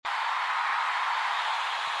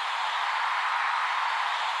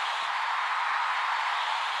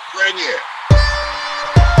Bring it.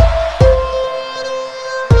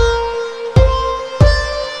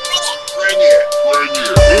 Bring it. Bring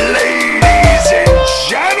it. Ladies and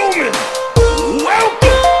gentlemen,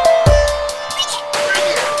 welcome. Bring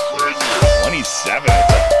it. Bring it. 27.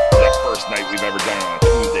 It's the first night we've ever done it on a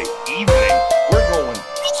Tuesday evening. We're going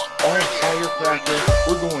all FIrecracker.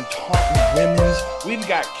 We're going Taunton Women's. We've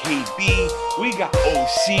got KB. We got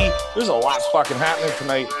OC. There's a lot fucking happening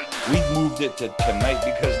tonight. We moved it to tonight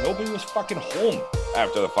because nobody was fucking home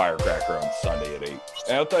after the Firecracker on Sunday at 8.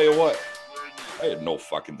 And I'll tell you what, I had no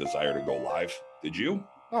fucking desire to go live. Did you?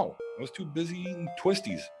 No. I was too busy eating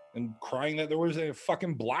Twisties and crying that there was a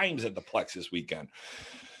fucking blinds at the Plex this weekend.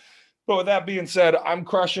 But with that being said, I'm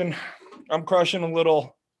crushing a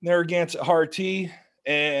little Narragansett hard tea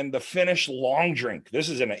and the Finnish long drink. This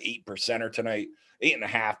is an 8%er tonight.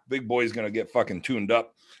 8.5. Big boy's gonna get fucking tuned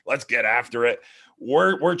up. Let's get after it.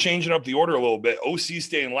 We're changing up the order a little bit. OC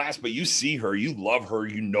staying last, but you see her, you love her,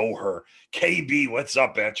 you know her. KB, what's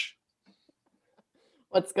up, bitch?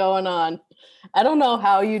 What's going on? I don't know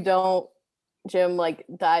how you don't, Jim, like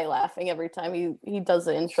die laughing every time he does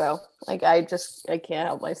the intro. Like I can't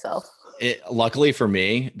help myself. Luckily for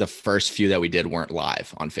me, the first few that we did weren't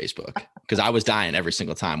live on Facebook because I was dying every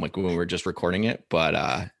single time, like when we were just recording it. But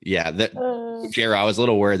Jared, I was a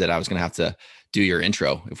little worried that I was going to have to do your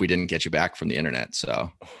intro if we didn't get you back from the internet. So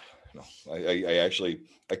no,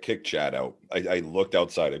 I kicked Chad out. I looked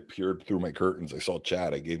outside. I peered through my curtains. I saw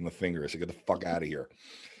Chad. I gave him a finger. I said, get the fuck out of here.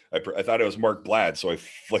 I thought it was Mark Blad, so I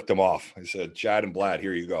flicked him off. I said, Chad and Blad,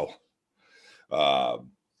 here you go.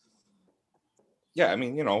 Yeah, I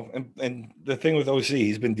mean, you know, and the thing with OC,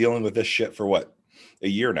 he's been dealing with this shit for what, a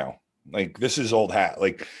year now. Like, this is old hat.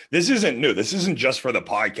 Like, this isn't new. This isn't just for the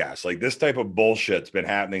podcast. Like, this type of bullshit's been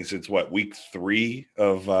happening since what, week 3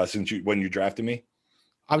 of when you drafted me?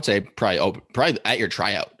 I would say probably at your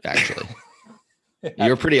tryout, actually. You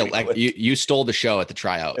were pretty like you stole the show at the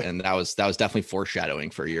tryout, and that was definitely foreshadowing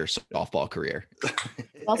for your softball career.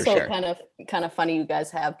 Also, sure. kind of funny you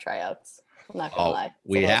guys have tryouts. I'm not gonna lie.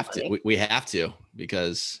 We have to. We have to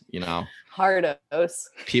because, you know, hardos.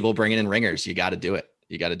 People bringing in ringers. You got to do it.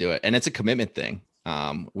 And it's a commitment thing.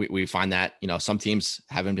 We find that, you know, some teams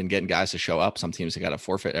haven't been getting guys to show up. Some teams have got to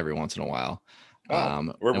forfeit every once in a while.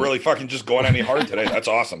 We're really fucking just going any hard today. That's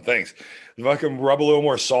awesome. Thanks. If I can rub a little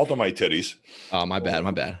more salt on my titties. Oh, my bad.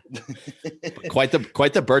 Quite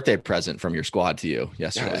the birthday present from your squad to you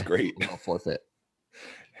yesterday. That was great. Forfeit.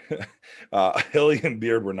 Hilly and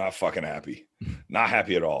Beard were not fucking happy. Not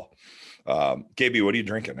happy at all. KB, what are you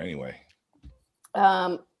drinking anyway?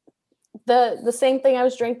 The same thing I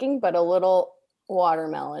was drinking, but a little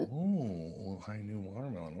watermelon. Oh, I knew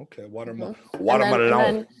watermelon. Okay, watermelon. Mm-hmm.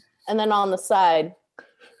 Watermelon. And then on the side,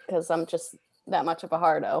 because I'm just that much of a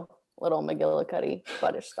hardo, little McGillicuddy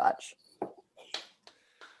butterscotch.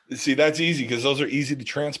 See, that's easy because those are easy to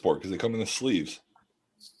transport because they come in the sleeves.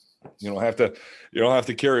 You don't have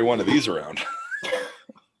to carry one of these around.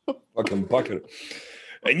 Fucking bucket.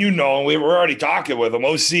 And you know, we were already talking with them.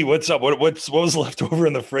 OC, what's up? What was left over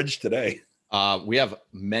in the fridge today? We have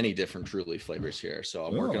many different Truly flavors here. So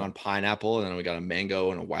I'm working on pineapple, and then we got a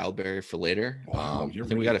mango and a wild berry for later. I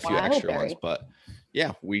think we got a few extra ones, but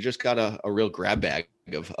yeah, we just got a real grab bag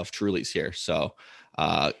of Trulies here. So,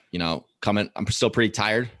 you know, I'm still pretty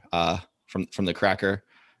tired from the cracker,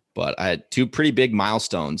 but I had 2 pretty big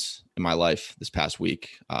milestones in my life this past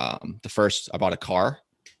week. The first, I bought a car,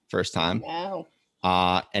 first time. Wow.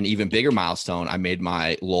 An even bigger milestone, I made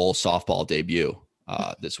my Lowell softball debut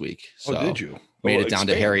this week. So did you? Made it down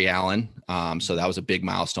to Harry Allen. So that was a big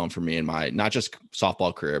milestone for me in my not just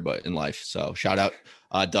softball career, but in life. So shout out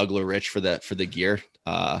Doug LaRich for the gear.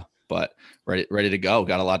 But ready to go.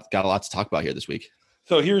 Got a lot to talk about here this week.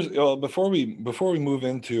 So here's before we move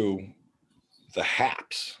into the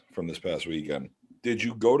haps from this past weekend, did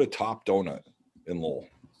you go to Top Donut in Lowell?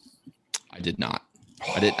 I did not.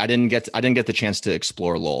 I didn't get the chance to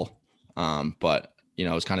explore Lowell. But you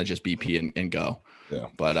know, it was kind of just BP and go. Yeah.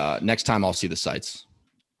 But next time I'll see the sights.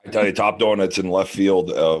 I tell you, Top Donut's in left field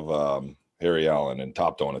of Harry Allen, and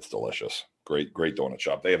Top Donut's delicious. Great donut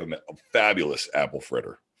shop. They have a fabulous apple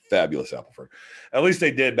fritter. At least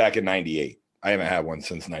they did back in 98. I haven't had one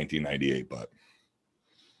since 1998, but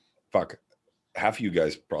fuck, half of you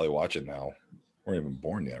guys probably watch it now. We're even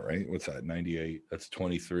born yet, right? What's that? 98. That's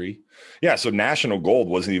 23. Yeah. So National Gold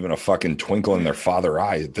wasn't even a fucking twinkle in their father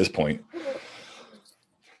eye at this point.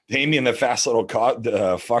 Damien, the fast little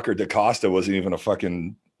fucker DaCosta, wasn't even a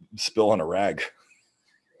fucking spill on a rag.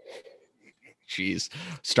 Jeez,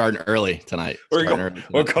 starting early tonight. We're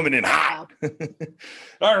coming in hot.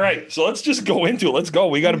 All right, so let's just go into it. Let's go.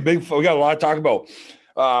 We got a lot to talk about.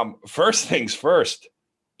 First things first.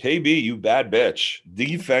 KB, you bad bitch.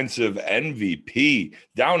 Defensive MVP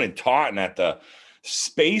down in Taunton at the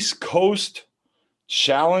Space Coast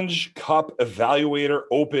Challenge Cup Evaluator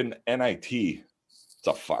Open NIT.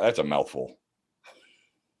 That's a mouthful.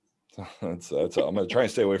 I'm gonna try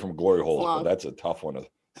and stay away from glory holes, but that's a tough one to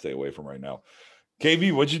stay away from right now.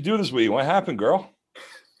 KB, what'd you do this week? What happened, girl?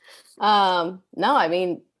 No, I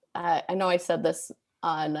mean, I know I said this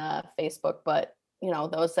on Facebook, but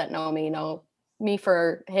those that know me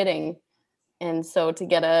for hitting, and so to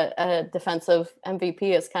get a defensive MVP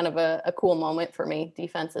is kind of a cool moment for me.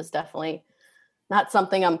 Defense is definitely not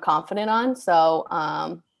something I'm confident on, so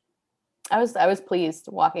I was pleased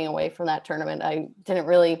walking away from that tournament. I didn't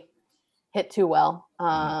really hit too well.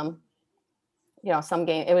 Some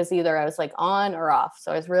game it was either I was like on or off,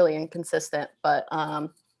 so I was really inconsistent. But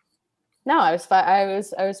no, I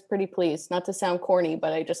was pretty pleased. Not to sound corny,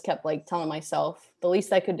 but I just kept like telling myself the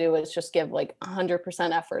least I could do is just give like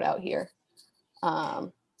 100% effort out here.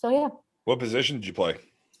 So yeah. What position did you play?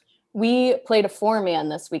 We played a 4-man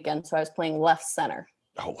this weekend, so I was playing left center.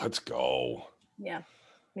 Oh, let's go. Yeah.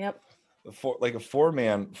 Yep. A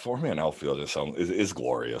four-man outfield is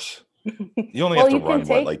glorious. You only have to run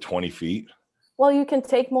like 20 feet. Well, you can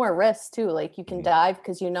take more risks too. Like you can dive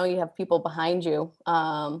because you have people behind you.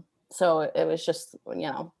 So it was just,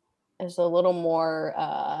 it's a little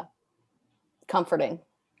more comforting.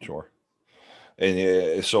 Sure.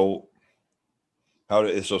 And so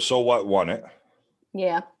what won it?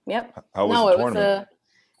 Yeah. Yep. How was the tournament?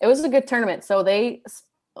 It was a good tournament. So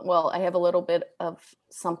I have a little bit of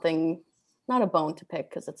something, not a bone to pick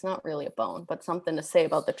because it's not really a bone, but something to say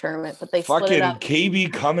about the tournament. But they fucking split it up.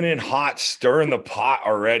 KB coming in hot, stirring the pot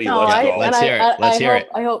already. No, Let's hear it. Let's hear it.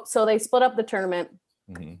 I hope so. They split up the tournament.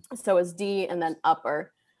 Mm-hmm. So it's D and then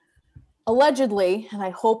upper. Allegedly, and I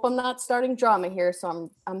hope I'm not starting drama here,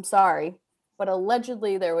 so I'm sorry, but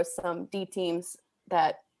allegedly there was some D teams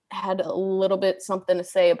that had a little bit something to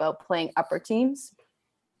say about playing upper teams.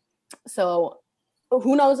 So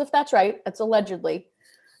who knows if that's right? It's allegedly.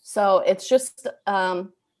 So it's just,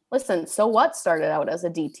 listen, So What started out as a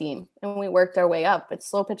D team and we worked our way up. It's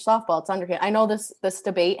slow pitch softball. It's underhand. I know this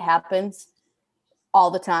debate happens all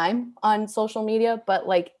the time on social media, but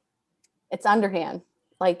like it's underhand.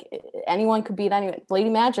 Like anyone could beat anyone. Lady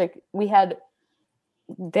Magic, we had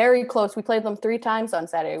very close. We played them 3 times on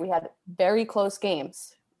Saturday. We had very close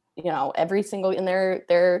games, every single, and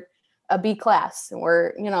they're a B class and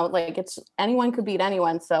we're, like it's anyone could beat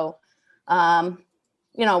anyone. So,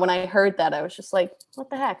 when I heard that, I was just like, what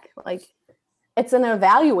the heck? Like, it's an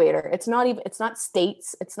evaluator. It's not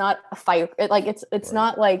states. It's not a fire. It's right.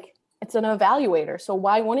 Not like it's an evaluator. So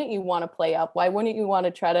why wouldn't you want to play up? Why wouldn't you want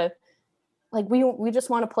to try to, like, we just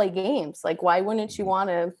want to play games. Like, why wouldn't you want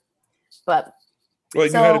to, but. Well,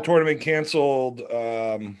 you had a tournament canceled.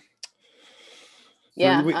 3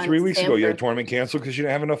 weeks ago, you had a tournament canceled because you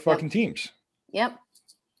didn't have enough fucking teams. Yep.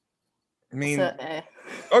 I mean,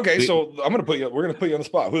 okay, so we're gonna put you on the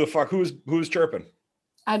spot. Who's chirping?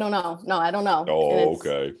 I don't know. No, I don't know. Oh,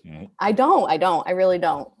 okay. Mm-hmm. I don't. I really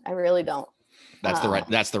don't.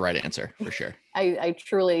 That's the right answer for sure. I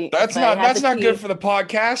truly. That's not good for the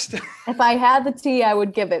podcast. If I had the tea, I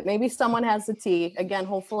would give it. Maybe someone has the tea. Again,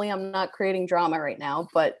 hopefully I'm not creating drama right now,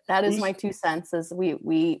 but that is my 2 cents. Is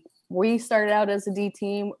we started out as a D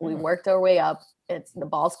team. We worked our way up. It's the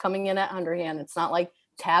ball's coming in at underhand. It's not like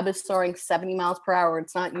Tab is soaring 70 miles per hour.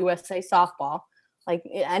 It's not USA softball. Like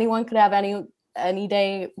anyone could have any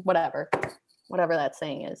day, whatever that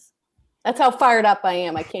saying is. That's how fired up I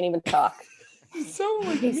am. I can't even talk. So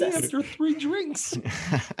like me after 3 drinks.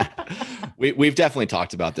 We've definitely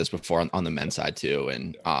talked about this before on the men's side too.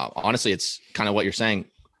 And honestly, it's kind of what you're saying.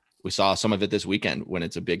 We saw some of it this weekend when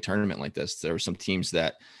it's a big tournament like this. There were some teams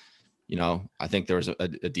that, I think there was a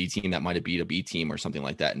D team that might have beat a B team or something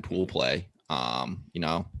like that in pool play. And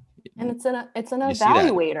it's an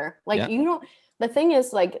evaluator. Like, the thing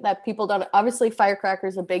is like that people don't, obviously FIrecracker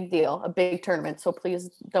is a big deal, a big tournament. So please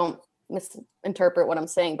don't misinterpret what I'm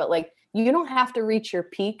saying, but like, you don't have to reach your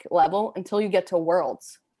peak level until you get to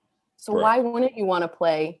Worlds. So Why wouldn't you want to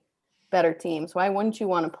play better teams? Why wouldn't you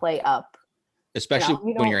want to play up? Especially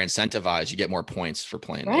when you're incentivized, you get more points for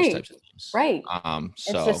playing those types of teams. Right.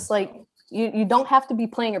 So it's just like, you don't have to be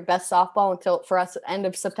playing your best softball until for us end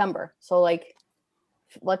of September. So like,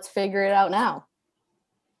 let's figure it out now.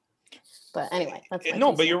 But anyway, that's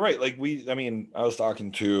but you're right. Like I was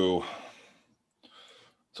talking to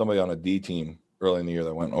somebody on a D team early in the year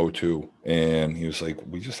that went 0-2, and he was like,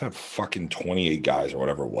 we just have fucking 28 guys or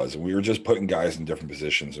whatever it was. And we were just putting guys in different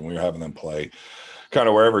positions and we were having them play kind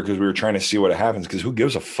of wherever because we were trying to see what happens because who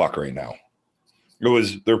gives a fuck right now? It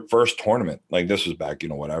was their first tournament. Like this was back,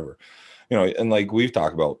 whatever, and like we've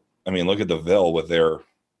talked about. I mean, look at the Ville with their.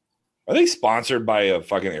 Are they sponsored by a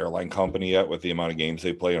fucking airline company yet with the amount of games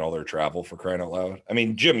they play and all their travel, for crying out loud? I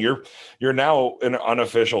mean, Jim, you're now an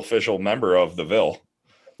unofficial official member of the Ville.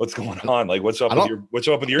 What's going on? Like, what's up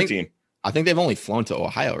with your team? I think they've only flown to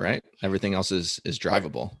Ohio, right? Everything else is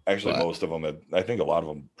drivable. Actually, most of them, I think a lot of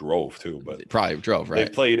them drove too, but probably drove, right?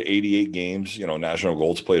 They played 88 games. National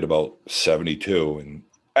Gold's played about 72.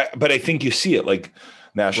 But I think you see it, like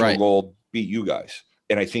National Gold beat you guys.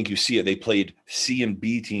 And I think you see it. They played C and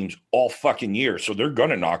B teams all fucking year. So they're going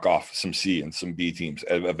to knock off some C and some B teams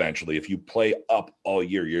eventually. If you play up all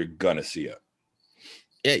year, you're going to see it.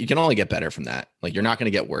 Yeah, you can only get better from that. Like, you're not going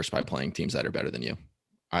to get worse by playing teams that are better than you.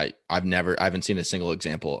 I haven't seen a single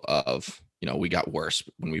example of, we got worse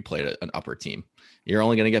when we played an upper team. You're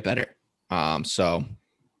only going to get better. So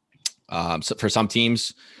for some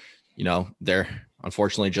teams, they're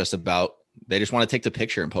unfortunately they just want to take the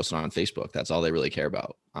picture and post it on Facebook. That's all they really care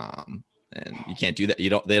about. And you can't do that. They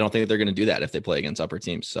don't think they're going to do that if they play against upper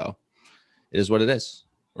teams. So it is what it is.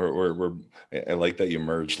 I like that you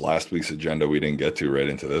merged last week's agenda we didn't get to right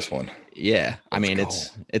into this one. Yeah.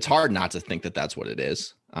 It's hard not to think that that's what it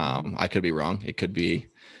is. I could be wrong. It could be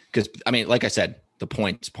because, like I said, the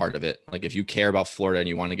points part of it, like if you care about Florida and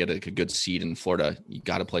you want to get a good seed in Florida, you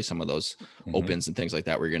got to play some of those opens and things like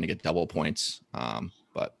that where you're going to get double points.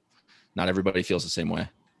 But not everybody feels the same way.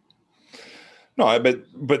 No, but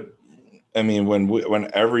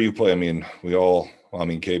whenever you play,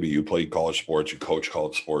 KB, you play college sports, you coach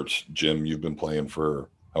college sports. Jim, you've been playing for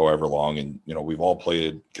however long, and we've all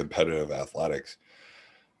played competitive athletics.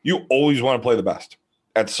 You always want to play the best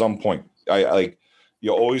at some point. I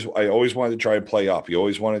always wanted to try to play up. You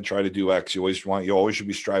always want to try to do X. You always should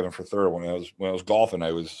be striving for third. When I was golfing,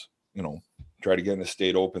 I was, try to get into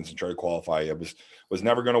state opens and try to qualify. I was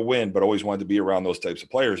never going to win, but always wanted to be around those types of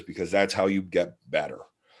players because that's how you get better.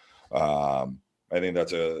 I think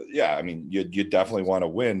that's you definitely want to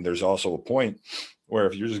win. There's also a point where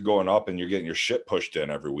if you're just going up and you're getting your shit pushed in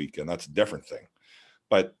every weekend, that's a different thing.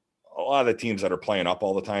 But a lot of the teams that are playing up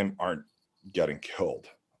all the time aren't getting killed,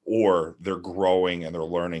 or they're growing and they're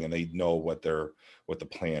learning and they know what the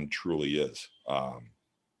plan truly is.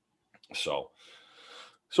 So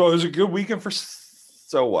it was a good weekend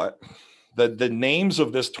so what? The names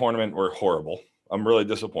of this tournament were horrible. I'm really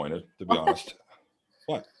disappointed, to be honest.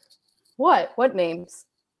 What names?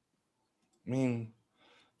 I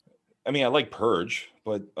like Purge,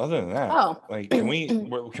 but other than that, can we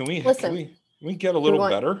get a little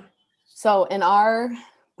better? So in our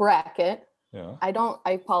bracket, yeah.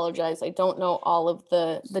 I apologize. I don't know all of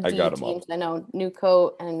the D teams. I know New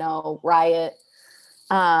Coat and I know Riot.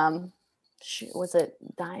 Was it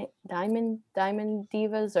Diamond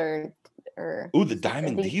Divas or the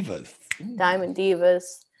Diamond Divas. Diamond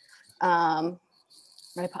Divas.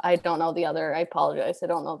 I don't know the other. I apologize. I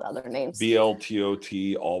don't know the other names.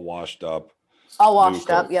 BLTOT, all washed up. All washed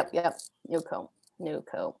up. Yep. New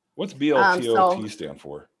Coat. What's BLTOT stand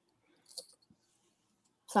for?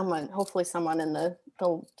 Hopefully someone in the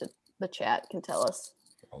chat can tell us.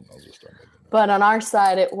 But on our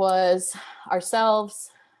side, it was ourselves,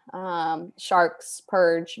 Sharks,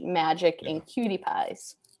 Purge, Magic, and Cutie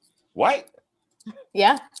Pies. What?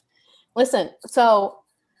 Yeah. Listen, so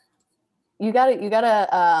you gotta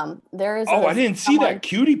there is I didn't see that.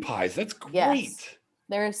 Cutie Pies. That's great. Yes.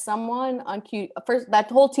 There is someone on first, that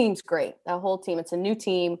whole team's great. That whole team. It's a new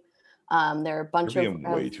team. There are a bunch You're of being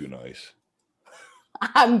way too nice.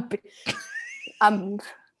 I'm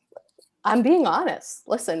being honest.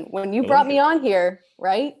 Listen, when you brought me on here,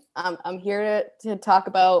 right? I'm here to talk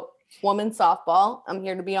about women's softball. I'm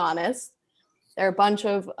here to be honest. There are a bunch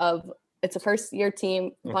of it's a first year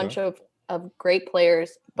team, a bunch of great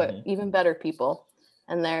players, but even better people.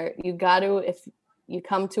 And if you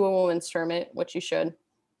come to a women's tournament, which you should,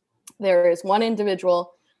 there is one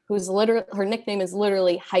individual who's her nickname is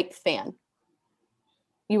literally Hype Fan.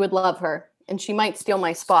 You would love her. And she might steal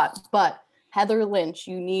my spot, but Heather Lynch,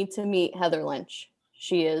 you need to meet Heather Lynch.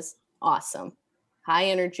 She is awesome. High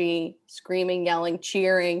energy, screaming, yelling,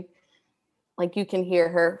 cheering. Like you can hear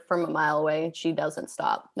her from a mile away and she doesn't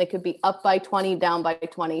stop. They could be up by 20, down by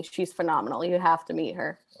 20. She's phenomenal. You have to meet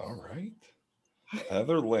her. All right.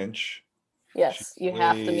 Heather Lynch. Yes, you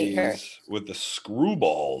have to meet her. With the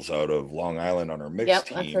Screwballs out of Long Island on her mixed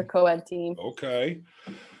team. That's her co-ed team. Okay.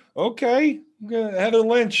 Heather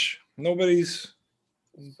Lynch. Nobody's.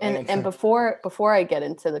 And before I get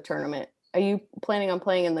into the tournament, are you planning on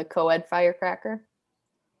playing in the co-ed Firecracker?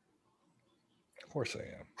 Of course I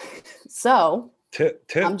am. So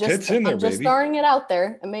Tits in there, I'm just baby. throwing it out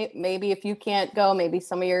there. And maybe if you can't go, maybe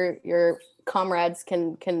some of your comrades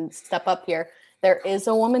can step up here. There is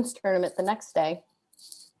a women's tournament the next day.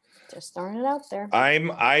 Just throwing it out there. I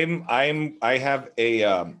have a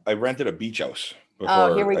I rented a beach house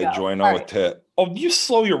before here we go. I joined on with Tit. Oh, you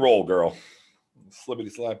slow your roll, girl. Slippity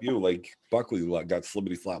slap you like Buckley got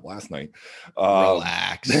slippity slap last night.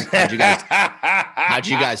 Relax. How'd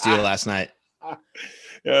you guys do last night?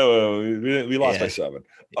 Yeah, well, we lost by 7.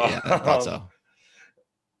 Yeah, I thought so.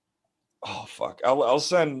 Oh fuck! I'll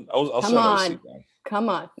send. I'll send OC down. Come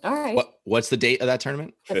on. All right. What's the date of that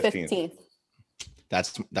tournament? The 15th.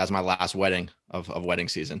 That's my last wedding of wedding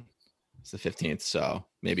season. It's the 15th, so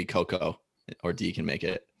maybe Coco or D can make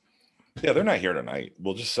it. Yeah, they're not here tonight.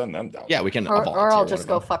 We'll just send them down. Yeah, we can. Or I'll just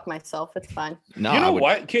go fuck myself. It's fine. No, you know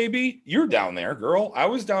what, KB? You're down there, girl. I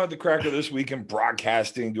was down at the Cracker this weekend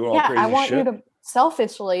broadcasting, doing all crazy shit. You to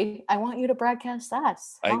selfishly, I want you to broadcast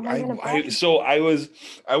us. So I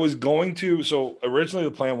was going to. So originally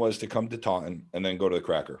the plan was to come to Taunton and then go to the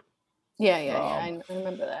Cracker. Yeah. I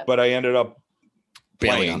remember that. But I ended up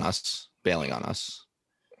bailing on us.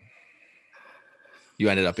 You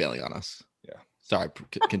ended up bailing on us. Yeah. Sorry.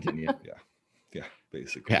 Continue. Yeah.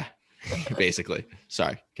 Basically. Yeah. Basically.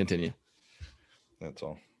 Sorry. Continue. That's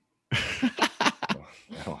all. I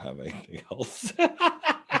don't have anything else.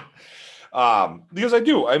 Because I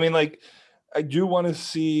do. I mean, like, I do want to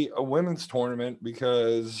see a women's tournament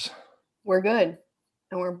because we're good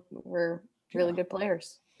and we're really good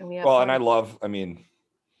players. And we have and I love. I mean,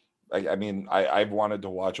 I've wanted to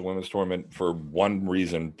watch a women's tournament for one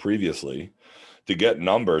reason previously, to get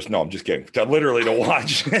numbers. No, I'm just kidding. Literally to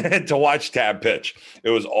watch to watch Tab pitch. It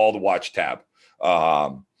was all to watch Tab.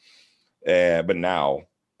 But now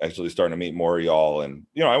actually starting to meet more of y'all, and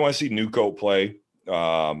I want to see Newcoat play.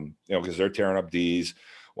 Because they're tearing up D's.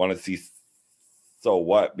 Want to see so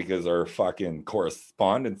what because they're fucking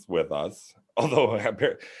correspondents with us. Although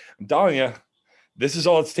I'm telling you, this is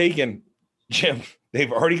all it's taken, Jim.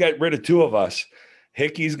 They've already got rid of 2 of us.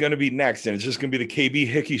 Hickey's going to be next, and it's just going to be the KB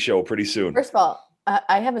Hickey show pretty soon. First of all,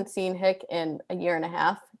 I haven't seen Hick in a year and a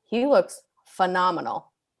half. He looks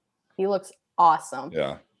phenomenal. He looks awesome.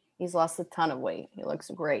 Yeah. He's lost a ton of weight. He looks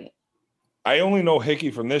great. I only know Hickey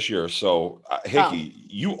from this year, so Hickey,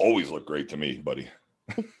 you always look great to me, buddy.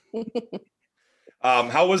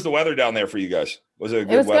 How was the weather down there for you guys? Was it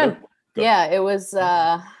good weather? Good. Yeah, it was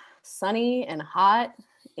sunny and hot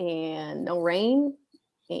and no rain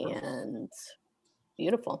and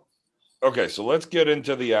beautiful. Okay, so let's get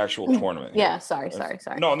into the actual tournament. Yeah, sorry.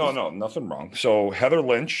 No, nothing wrong. So Heather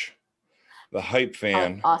Lynch, the hype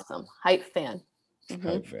fan. Awesome. Hype fan. Mm-hmm.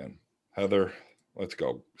 Hype fan. Heather, let's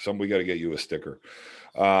go. We got to get you a sticker.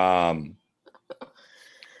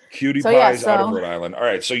 Cutie Pies out of Rhode Island. All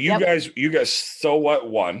right, so you guys, so what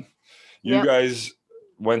won? You guys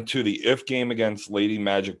went to the IF game against Lady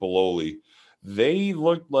Magic Bololi. They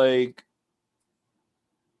looked like,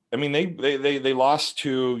 I mean, they lost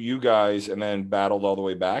to you guys and then battled all the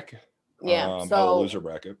way back. Yeah, so the loser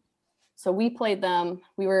bracket. So we played them.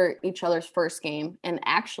 We were each other's first game, and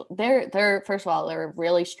actually, they're first of all, they're a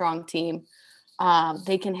really strong team.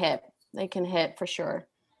 They can hit. They can hit for sure.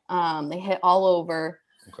 They hit all over.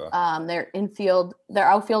 Okay. Their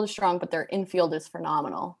outfield is strong, but their infield is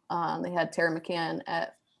phenomenal. They had Tara McCann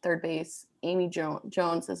at third base. Amy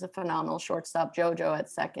Jones is a phenomenal shortstop. JoJo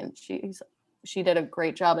at second. She did a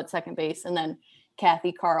great job at second base. And then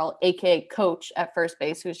Kathy Carl, aka Coach, at first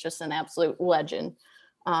base, who's just an absolute legend.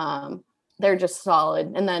 They're just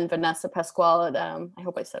solid. And then Vanessa Pasquale, I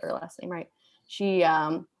hope I said her last name right. She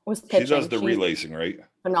was pitching. She does the relacing, right?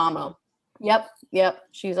 Phenomenal. Yep.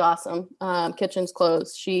 She's awesome. Kitchen's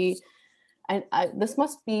closed. This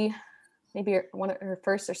must be maybe her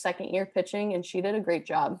first or second year pitching, and she did a great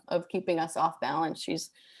job of keeping us off balance. She's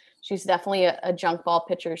definitely a junk ball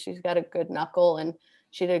pitcher. She's got a good knuckle, and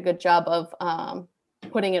she did a good job of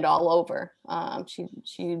putting it all over. She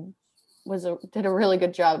did a really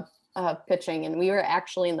good job of pitching, and we were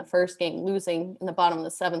actually in the first game losing in the bottom of the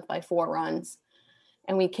 7th by 4 runs.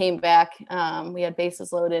 And we came back, we had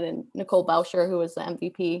bases loaded, and Nicole Bauscher, who was the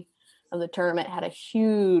MVP of the tournament, had a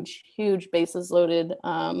huge bases loaded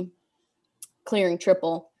clearing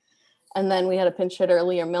triple. And then we had a pinch hitter,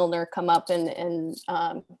 Leah Milner, come up and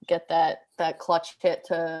get that clutch hit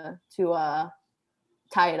to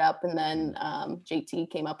tie it up. And then JT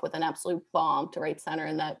came up with an absolute bomb to right center,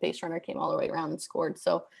 and that base runner came all the way around and scored.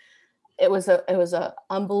 So it was a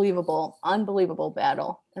unbelievable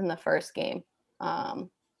battle in the first game. And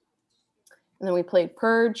then we played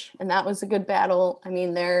Purge, and that was a good battle. I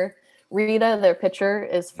mean, Rita, their pitcher,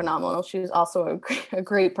 is phenomenal. She's also a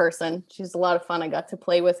great person. She's a lot of fun. I got to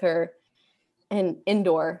play with her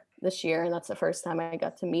indoor this year, and that's the first time I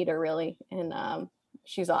got to meet her really. And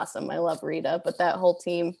she's awesome. I love Rita, but that whole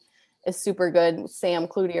team is super good. Sam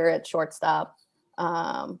Cloutier at shortstop.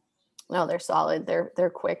 No, they're solid.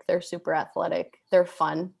 They're quick. They're super athletic. They're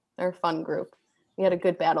fun. They're a fun group. We had a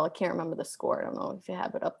good battle. I can't remember the score. I don't know if you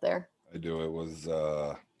have it up there. I do. It was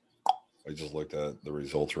I just looked at the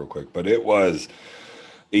results real quick, but it was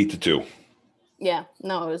 8-2. Yeah,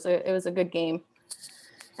 no, it was a good game.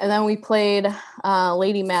 And then we played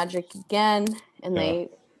Lady Magic again, and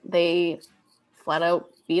they flat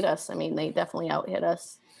out beat us. I mean, they definitely out hit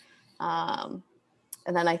us. And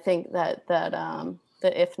then I think that the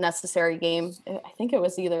if necessary game, I think it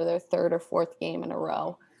was either their third or fourth game in a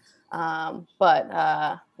row.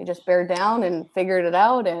 But we just bared down and figured it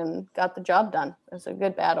out and got the job done. It was a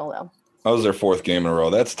good battle though. That was their fourth game in a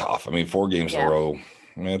row. That's tough. I mean, 4 games in a row.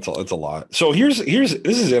 I mean, it's a lot. So here's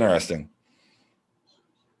this is interesting.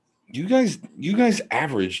 You guys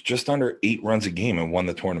averaged just under 8 runs a game and won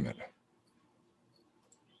the tournament.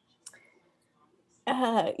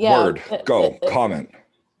 Yeah. Word. Go. Comment.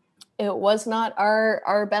 It was not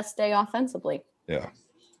our best day offensively. Yeah.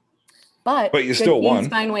 But you still won.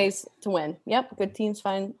 Find ways to win. Yep. Good teams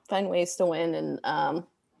find ways to win. And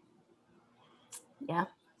yeah.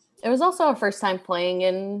 It was also our first time playing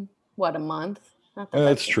in a month. Not that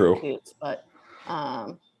that's true. Cute, but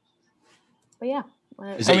yeah.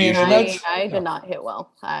 I did not hit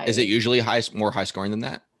well. Is it usually more high scoring than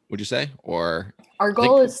that? Would you say? Or our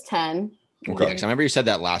goal is 10. Okay. I remember you said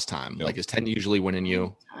that last time. Yep. Like, is 10 usually winning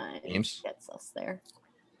you games? Gets us there.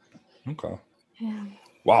 Okay. Yeah.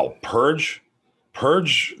 Wow. Purge.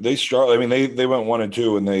 They struggled. I mean, they went 1 and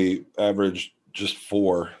 2, and they averaged just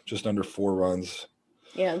under 4 runs.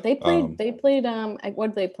 Yeah, they played. What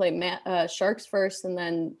did they play? Sharks first, and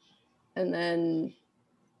then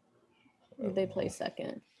they play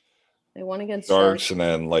second. They won against Sharks, and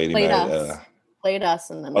then Lady played us,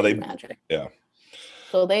 and then Lady Magic. Yeah.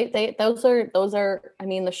 So those are. I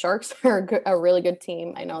mean, the Sharks are a really good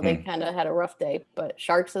team. I know they kind of had a rough day, but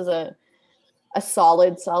Sharks is a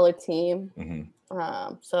solid team.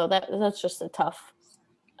 Mm-hmm. So that's just a tough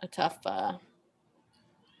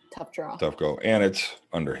draw. Tough go. And it's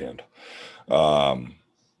underhand.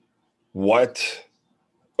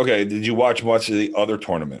 Okay, did you watch much of the other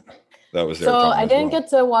tournament that was there? So I didn't get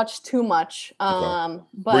to watch too much. Okay.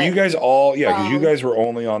 But were you guys all because you guys were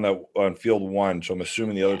only on field 1, so I'm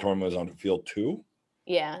assuming the other tournament was on field 2?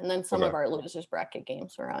 Yeah, and then some of our losers bracket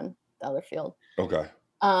games were on the other field. Okay.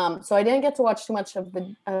 So I didn't get to watch too much of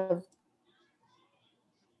the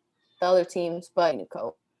other teams, but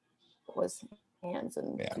Nuco was hands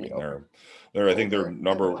and yeah, I mean, feet they're I think they're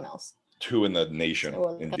number 2 in the nation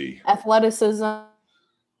in D. Athleticism.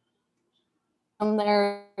 They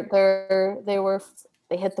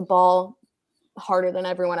hit the ball harder than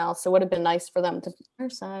everyone else. So it would have been nice for them to their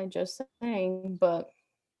side, just saying. But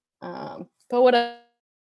what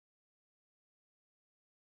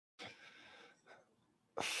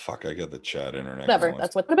fuck, I got the chat internet. Whatever. Going.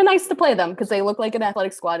 That's what would have been nice to play them because they look like an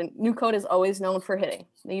athletic squad. And New Coat is always known for hitting.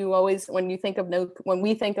 You always, when we think of New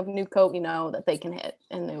Coat, you know that they can hit,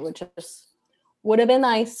 and it would have been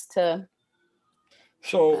nice to.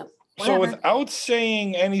 So without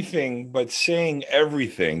saying anything but saying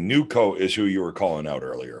everything, New Coat is who you were calling out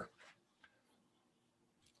earlier.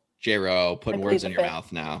 J-Ro, putting words in your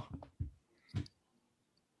mouth now.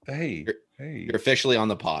 Hey, you're officially on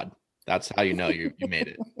the pod. That's how you know you made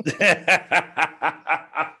it.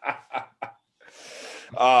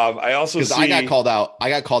 I also I got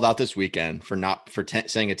called out this weekend for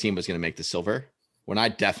saying a team was going to make the silver when I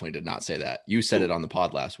definitely did not say that. You said it on the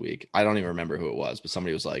pod last week. I don't even remember who it was, but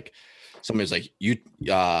somebody was like, you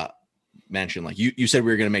mentioned like you said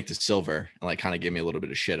we were going to make the silver and like kind of give me a little bit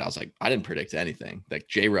of shit. I was like, I didn't predict anything. Like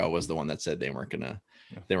J-Ro was the one that said they weren't going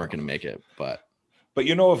to make it, but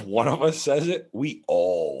you know, if one of us says it, we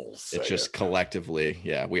all say it's just collectively.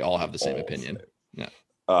 Yeah. We all have the same opinion. Yeah.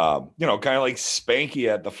 You know, kind of like Spanky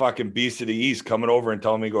at the fucking Beast of the East coming over and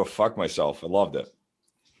telling me to go fuck myself. I loved it.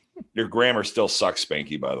 Your grammar still sucks,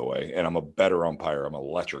 Spanky, by the way. And I'm a better umpire. I'm an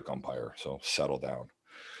electric umpire. So settle down.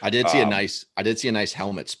 I did see a nice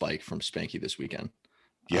helmet spike from Spanky this weekend.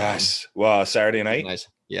 Yes. Well, Saturday night. Nice.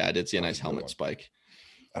 Yeah, I did see a nice helmet spike.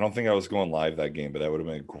 I don't think I was going live that game, but that would have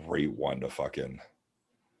been a great one to fucking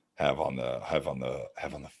have on the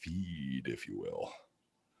feed, if you will.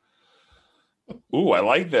 Ooh, I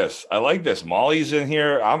like this. Molly's in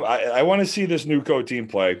here. I want to see this New Coat team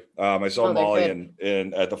play. I saw Molly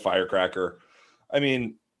in at the Firecracker. I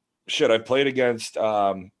mean, shit, I've played against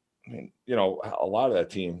who mean, you know, a lot of that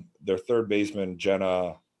team, their third baseman,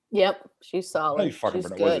 Jenna. Yep, she's How do solid. you fucking She's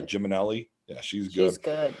pronounce? Was good. it Giminelli? Yeah, she's good. She's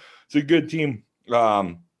good. It's a good team.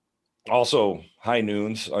 Also, High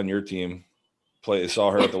Noons on your team.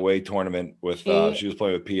 Saw her at the Way tournament with. She was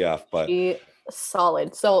playing with PF, but she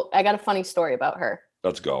solid. So I got a funny story about her.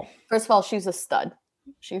 Let's go. First of all, she's a stud.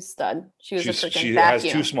 She's a stud. She was a freaking She vacuum. has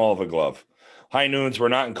too small of a glove. High Noons, we're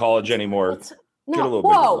not in college anymore. No, Get a little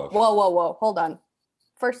bigger glove. Whoa. Hold on.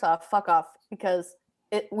 First off, fuck off, because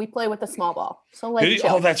we play with a small ball. So like,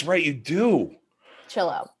 oh, that's right, you do. Chill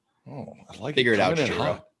out. Oh, I like Figure it out, Shira.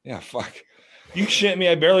 hot. Yeah, fuck. You shit me.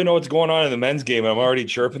 I barely know what's going on in the men's game. I'm already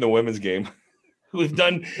chirping the women's game. We've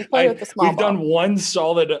done one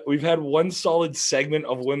solid. We've had one solid segment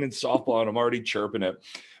of women's softball, and I'm already chirping it.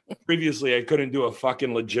 Previously, I couldn't do a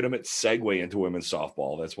fucking legitimate segue into women's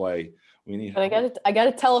softball. That's why we need. But I got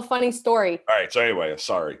to tell a funny story. All right. So anyway,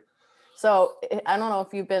 sorry. So I don't know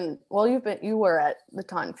if you were at the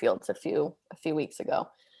Taunton Fields a few weeks ago.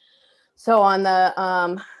 So on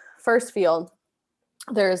the first field,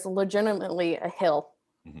 there's legitimately a hill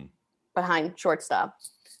behind shortstop.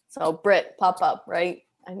 So Britt pop up, right?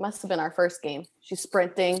 It must have been our first game. She's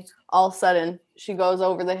sprinting. All of a sudden, she goes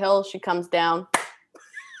over the hill. She comes down,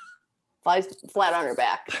 flies flat on her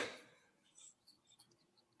back.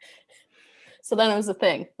 So then it was a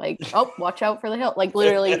thing. Like, oh, watch out for the hill. Like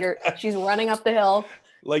literally, she's running up the hill.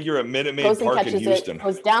 Like you're at Minute Maid Park in Houston.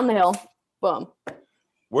 Goes down the hill. Boom.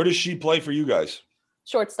 Where does she play for you guys?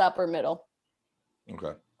 Shortstop or middle.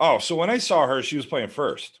 Okay. Oh, so when I saw her, she was playing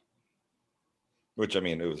first. Which, I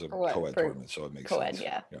mean, it was a co-ed tournament, so it makes sense.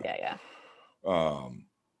 Yeah.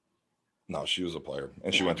 No, she was a player,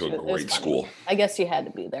 and she went to a great school. I guess you had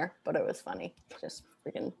to be there, but it was funny. Just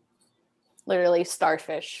freaking, literally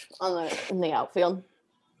starfish in the outfield.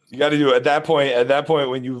 You got to do at that point. At that point,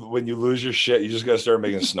 when you lose your shit, you just got to start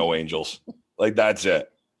making snow angels. Like that's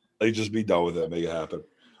it. Like just be done with it, make it happen.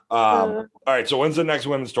 All right. So when's the next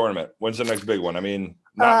women's tournament? When's the next big one? I mean,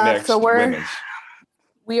 not mixed. So women's.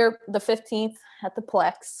 We are the 15th at the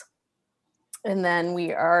Plex, and then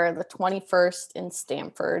we are the 21st in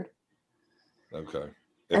Stamford. Okay.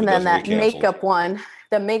 And then that makeup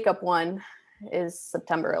one, is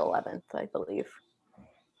September 11th, I believe.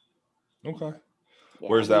 Okay. Yeah,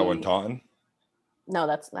 where's that one, Taunton? No,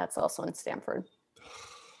 that's also in Stamford.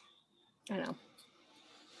 I know.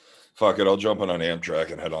 Fuck it, I'll jump on an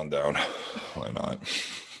Amtrak and head on down. Why not?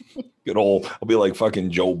 I'll be like fucking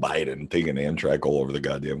Joe Biden taking Amtrak all over the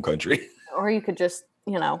goddamn country. Or you could just,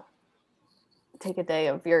 take a day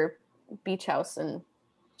of your beach house and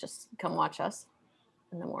just come watch us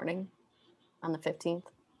in the morning on the 15th.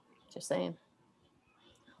 Just saying.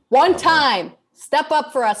 One time. Step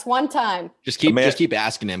up for us one time. Just keep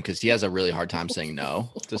asking him because he has a really hard time saying no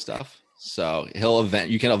to stuff. So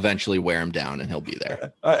you can eventually wear him down and he'll be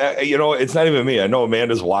there. It's not even me. I know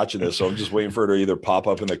Amanda's watching this, so I'm just waiting for her to either pop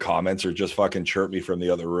up in the comments or just fucking chirp me from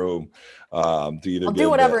the other room. I'll do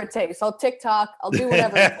whatever it takes. I'll TikTok. I'll do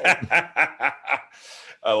whatever it takes.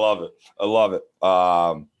 I love it.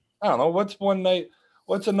 I don't know. What's one night?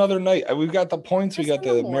 What's another night? We've got the points. We got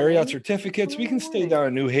the Marriott certificates. We can stay down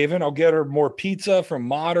in New Haven. I'll get her more pizza from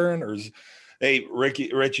Modern. Hey,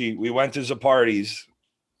 Richie, we went to Zapardi's.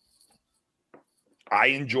 I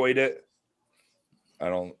enjoyed it. I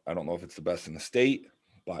don't know if it's the best in the state,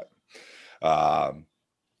 but I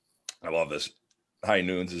love this. High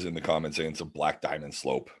Noons is in the comments saying it's a Black Diamond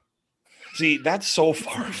slope. See, that's so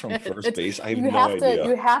far from first base. I have no idea.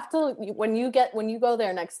 You have to when you go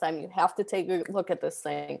there next time, you have to take a look at this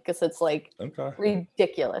thing because it's like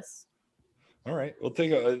ridiculous. All right, we'll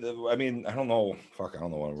take I don't know. Fuck, I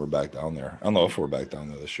don't know when we're back down there. I don't know if we're back down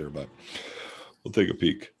there this year, but we'll take a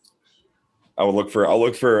peek. I'll look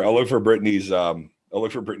for Brittany's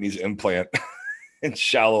implant and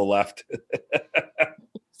shallow left.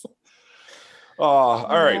 All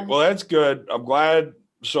right. Well, that's good. I'm glad.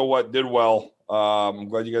 So what did well. I'm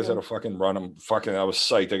glad you guys had a fucking run. I was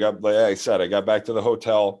psyched. I got back to the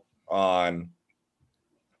hotel on,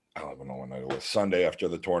 I don't even know when it was, Sunday after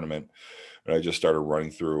the tournament. And I just started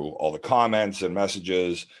running through all the comments and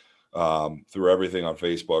messages, through everything on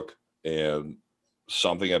Facebook, and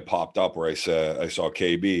something had popped up where I saw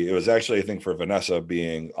KB. It was actually, I think, for Vanessa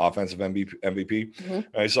being offensive MVP. Mm-hmm.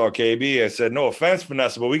 I saw KB. I said, no offense,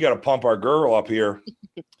 Vanessa, but we got to pump our girl up here.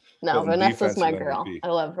 No, Vanessa's my girl. MVP. I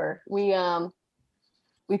love her.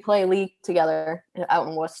 We play league together out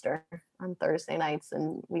in Worcester on Thursday nights,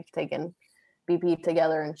 and we've taken BP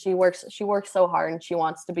together. And she works so hard, and she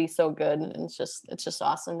wants to be so good. And it's just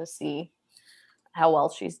awesome to see how well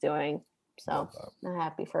she's doing. So I'm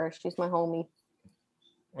happy for her. She's my homie.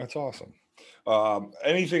 That's awesome.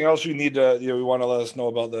 Anything else you need to, you want to let us know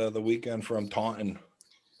about the weekend from Taunton?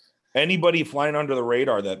 Anybody flying under the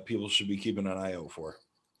radar that people should be keeping an eye out for?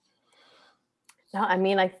 No, I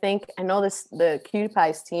mean, I know the Cutie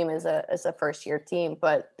Pies team is a first year team,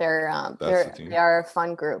 but they are a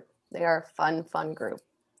fun group. They are a fun group.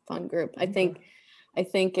 I think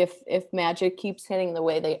if Magic keeps hitting the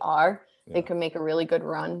way they are, they can make a really good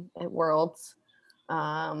run at Worlds.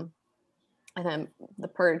 And then the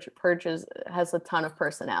Purge has a ton of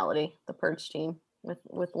personality. The Purge team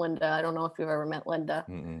with Linda. I don't know if you've ever met Linda.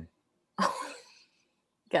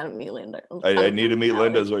 Gotta meet Linda. I need to meet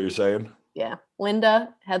Linda, is what you're saying? Yeah,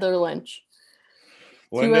 Linda, Heather Lynch.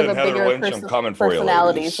 Linda and Heather Lynch, I'm coming for you,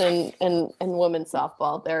 ladies. Personalities in women's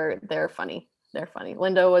softball. They're funny. They're funny.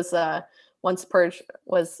 Linda was once Purge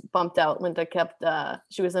was bumped out. Linda kept.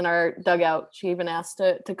 She was in our dugout. She even asked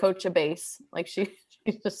to coach a base. Like she's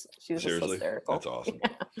just hysterical. That's awesome.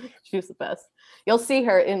 Yeah, she's the best. You'll see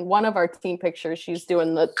her in one of our team pictures. She's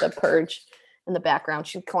doing the Purge in the background.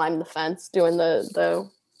 She climbed the fence doing the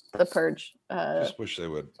Purge. I just wish they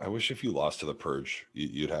would. I wish if you lost to the Purge,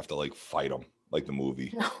 you'd have to like fight them, like the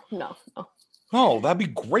movie. No. Oh, that'd be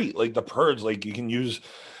great. Like the Purge, like you can use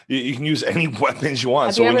any weapons you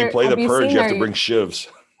want. So when you play the Purge, you have to bring shivs.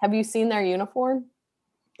 Have you seen their uniform?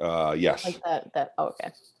 Yes. Like that. Oh,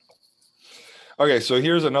 okay. Okay, so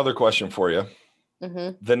here's another question for you.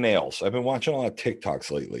 Mm-hmm. The nails. I've been watching a lot of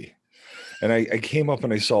TikToks lately. And I came up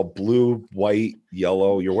and I saw blue, white,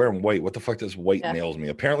 yellow. You're wearing white. What the fuck does white nails mean?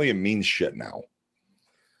 Apparently it means shit now.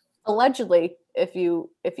 Allegedly, if you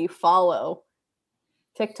follow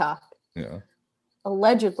TikTok,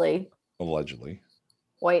 allegedly,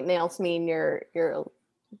 white nails mean you're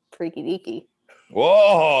freaky deaky.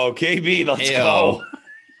 Whoa, KB, let's go.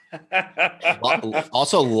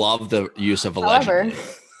 Also love the use of allegedly.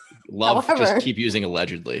 Just keep using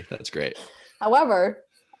allegedly. That's great. However,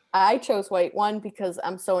 I chose white one because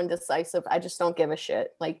I'm so indecisive. I just don't give a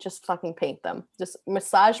shit. Like, just fucking paint them. Just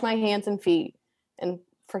massage my hands and feet and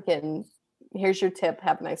freaking, here's your tip.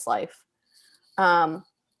 Have a nice life.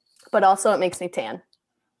 But also it makes me tan.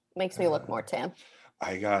 It makes me look more tan.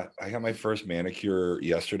 I got my first manicure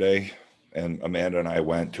yesterday, and Amanda and I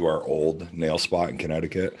went to our old nail spot in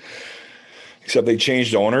Connecticut, except they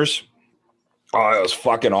changed owners. Oh, it was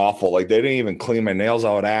fucking awful. Like, they didn't even clean my nails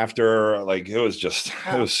out after. Like, it was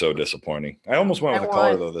so disappointing. I almost went with the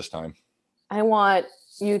color, though, this time. I want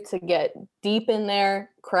you to get deep in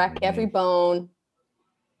there, crack every bone,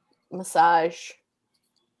 massage.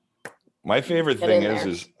 My favorite thing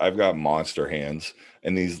is I've got monster hands,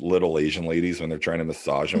 and these little Asian ladies, when they're trying to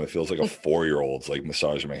massage them, it feels like a 4-year-old's like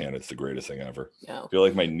massaging my hand. It's the greatest thing ever. Yeah. I feel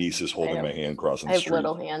like my niece is holding my hand crossing the street. I have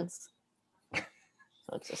little hands.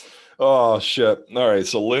 Oh shit. All right.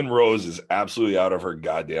 So Lynn Rose is absolutely out of her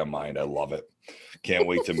goddamn mind. I love it. Can't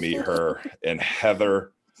wait to meet her. And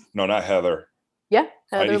Heather. No, not Heather. Yeah.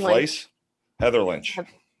 Heidi Fleiss? Heather Lynch.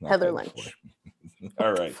 Heather Lynch.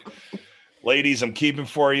 All right. Ladies, I'm keeping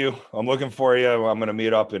for you. I'm looking for you. I'm gonna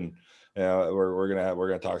meet up, and we're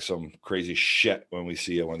gonna talk some crazy shit when we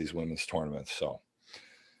see you at one of these women's tournaments. So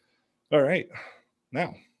all right.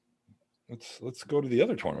 Now let's go to the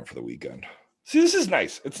other tournament for the weekend. See, this is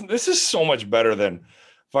nice. This is so much better than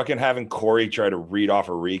fucking having Corey try to read off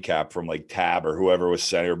a recap from like Tab or whoever was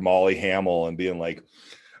saying, or Molly Hamill, and being like,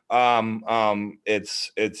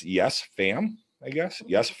 it's yes, fam, I guess.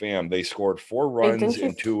 Yes, fam. They scored 4 runs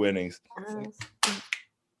in 2 innings.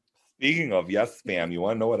 Speaking of yes, fam, you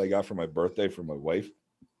want to know what I got for my birthday from my wife?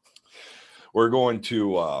 We're going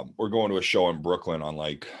to a show in Brooklyn on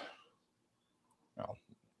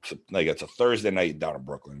it's a Thursday night down in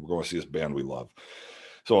Brooklyn. We're going to see this band we love.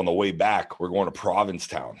 So on the way back, we're going to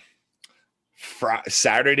Provincetown.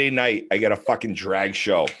 Saturday night, I get a fucking drag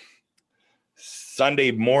show. Sunday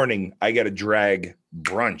morning, I get a drag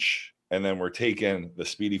brunch. And then we're taking the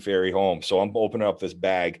Speedy Ferry home. So I'm opening up this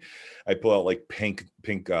bag. I pull out like pink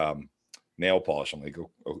nail polish. I'm like,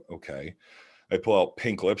 okay. I pull out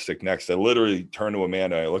pink lipstick next. I literally turn to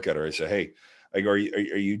Amanda. I look at her. I say, hey, I go, are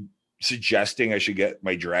you suggesting I should get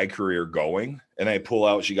my drag career going? And I pull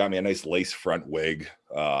out, she got me a nice lace front wig.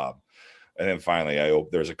 And then finally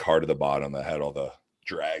there's a card at the bottom that had all the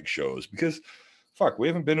drag shows, because we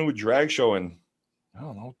haven't been to a drag show in, I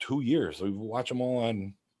don't know, 2 years. We watch them all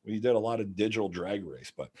on, we did a lot of digital drag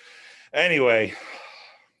race, but anyway,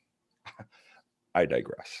 I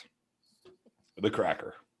digress. The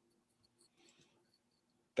Cracker.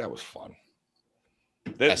 That was fun.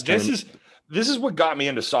 This is what got me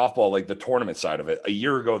into softball, like the tournament side of it. A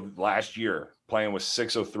year ago, last year, playing with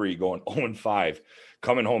 603, going 0-5,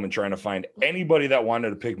 coming home and trying to find anybody that wanted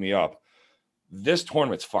to pick me up. This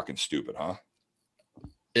tournament's fucking stupid, huh?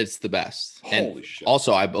 It's the best. Holy and shit.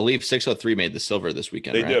 Also, I believe 603 made the silver this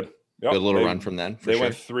weekend. They right? did. Yep. Good little run from them. They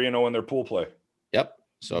went 3-0 in their pool play. Yep.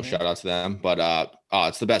 So shout out to them. But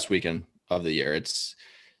it's the best weekend of the year.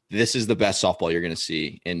 This is the best softball you're going to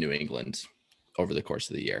see in New England over the course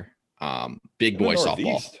of the year. Big boy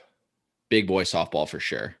softball. Big boy softball for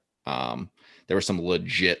sure. There was some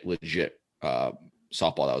legit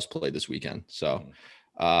softball that was played this weekend. So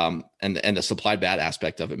and the supplied bat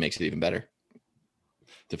aspect of it makes it even better.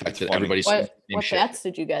 The fact that everybody's what bats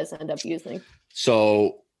did you guys end up using?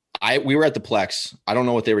 So we were at the Plex. I don't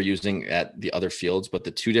know what they were using at the other fields, but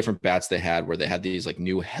the two different bats they had these like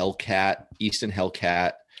new Hellcat, Easton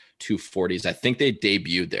Hellcat 240s. I think they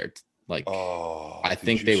debuted there. I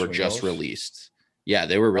think they were just released. Yeah,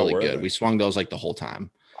 they were really good. We swung those like the whole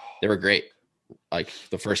time. They were great. Like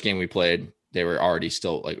the first game we played, they were already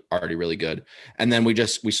really good. And then we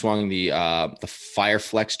swung the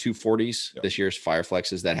FireFlex 240s. Yep. This year's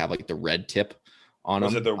FireFlexes that have like the red tip on them.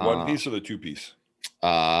 Was it the one piece or the two piece?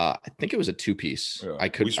 I think it was a two piece. Yeah,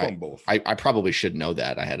 we swung both. I probably should know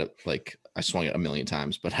that. I swung it a million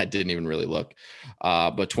times, but I didn't even really look.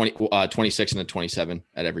 But 26 and a 27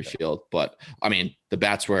 at every field. But I mean, the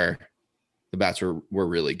bats were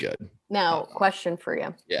really good. Now, question for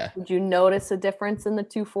you. Yeah. Did you notice a difference in the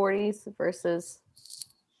 240s versus?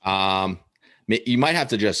 You might have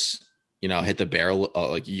to just, hit the barrel.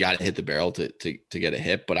 Like you got to hit the barrel to get a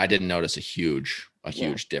hit, but I didn't notice a huge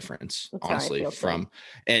difference, honestly, from,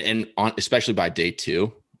 and on, especially by day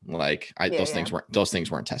two. Like those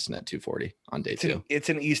things weren't testing at 240 on day two. It's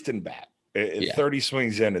an Easton bat. 30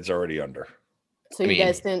 swings in, it's already under. So you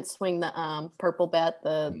guys didn't swing the purple bat?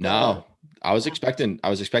 No, I was expecting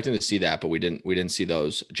to see that, but we didn't see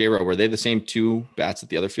those. J-Ro, were they the same two bats at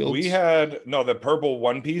the other fields? We had the purple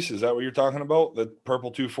one piece. Is that what you're talking about? The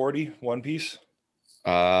purple 240 one piece?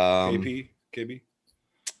 KB?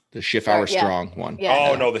 The shift hour strong one. Yeah,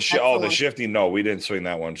 oh no, the shifting. No, we didn't swing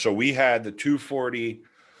that one. So we had the 240.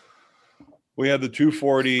 We had the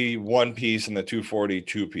 240 one piece and the 240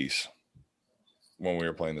 two piece when we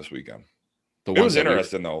were playing this weekend. It was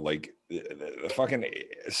interesting though, like the fucking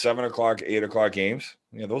 7 o'clock, 8 o'clock games.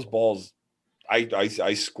 Yeah, those balls,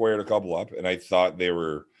 I squared a couple up, and I thought they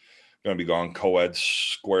were going to be gone. Co-ed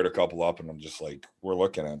squared a couple up, and I'm just like, we're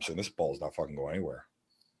looking at them saying this ball's not fucking going anywhere.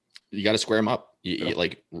 You got to square them up. You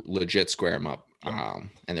like legit square them up. And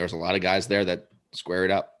there was a lot of guys there that square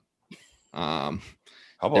it up. How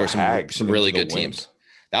about there were some really good teams.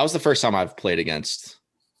 That was the first time I've played against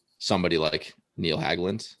somebody like Neil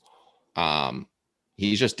Hagland.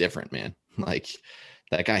 He's just different, man. Like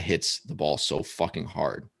that guy hits the ball so fucking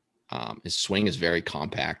hard. His swing is very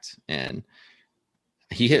compact, and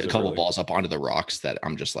he hit a couple balls up onto the rocks that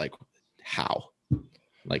I'm just like, how?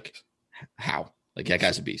 Like that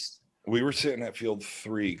guy's a beast. We were sitting at field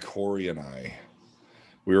 3, Corey and I.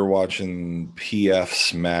 We were watching PF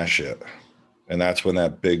smash it. And that's when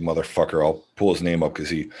that big motherfucker, I'll pull his name up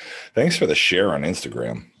because thanks for the share on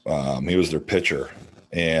Instagram. He was their pitcher.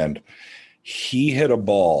 And he hit a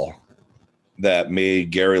ball that made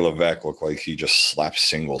Gary Levesque look like he just slapped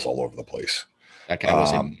singles all over the place. That guy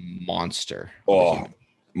was a monster. Oh,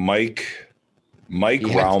 Mike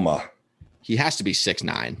Rauma. He has to be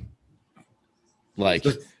 6'9". Like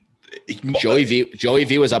Joey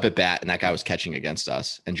V was up at bat, and that guy was catching against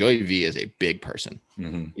us. And Joey V is a big person.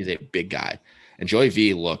 Mm-hmm. He's a big guy. And Joey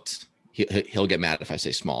V he'll get mad if I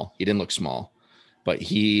say small. He didn't look small, but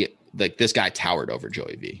this guy towered over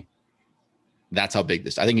Joey V. That's how big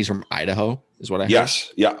I think he's from Idaho is what I heard.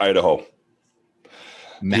 Yes. Yeah. Idaho.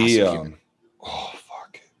 Massive. Oh,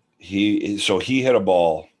 fuck. He hit a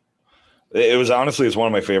ball. It's one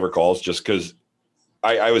of my favorite calls just because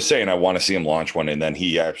I was saying I want to see him launch one, and then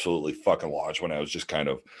he absolutely fucking launched one. I was just kind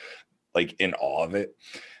of like in awe of it.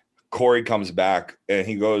 Corey comes back and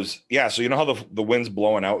he goes, yeah, so you know how the wind's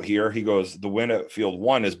blowing out here? He goes, the wind at field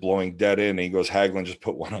 1 is blowing dead in. And he goes, Hagland just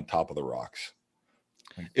put one on top of the rocks.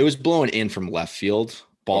 It was blowing in from left field.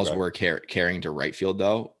 Balls were carrying to right field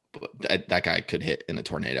though. But that guy could hit in a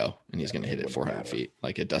tornado, and he's going to hit it 400 feet.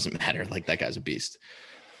 Like it doesn't matter. Like that guy's a beast.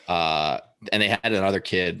 And they had another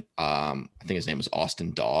kid. I think his name was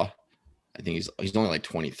Austin Daw. I think he's only like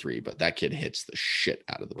 23, but that kid hits the shit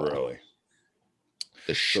out of the ball. Really?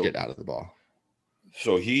 The shit out of the ball.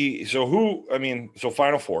 So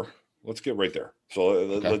Final Four. Let's get right there. So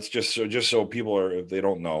let's just so people are, if they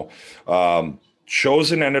don't know,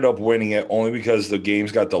 Chosen ended up winning it only because the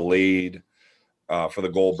games got delayed for the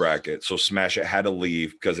goal bracket. So Smash It had to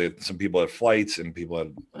leave because some people had flights and people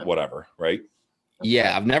had whatever, right?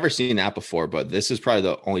 Yeah, I've never seen that before, but this is probably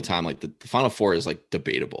the only time like the Final Four is like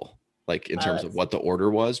debatable. like in terms of what the order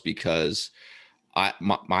was, because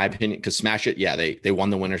my opinion, because Smash It, yeah, they won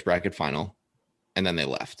the winners bracket final and then they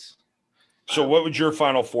left. So what would your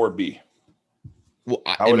final four be? Well,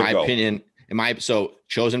 in my opinion, so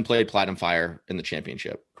Chosen played Platinum Fire in the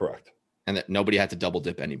championship. Correct. And that nobody had to double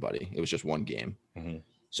dip anybody. It was just one game. Mm-hmm.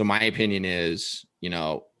 So my opinion is,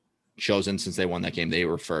 Chosen, since they won that game, they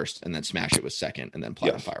were first, and then Smash It was second, and then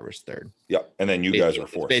Platinum Fire was third. Yep. And then you guys were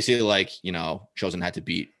fourth. Basically like, Chosen had to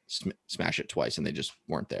beat Smash It twice, and they just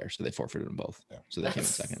weren't there. So they forfeited them both. Yeah. So they came in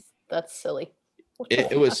second. That's silly.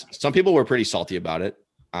 It was, some people were pretty salty about it.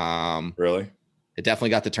 Really? It definitely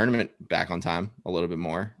got the tournament back on time a little bit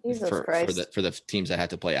more for the teams that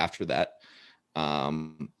had to play after that.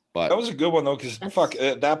 But that was a good one though, because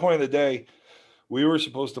at that point of the day, we were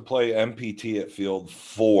supposed to play MPT at field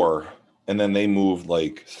 4, and then they moved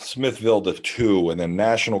like Smithville to 2, and then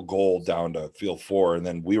National Gold down to field 4, and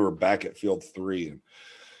then we were back at field 3.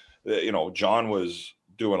 And John was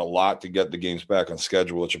doing a lot to get the games back on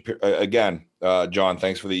schedule. Which again, John,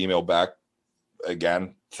 thanks for the email back.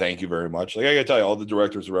 Again, thank you very much. Like I gotta tell you, all the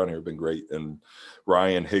directors around here have been great, and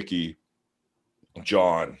Ryan, Hickey,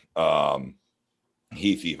 John,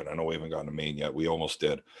 Heath, even. I know we haven't gotten to Maine yet. We almost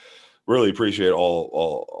did. Really appreciate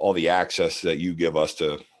all the access that you give us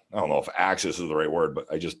to. I don't know if access is the right word,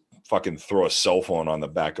 but I just fucking throw a cell phone on the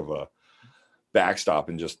back of a backstop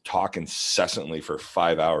and just talk incessantly for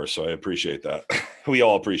 5 hours. So I appreciate that. We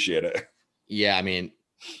all appreciate it. Yeah, I mean,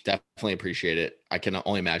 definitely appreciate it. I can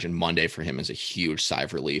only imagine Monday for him is a huge sigh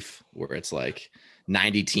of relief, where it's like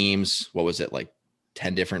 90 teams. What was it, like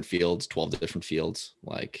 10 different fields, 12 different fields?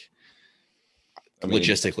 Like,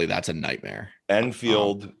 logistically, that's a nightmare.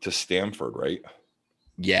 Enfield to Stamford, right?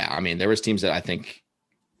 Yeah, I mean, there was teams that I think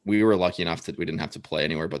we were lucky enough that we didn't have to play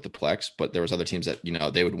anywhere but the Plex, but there was other teams that,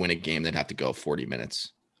 they would win a game, they'd have to go 40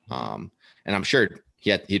 minutes. And I'm sure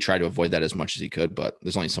he tried to avoid that as much as he could, but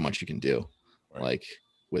there's only so much you can do. Right.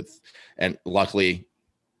 And luckily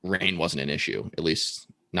rain wasn't an issue, at least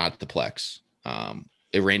not at the Plex.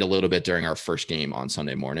 It rained a little bit during our first game on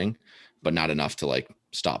Sunday morning, but not enough to like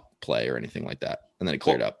stop play or anything like that. And then it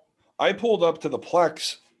cleared up. I pulled up to the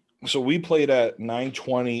Plex. So we played at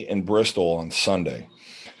 9:20 in Bristol on Sunday,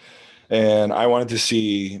 and I wanted to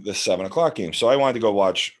see the 7:00 game. So I wanted to go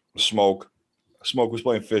watch Smoke. Smoke was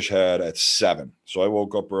playing Fish Head at 7. So I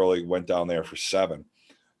woke up early, went down there for 7,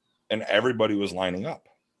 and everybody was lining up.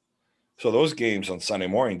 So those games on Sunday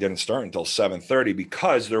morning didn't start until 7:30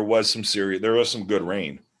 because there was some good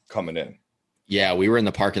rain coming in. Yeah, we were in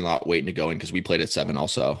the parking lot waiting to go in because we played at 7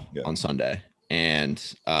 also on Sunday. And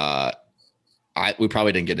we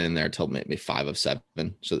probably didn't get in there until maybe 5 of 7.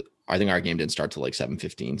 So I think our game didn't start till like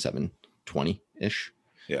 7:15, 7:20-ish.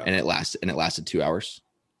 Yeah. And it lasted 2 hours.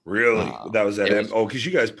 Really? That was that. Because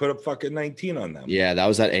you guys put up fucking 19 on them. Yeah, that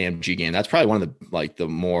was that AMG game. That's probably one of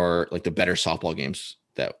the better softball games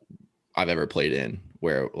that I've ever played in,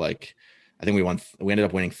 where like I think we ended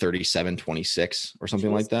up winning 37-26 or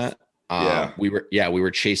something like that. We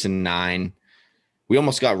were chasing 9. We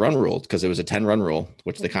almost got run ruled because it was a 10-run rule,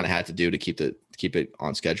 which they kind of had to do to keep it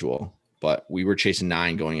on schedule. But we were chasing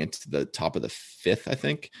 9 going into the top of the 5th, I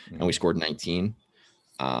think, and we scored 19,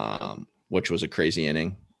 which was a crazy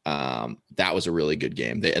inning. That was a really good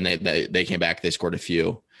game. They came back, they scored a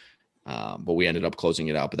few, but we ended up closing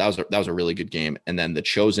it out. But that was a really good game. And then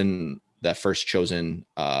that first Chosen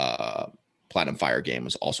Platinum Fire game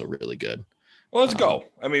was also really good. Well, let's go.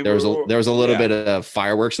 I mean, there was a little bit of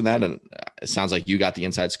fireworks in that, and it sounds like you got the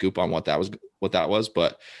inside scoop on what that was.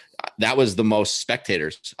 But that was the most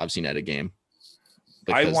spectators I've seen at a game.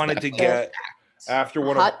 I wanted to get after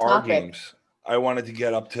one of our games. I wanted to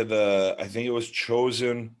get up to I think it was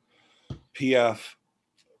Chosen PF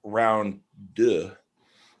round duh,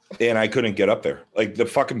 and I couldn't get up there. Like the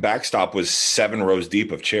fucking backstop was 7 rows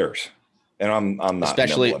deep of chairs. And I'm not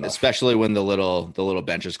especially when the little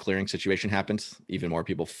benches clearing situation happened. Even more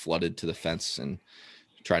people flooded to the fence and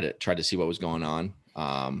tried to see what was going on.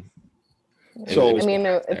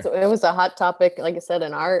 It was a hot topic. Like I said,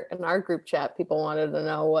 in our group chat, people wanted to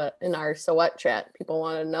know in our So What chat, people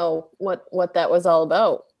wanted to know what that was all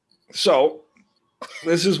about. So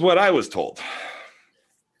this is what I was told.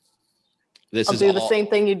 I'll do the same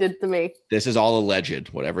thing you did to me. This is all alleged.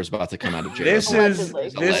 Whatever's about to come out of jail. This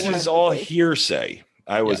is all hearsay.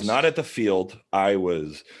 I was not at the field. I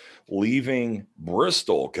was leaving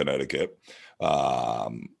Bristol, Connecticut,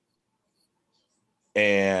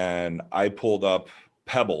 and I pulled up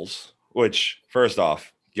Pebbles. Which, first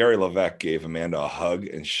off, Gary Levesque gave Amanda a hug,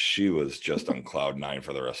 and she was just on cloud 9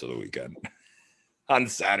 for the rest of the weekend. on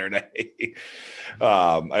Saturday.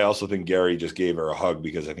 I also think Gary just gave her a hug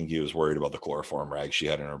because I think he was worried about the chloroform rag she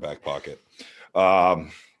had in her back pocket.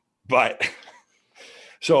 But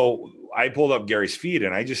so I pulled up Gary's feed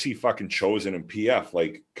and I just see fucking Chosen and PF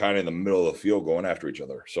like kind of in the middle of the field going after each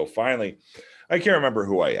other. So finally, I can't remember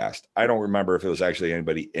who I asked. I don't remember if it was actually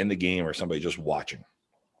anybody in the game or somebody just watching.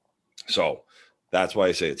 So that's why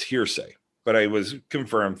I say it's hearsay. But I was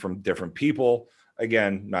confirmed from different people.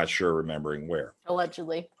 Again, not sure, remembering where.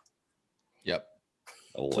 Allegedly. Yep.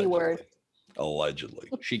 Allegedly. Keyword. Allegedly.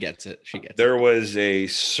 She gets it. She gets There it. was a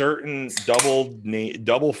certain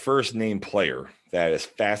double first name player that as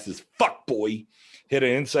fast as fuck boy hit an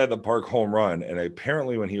inside the park home run. And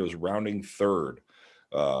apparently when he was rounding third,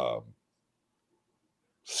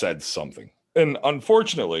 said something. And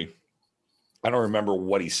unfortunately, I don't remember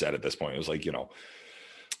what he said at this point. It was like, So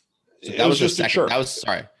it that was just the a second. chirp.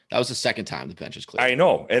 That was the second time the bench is clear. I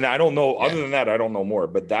know. And I don't know. Yeah. Other than that, I don't know more.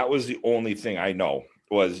 But that was the only thing I know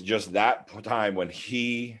was just that time when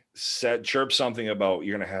he chirped something about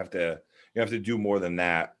you have to do more than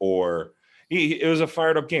that. Or it was a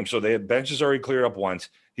fired up game. So they had benches already cleared up once.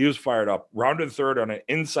 He was fired up, rounded third on an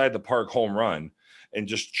inside the park home run and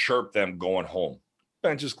just chirped them going home.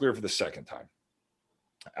 Bench is clear for the second time.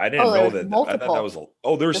 I didn't know that. I thought that was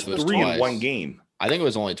there's three in one game. I think it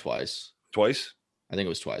was only twice. Twice? I think it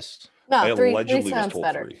was twice. No, three allegedly was sounds told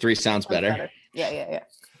better. Three sounds better. Yeah.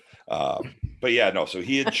 But yeah, no. So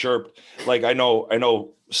he had chirped. Like I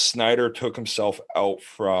know Snyder took himself out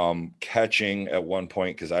from catching at one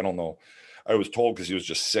point because I don't know. I was told because he was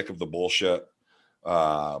just sick of the bullshit.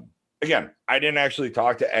 Again, I didn't actually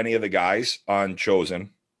talk to any of the guys on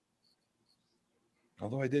Chosen.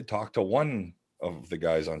 Although I did talk to one of the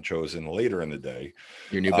guys on Chosen later in the day.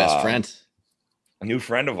 Your new best friend. A new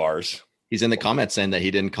friend of ours. He's in the comments saying that he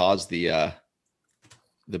didn't cause the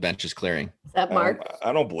benches clearing. Is that Mark?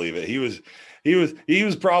 I don't believe it. He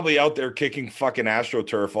was probably out there kicking fucking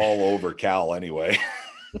AstroTurf all over Cal anyway.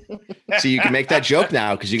 So you can make that joke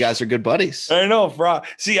now because you guys are good buddies. I know,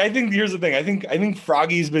 See, I think here's the thing. I think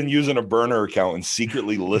Froggy's been using a burner account and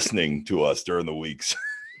secretly listening to us during the weeks.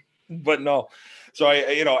 But no. So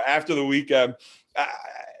after the weekend,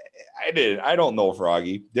 I don't know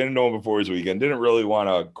Froggy. Didn't know him before his weekend. Didn't really want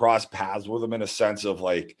to cross paths with him in a sense of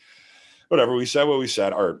like, whatever. We said what we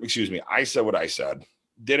said, or excuse me, I said what I said.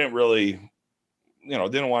 Didn't really,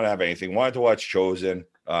 didn't want to have anything. Wanted to watch Chosen.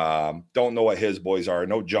 Don't know what his boys are. I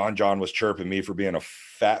know John was chirping me for being a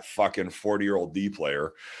fat fucking 40-year-old D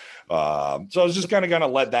player. So I was just kind of gonna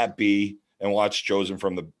let that be and watch Chosen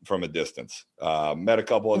from a distance. Met a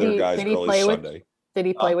couple other guys early Sunday. Did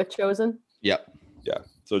he play with Chosen? Yep. Yeah.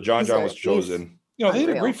 So John was Chosen. They had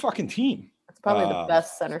a great fucking team. It's probably the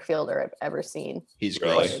best center fielder I've ever seen. He's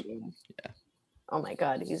really? great. Yeah. Oh my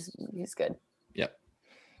God, he's good. Yep.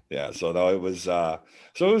 Yeah. So no, it was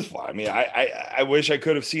fun. I mean, I wish I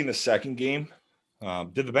could have seen the second game.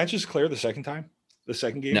 Did the benches clear the second time? The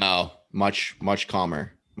second game? No, much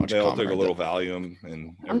calmer. They all took a little Valium,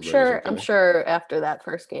 and I'm sure after that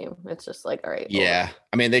first game, it's just like, all right. Yeah, over.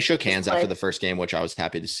 I mean, they shook hands after the first game, which I was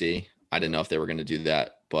happy to see. I didn't know if they were going to do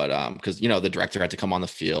that, but because the director had to come on the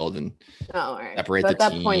field and separate the teams.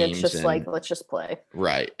 At that point, it's just like, let's just play.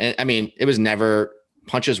 Right, and I mean, it was never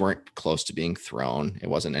punches weren't close to being thrown. It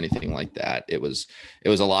wasn't anything like that. It was a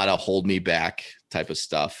lot of hold me back type of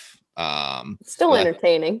stuff. Still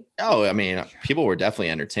entertaining. I mean, people were definitely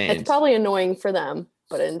entertained. It's probably annoying for them,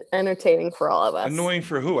 but entertaining for all of us. Annoying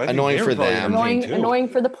for who? Annoying for them. Annoying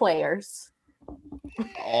for the players.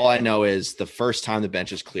 All I know is the first time the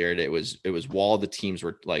benches cleared, it was while the teams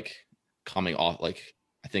were like coming off. Like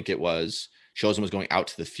I think it was Chosen was going out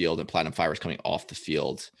to the field and Platinum Fire was coming off the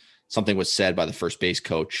field. Something was said by the first base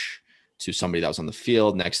coach to somebody that was on the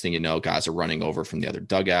field. Next thing you know, guys are running over from the other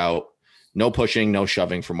dugout. No pushing, no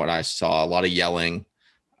shoving from what I saw. A lot of yelling,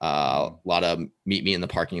 a lot of meet me in the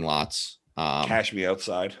parking lots. Cash me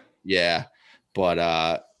outside. Yeah.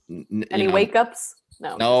 But any wake ups?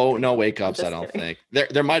 No wake ups. I don't think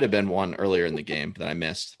there might've been one earlier in the game that I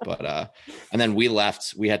missed, but and then we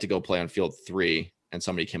left, we had to go play on field 3 and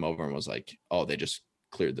somebody came over and was like, oh, they just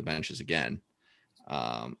cleared the benches again.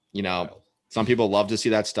 Some people love to see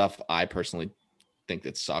that stuff. I personally think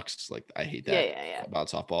that sucks. Like I hate that about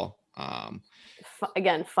softball.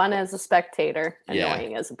 Again, fun as a spectator,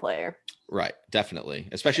 annoying as a player. Right. Definitely.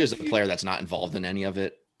 Especially as a player that's not involved in any of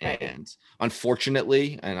it. And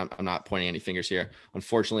unfortunately, and I'm not pointing any fingers here,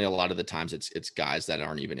 unfortunately, a lot of the times it's guys that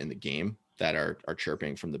aren't even in the game that are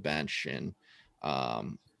chirping from the bench. And,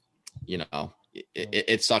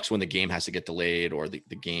 it sucks when the game has to get delayed or the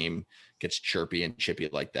game gets chirpy and chippy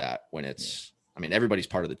like that when it's I mean, everybody's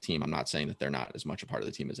part of the team. I'm not saying that they're not as much a part of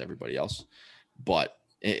the team as everybody else, but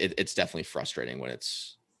it's definitely frustrating when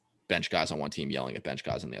it's bench guys on one team yelling at bench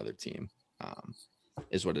guys on the other team.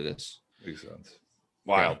 Is what it is. Makes sense.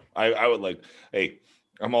 Wild. Yeah. I would like, hey,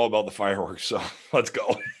 I'm all about the fireworks, so let's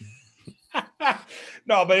go.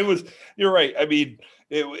 No, but you're right. I mean,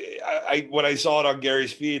 when I saw it on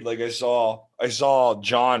Gary's feed, like I saw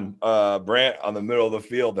John Brandt on the middle of the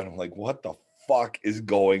field, and I'm like, what the fuck is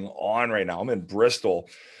going on right now? I'm in Bristol,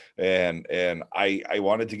 and I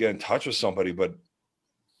wanted to get in touch with somebody, but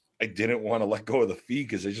I didn't want to let go of the feed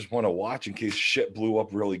because I just want to watch in case shit blew up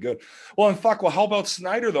really good. Well, how about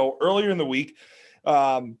Snyder though? Earlier in the week,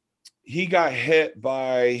 he got hit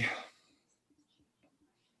by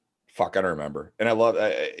I don't remember. And I love,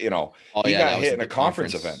 he got hit in a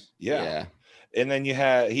conference event. Yeah. And then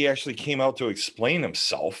he actually came out to explain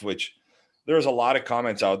himself, which there was a lot of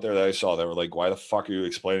comments out there that I saw that were like, why the fuck are you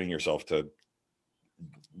explaining yourself to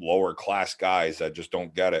lower class guys that just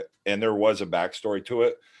don't get it? And there was a backstory to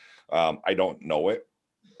it. I don't know it.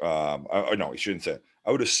 No, I shouldn't say it.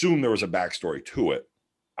 I would assume there was a backstory to it.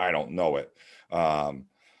 I don't know it. And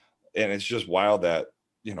it's just wild that,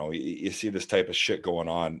 you see this type of shit going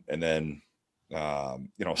on, and then,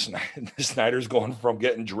 Snyder's going from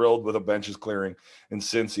getting drilled with a benches clearing in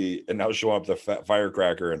Cincy and now showing up the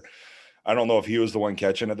FIrecracker. And I don't know if he was the one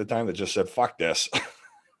catching at the time that just said, fuck this,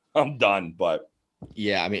 I'm done. But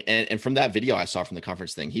yeah, I mean, and from that video I saw from the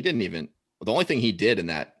conference thing, the only thing he did in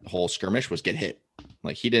that whole skirmish was get hit.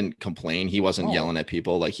 Like, he didn't complain. He wasn't yelling at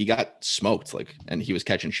people. Like, he got smoked, and he was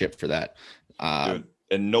catching shit for that. Dude,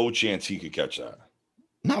 and no chance he could catch that.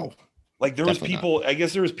 No, like there was people, not. I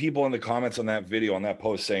guess there was people in the comments on that video, on that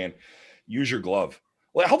post saying, use your glove.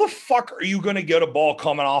 Like, how the fuck are you going to get a ball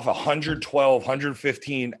coming off 112,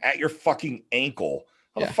 115 at your fucking ankle?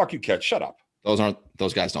 How the fuck you catch? Shut up.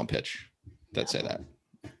 Those guys don't pitch that say that.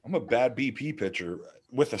 I'm a bad BP pitcher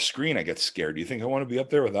with a screen. I get scared. Do you think I want to be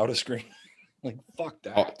up there without a screen? Like, fuck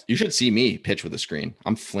that. Oh, you should see me pitch with a screen.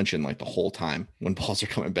 I'm flinching like the whole time when balls are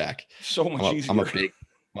coming back. So much easier.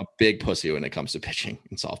 I'm a big pussy when it comes to pitching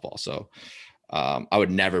in softball. So I would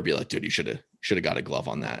never be like, dude, you should have got a glove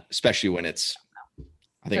on that, especially when it's,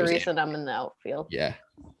 I think the reason I'm in the outfield. Yeah.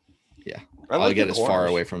 Yeah. I'll get as far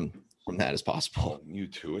away from that as possible. You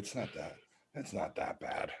too. It's not that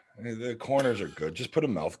bad. I mean, the corners are good. Just put a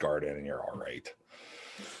mouth guard in and you're all right.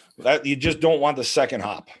 That you just don't want the second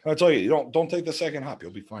hop. That's all you don't take the second hop.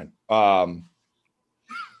 You'll be fine. But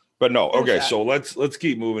no. Okay. So let's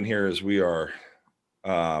keep moving here as we are.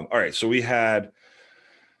 All right. So we had,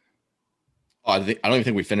 I don't even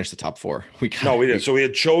think we finished the top four. We did. So we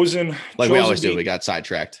had Chosen, we always do. We got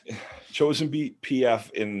sidetracked. Chosen beat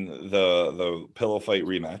PF in the pillow fight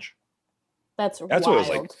rematch. That's wild. What it was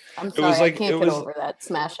like. I'm sorry, I can't get over that.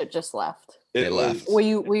 Smash It just left. They left. Were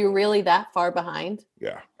you really that far behind?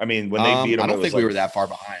 Yeah. I mean, when they beat them, I don't think we were that far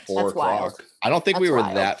behind. 4 o'clock. I don't think we were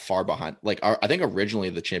that far behind. Like, I think originally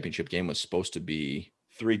the championship game was supposed to be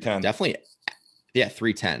 3:10. Definitely. Yeah,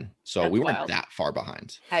 3:10. So we weren't that far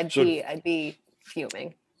behind. I'd be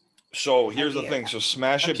fuming. So here's the thing. So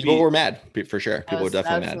Smash It people were mad for sure. People were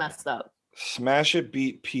definitely mad. Messed up. Smash It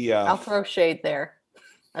beat PF. I'll throw shade there.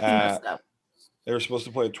 That's messed up. They were supposed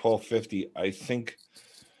to play at 12:50. I think.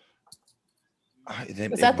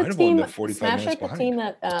 Was that the team? Smash It, the team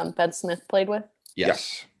that Ben Smith played with?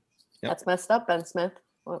 Yes. Yep. That's messed up, Ben Smith.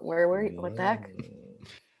 Where were you? What the heck?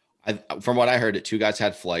 From what I heard, 2 guys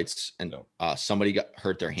had flights, and somebody got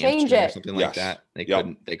hurt their hamstring or something like that. They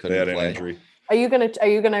couldn't they had play. An injury. Are you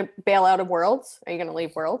gonna bail out of Worlds? Are you gonna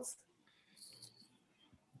leave Worlds?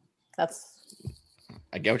 I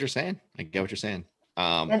get what you're saying.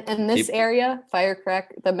 In this area,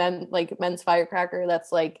 Firecracker, the men's Firecracker,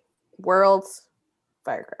 that's like Worlds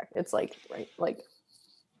Firecracker. It's like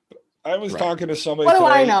I was talking to somebody. What do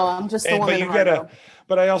today, I know? I'm just the one.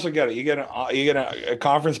 But I also get it. You get a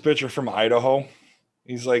conference pitcher from Idaho.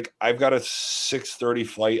 He's like, I've got a 6:30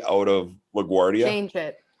 flight out of LaGuardia. Change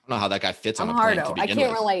it. I don't know how that guy fits on a plane to begin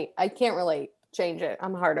I can't relate. Change it.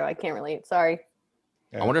 I'm hardo. I can't relate. Sorry.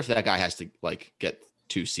 Yeah. I wonder if that guy has to get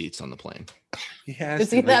 2 seats on the plane. He has.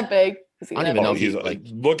 Is he that big? I don't even know. He's like.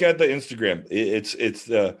 Look at the Instagram. It's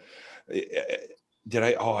the.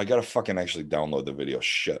 I gotta fucking actually download the video.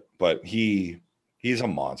 Shit, but he's a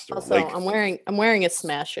monster. Also, I'm wearing a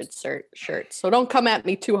Smash It shirt, so don't come at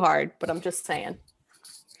me too hard. But I'm just saying.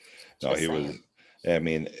 No, he was. I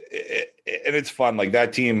mean, and it's fun. Like,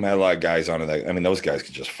 that team had a lot of guys on it. I mean, those guys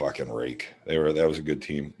could just fucking rake. That was a good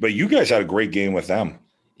team. But you guys had a great game with them.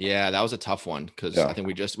 Yeah, that was a tough one because I think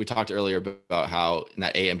we talked earlier about how in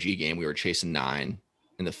that AMG game we were chasing 9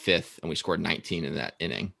 in the 5th and we scored 19 in that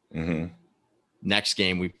inning. Mm-hmm. next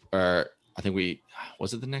game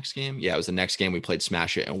was it the next game? Yeah, it was the next game we played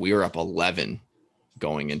Smash It, and we were up 11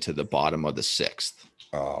 going into the bottom of the 6th.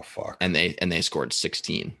 Oh fuck! And they scored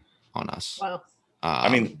 16 on us. Wow. I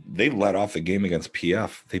mean, they let off the game against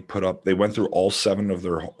PF. They went through all 7 or 8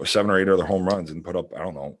 of their home runs and put up, I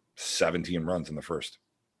don't know, 17 runs in the first.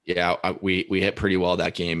 Yeah, we hit pretty well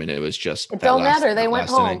that game, and it was just. It don't matter. They went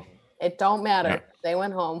home. Inning. It don't matter. Yeah. They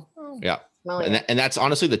went home. Yeah. And that's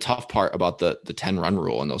honestly the tough part about the 10-run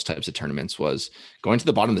rule in those types of tournaments was going to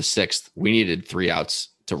the bottom of the 6th. We needed 3 outs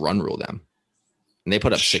to run rule them, and they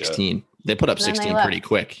put up 16. They put up 16 pretty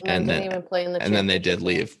quick, and then they did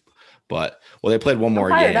leave. But they played one more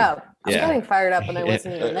game. I'm getting fired up, and I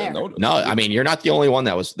wasn't even there. No, I mean you're not the only one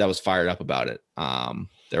that was fired up about it.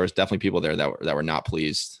 There was definitely people there that were not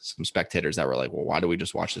pleased. Some spectators that were like, "Well, why do we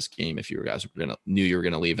just watch this game if you guys knew you were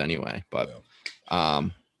gonna leave anyway?" But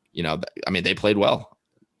you know, I mean, they played well.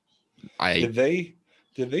 Did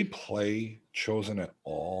they play Chosen at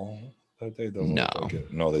all that day? No,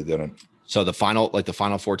 no, they didn't. So the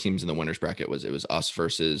final 4 teams in the winners bracket was us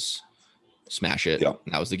versus Smash It. Yeah.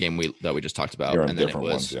 That was the game that we just talked about, and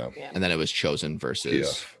then it was Chosen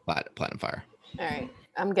versus Platinum Fire. All right,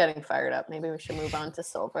 I'm getting fired up. Maybe we should move on to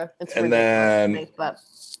Silver.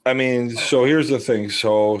 I mean, so here's the thing.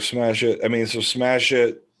 So Smash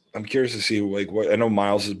It. I'm curious to see what I know.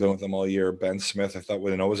 Miles has been with them all year. Ben Smith, I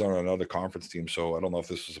know was on another conference team, so I don't know if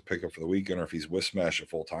this was a pickup for the weekend or if he's with Smash It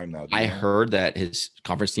full time now. I heard that his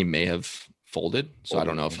conference team may have folded, so I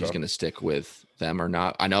don't know if he's going to stick with them or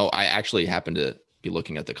not. I know I actually happened to be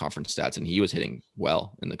looking at the conference stats, and he was hitting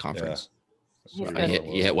well in the conference. Yeah.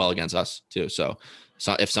 He hit well against us too. So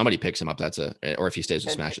if somebody picks him up, or if he stays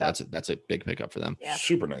with Smash It, that's a big pickup for them. Yeah.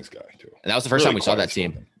 Super nice guy too. And that was the first time we saw that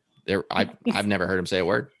team. I've never heard him say a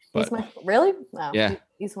word. But really? Wow. Yeah.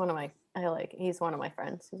 He's one of my he's one of my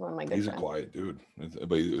friends. He's one of my good friends. He's a quiet dude.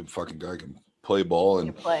 But a fucking guy can play ball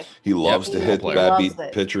and he loves to hit bad beat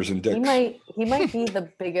pitchers and dicks. He might be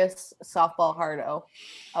the biggest softball hardo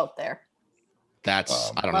out there.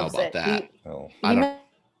 That's I don't know about that.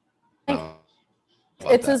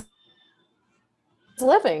 It's his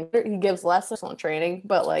living. He gives less personal training,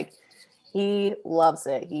 but he loves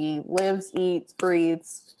it. He lives, eats,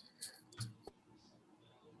 breathes.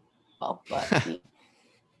 But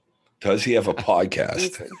does he have a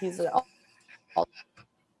podcast?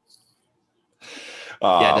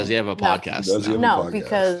 Does he have a podcast?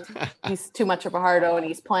 Because he's too much of a hardo and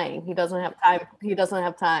he's playing. He doesn't have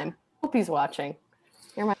time. Hope he's watching.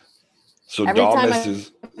 So Dom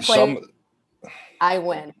misses I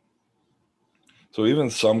win. So even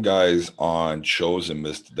some guys on Chosen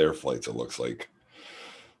missed their flights, it looks like.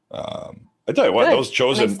 I tell you what, those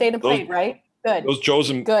Chosen they stayed and played, right? Good. Those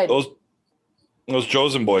Chosen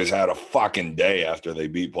boys had a fucking day after they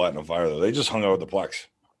beat Platinum Fire, though. They just hung out with the Plex.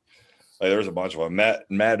 There was a bunch of them. Met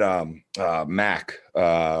Mac,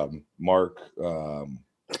 Mark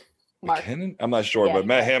McKinnon? I'm not sure, but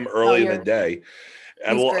met him early in the day.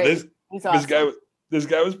 And awesome. This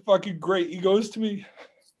guy was fucking great. He goes to me.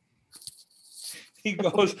 He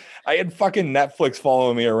goes, I had fucking Netflix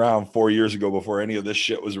following me around 4 years ago before any of this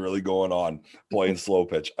shit was really going on, playing slow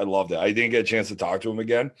pitch. I loved it. I didn't get a chance to talk to him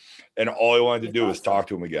again. And all I wanted to do was talk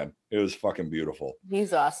to him again. It was fucking beautiful.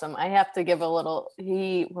 He's awesome. I have to give a little,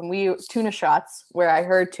 when we Tuna shots, where I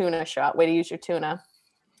heard Tuna shot, way to use your tuna.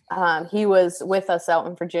 He was with us out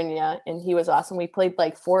in Virginia and he was awesome. We played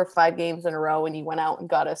 4 or 5 games in a row and he went out and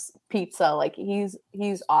got us pizza.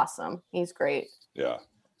 He's awesome. He's great. Yeah.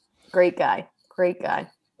 Great guy. Great guy.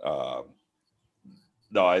 No,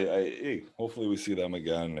 I hopefully we see them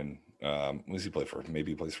again, and what does he play for?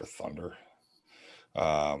 Maybe he plays for Thunder.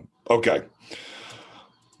 Okay,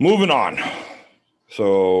 moving on.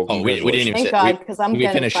 So we didn't even. Thank God, because I'm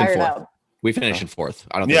getting fired up. We finished in 4th.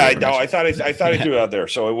 I don't. Yeah, I know. I thought I threw it out there.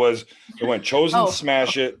 So it went Chosen,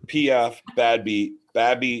 Smash It, PF, Bad Beat.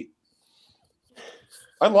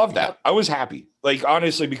 I love that. I was happy.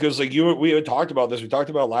 Honestly, because we had talked about this. We talked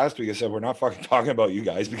about last week. I said, we're not fucking talking about you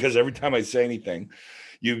guys because every time I say anything,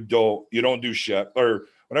 you don't do shit. Or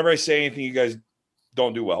whenever I say anything, you guys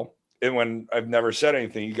don't do well. And when I've never said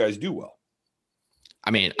anything, you guys do well. I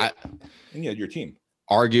mean, and you had your team.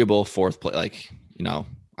 Arguable 4th place. I'm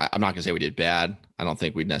not going to say we did bad. I don't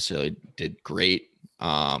think we necessarily did great.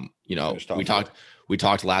 We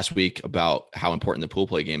talked last week about how important the pool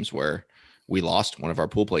play games were. We lost one of our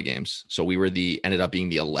pool play games. So we ended up being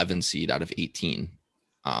the 11 seed out of 18.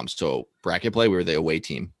 So bracket play, we were the away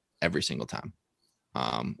team every single time.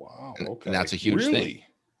 Wow. Okay. And that's a huge thing.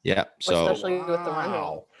 Yeah. So especially with the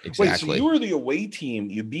run. Exactly. Wait, so you were the away team.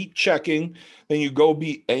 You beat Checking, then you go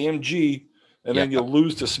beat AMG. And then you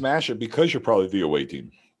lose to Smash It because you're probably the away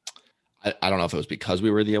team. I don't know if it was because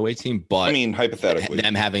we were the away team, but I mean, hypothetically,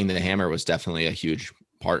 them having the hammer was definitely a huge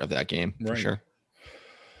part of that game for sure.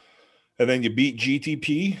 And then you beat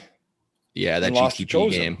GTP. Yeah, that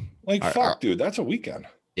GTP game. Like, dude, that's a weekend.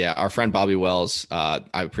 Yeah, our friend Bobby Wells, I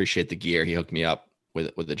appreciate the gear. He hooked me up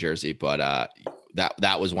with the jersey, but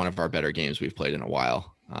that was one of our better games we've played in a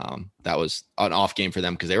while. That was an off game for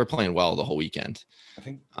them because they were playing well the whole weekend. I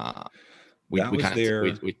think we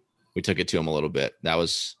took it to them a little bit. That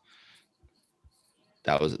was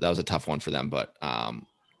a tough one for them, but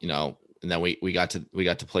you know, and then we got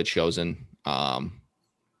to play Chosen, and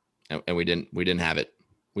we didn't have it.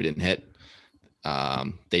 We didn't hit.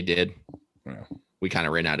 They did. Yeah. We kind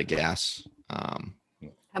of ran out of gas.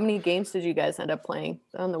 How many games did you guys end up playing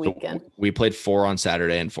on the weekend? We played 4 on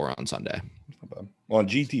Saturday and 4 on Sunday. Well, on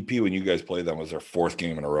GTP, when you guys played them, was their 4th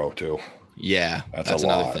game in a row too. Yeah, that's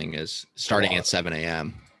another thing is starting at 7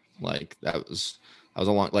 a.m. Like that was a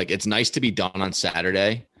long. Like it's nice to be done on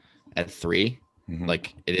Saturday at 3. Mm-hmm.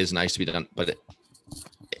 Like it is nice to be done, but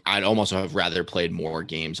I'd almost have rather played more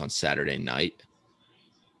games on Saturday night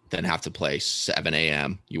than have to play 7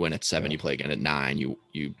 a.m. You win at 7, you play again at 9.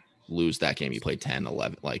 You lose that game, you play 10,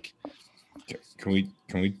 11. Like, can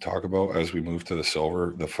we talk about, as we move to the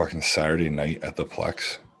silver, the fucking Saturday night at the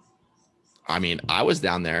Plex? I mean, I was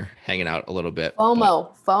down there hanging out a little bit.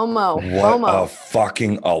 FOMO. What a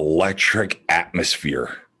fucking electric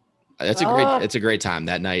atmosphere. It's a great time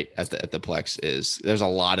that night at the Plex. There's a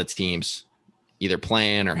lot of teams either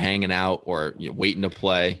playing or hanging out or waiting to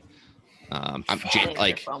play. I'm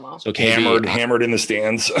like so hammered in the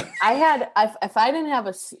stands. I had if I didn't have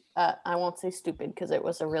I won't say stupid because it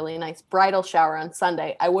was a really nice bridal shower on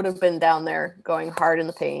Sunday. I would have been down there going hard in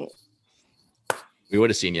the paint. We would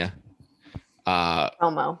have seen you.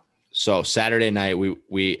 So Saturday night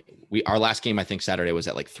we our last game I think Saturday was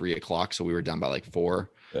at like 3:00, so we were done by like 4.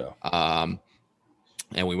 Yeah.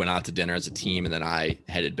 And we went out to dinner as a team, and then I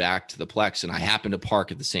headed back to the Plex, and I happened to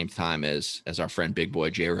park at the same time as our friend Big Boy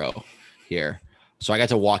J-Ro here. So I got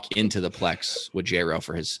to walk into the Plex with J-Ro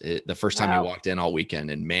for the first time he walked in all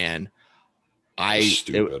weekend. And man, I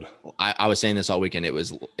was saying this all weekend.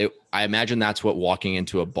 I imagine that's what walking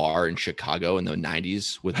into a bar in Chicago in the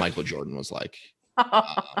 90s with Michael Jordan was like.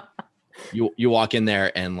 You walk in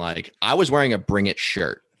there and like, I was wearing a Bring It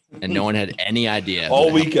shirt. And no one had any idea.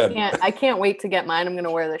 All weekend. I can't wait to get mine. I'm going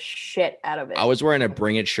to wear the shit out of it. I was wearing a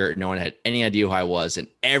Bring It shirt. No one had any idea who I was. And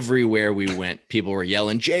everywhere we went, people were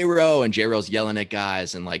yelling J-Ro, and J-Ro's yelling at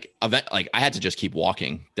guys. And like I had to just keep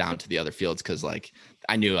walking down to the other fields because like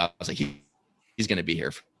I knew I was like, he's going to be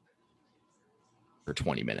here for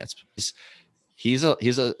 20 minutes. He's a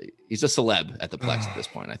celeb at the Plex at this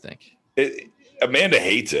point, I think. Amanda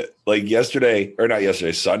hates it. Like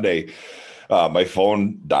Sunday. My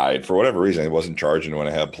phone died for whatever reason. It wasn't charging when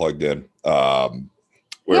I had plugged in. Is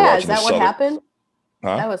that what happened?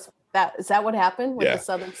 Huh? Is that what happened with the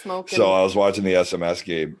Southern Smoke? So I was watching the SMS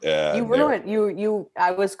game. And you ruined you.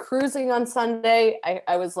 I was cruising on Sunday.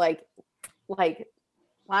 I was like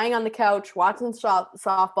lying on the couch watching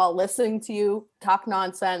softball, listening to you talk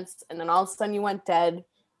nonsense, and then all of a sudden you went dead.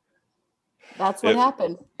 That's what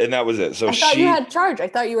happened. And that was it. So I thought you had charge. I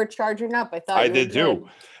thought you were charging up. I did too.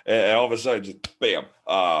 And all of a sudden, just bam.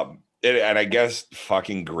 And I guess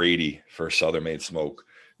fucking Grady for Southern Made Smoke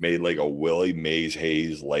made like a Willie Mays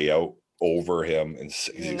Hayes layout over him, and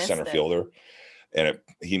he's a center fielder. And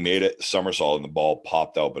he made it somersault, and the ball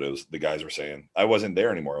popped out. But the guys were saying I wasn't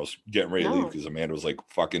there anymore. I was getting ready to leave because Amanda was like,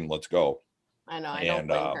 "Fucking, let's go." I know. I don't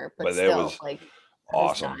blame her, but still, it was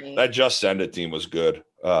awesome. That Just Send It team was good.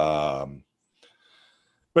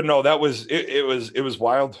 But no, that was it was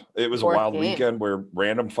wild. It was a wild weekend where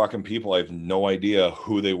random fucking people, I have no idea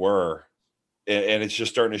who they were. And it's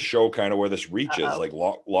just starting to show kind of where this reach is, like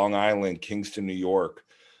Long Island, Kingston, New York.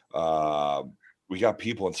 We got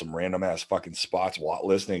people in some random ass fucking spots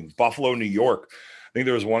listening. Buffalo, New York. I think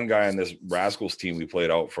there was one guy on this Rascals team we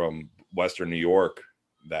played out from Western New York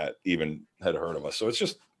that even had heard of us. So it's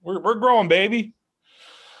just we're growing, baby.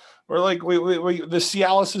 We're like the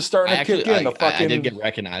Cialis is starting to kick in. I did get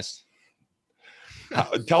recognized.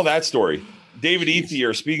 Tell that story, David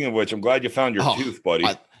Ethier. Speaking of which, I'm glad you found your tooth, buddy.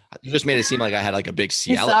 You just made it seem like I had like a big Cialis.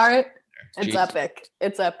 You saw it? It's epic.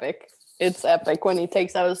 It's epic when he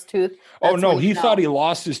takes out his tooth. Oh no, he thought he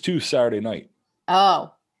lost his tooth Saturday night.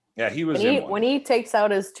 Oh, yeah, he was when he takes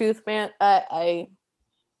out his tooth, man.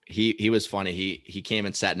 He was funny. He came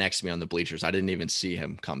and sat next to me on the bleachers. I didn't even see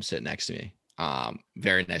him come sit next to me.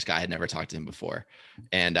 Very nice guy. I had never talked to him before.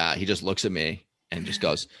 And he just looks at me and just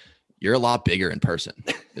goes, "You're a lot bigger in person,"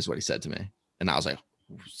 is what he said to me. And I was like,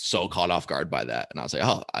 so caught off guard by that. And I was like,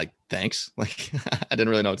 oh, thanks. Like, I didn't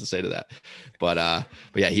really know what to say to that. But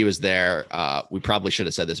yeah, he was there. We probably should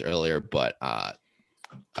have said this earlier, but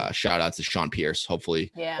shout out to Sean Pierce.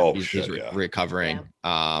 Hopefully he's recovering.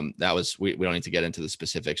 Yeah. That was, we don't need to get into the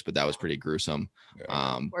specifics, but that was pretty gruesome.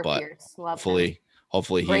 But hopefully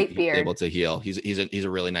he's able to heal. He's a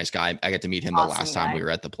really nice guy. I got to meet him the last time we were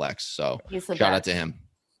at the Plex. So shout out to him.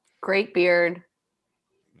 Great beard.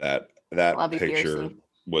 That picture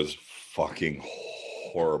was fucking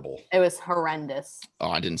horrible. It was horrendous. Oh,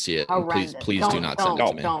 I didn't see it. Please do not send it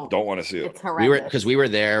to me. Don't want to see it. It's horrendous. We were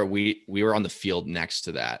there. We were on the field next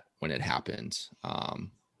to that when it happened.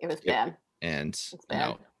 It was bad. And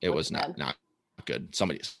it was not good.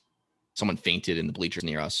 Someone fainted in the bleachers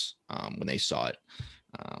near us when they saw it.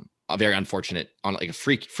 A very unfortunate, on like a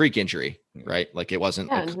freak injury, right? Like it wasn't.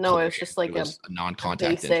 Yeah, no, it was just like a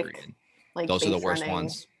non-contact injury. Like those are the worst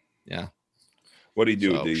ones. Yeah. What did he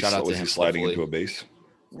do? Was he sliding into a base?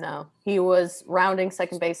 No, he was rounding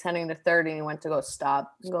second base, heading to third, and he went to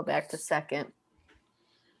go back to second.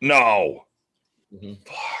 No. Mm-hmm.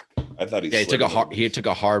 Fuck. I thought he took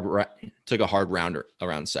a hard round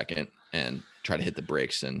around second and tried to hit the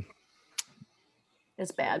brakes, and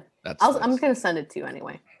it's bad. I'm gonna send it to you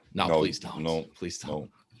anyway. No, please don't. No, please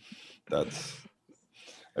don't. That's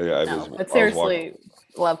but seriously,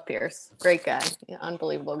 love Pierce. Great guy. Yeah,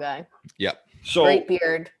 unbelievable guy. Yep. So great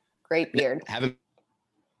beard. Haven't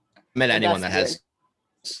met anyone that has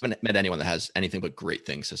anything but great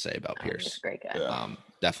things to say about Pierce. Great guy. Yeah.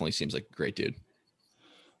 Definitely seems like a great dude.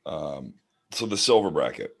 So the silver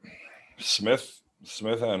bracket, Smith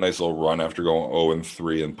had a nice little run after going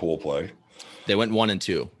 0-3 in pool play. They went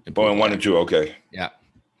 1-2. 1-2. Okay. Yeah.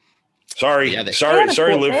 Sorry, Live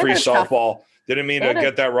Free Softball. Didn't mean to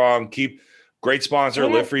get that wrong. Great sponsor,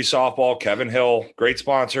 Live Free Softball. Kevin Hill, great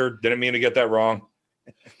sponsor. Didn't mean to get that wrong.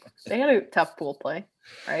 They had a tough pool play,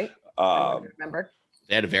 right? Remember?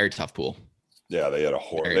 They had a very tough pool. Yeah, they had a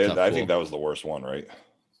horrible. I think that was the worst one, right?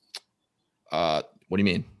 What do you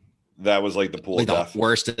mean? That was like the pool of death.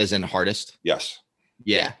 Worst as in hardest? Yes.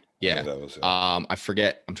 Yeah. I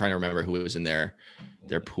forget. I'm trying to remember who was in their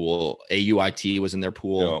pool. AUIT was in their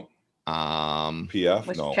pool. PF?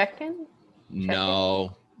 Was Check-in?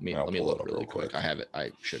 No. Let me look really quick. I have it.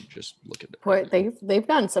 I should just look at it. Boy, they've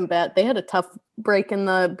gotten some bad. They had a tough break in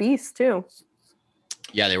the Beast too.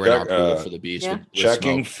 Yeah, they were in our pool for the Beast. Yeah.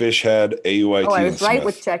 Checking, Fishhead, AUIT. Oh, I was right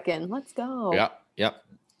with Check-in. Let's go. Yep.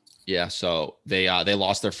 Yeah, so they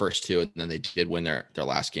lost their first two, and then they did win their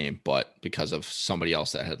last game, but because of somebody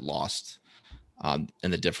else that had lost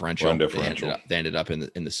in the differential, they ended up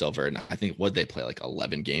in the silver. And I think they play like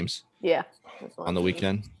 11 games. Yeah. On the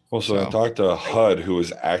weekend. Well, so I talked to HUD, who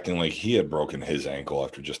was acting like he had broken his ankle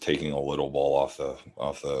after just taking a little ball off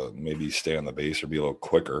the maybe stay on the base or be a little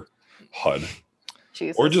quicker. HUD.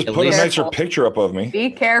 Jesus. Or just put a nicer picture up of me. Be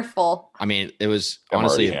careful. I mean, it was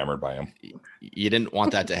honestly hammered by him. You didn't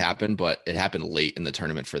want that to happen, but it happened late in the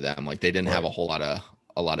tournament for them. Like they didn't have a whole lot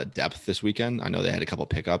of depth this weekend. I know they had a couple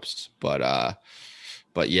pickups, but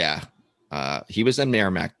yeah, he was in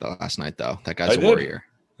Merrimack last night though. That guy's a warrior.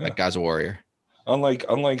 Yeah. That guy's a warrior.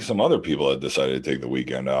 Unlike some other people that decided to take the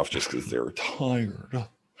weekend off just because they were tired.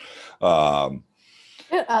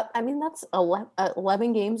 I mean, that's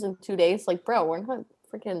 11 games in 2 days. Like, bro, we're not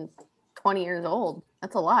freaking 20 years old.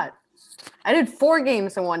 That's a lot. I did 4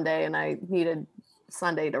 games in one day, and I needed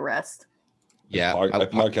Sunday to rest. Yeah, I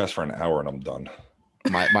podcast for an hour, and I'm done.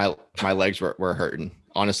 My legs were hurting.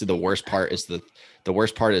 Honestly, the worst part is the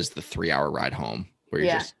 3-hour ride home where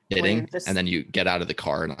you're just hitting, and then you get out of the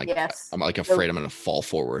car, and I'm like afraid I'm going to fall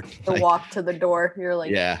forward. The walk to the door, you're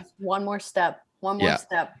like, one more step.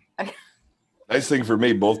 Nice thing for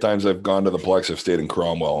me, both times I've gone to the Plex, I've stayed in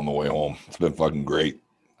Cromwell on the way home. It's been fucking great.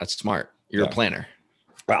 That's smart. You're a planner.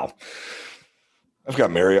 Wow. I've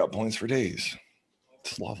got Marriott points for days.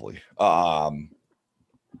 It's lovely.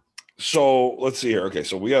 So let's see here. Okay,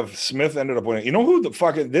 so we have Smith ended up winning. You know who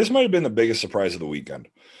this might have been the biggest surprise of the weekend.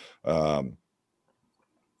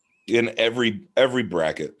 In every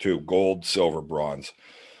bracket too, gold, silver, bronze.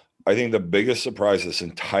 I think the biggest surprise this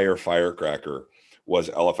entire Firecracker was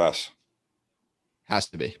LFS. Has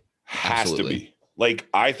to be. Like,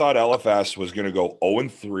 I thought LFS was going to go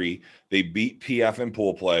 0-3. They beat PF in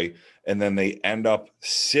pool play, and then they end up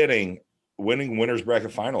winning winners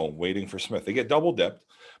bracket final, waiting for Smith. They get double dipped,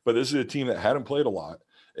 but this is a team that hadn't played a lot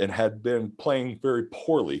and had been playing very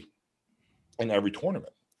poorly in every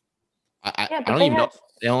tournament. I don't even know.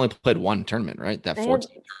 They only played one tournament, right? That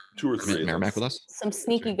 14, 2 or 3 Merrimack with us. Some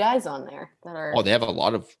sneaky guys on there that are. Oh, they have a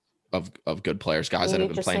lot of good players, guys that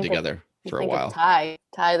have been playing together. for a while. Ty,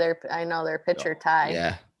 I know their pitcher, Ty.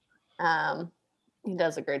 Yeah. He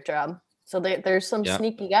does a great job. So there's some Yeah.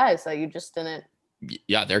 sneaky guys that you just didn't.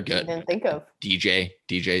 Yeah, they're good. Didn't think of.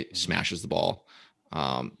 DJ smashes the ball.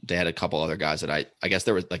 They had a couple other guys that I guess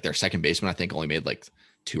there was like their second baseman, I think only made like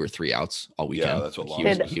 2 or 3 outs all weekend. Yeah, that's what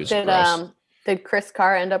he was gross. Did Chris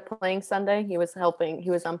Carr end up playing Sunday? He was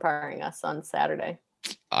umpiring us on Saturday.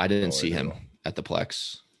 I didn't see him at the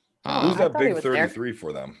Plex. Who's that big 33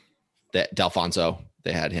 for them? That Delfonso,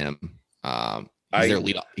 they had him.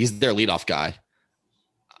 He's their leadoff guy.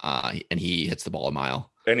 And he hits the ball a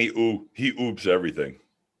mile. And he oops everything.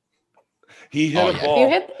 He hit a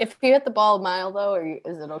ball. If you hit the ball a mile though,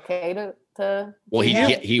 is it okay to? Well,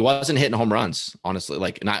 he wasn't hitting home runs, honestly.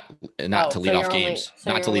 Like not to lead off games.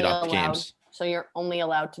 Not to lead off games. So you're only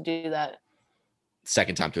allowed to do that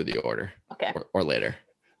second time through the order. Okay. Or later.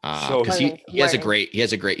 Because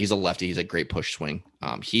he's a lefty. He's a great push swing.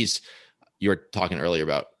 You were talking earlier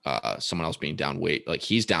about someone else being down weight. Like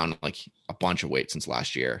he's down like a bunch of weight since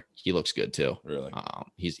last year. He looks good too. Really?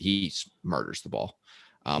 He murders the ball.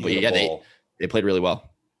 But yeah, they played really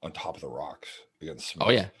well on top of the rocks against Smith.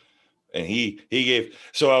 Oh yeah. And he gave,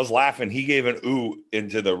 so I was laughing. He gave an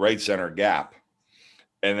into the right center gap.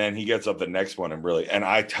 And then he gets up the next one and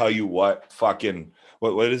I tell you what,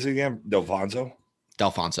 what is it again? Delfonso.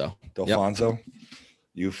 Yep.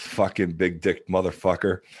 You fucking big dick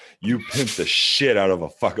motherfucker. You pimped the shit out of a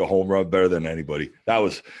fucking home run better than anybody. That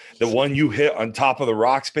was the one you hit on top of the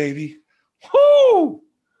rocks, baby. Whoo!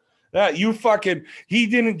 He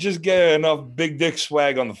didn't just get enough big dick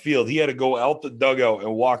swag on the field. He had to go out the dugout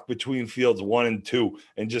and walk between fields 1 and 2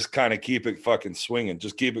 and just kind of keep it fucking swinging.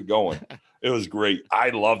 Just keep it going. It was great. I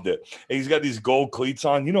loved it. And he's got these gold cleats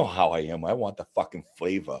on. You know how I am. I want the fucking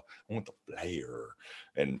flavor. I want the flair.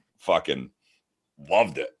 And fucking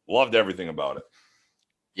loved it. Loved everything about it.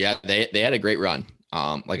 Yeah, they had a great run.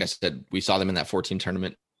 Like I said, we saw them in that 14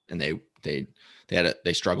 tournament and they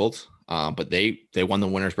struggled. But they won the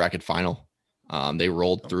winners bracket final. They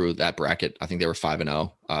rolled through that bracket. I think they were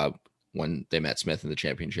 5-0 when they met Smith in the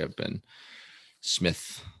championship. And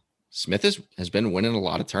Smith has been winning a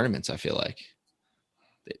lot of tournaments. I feel like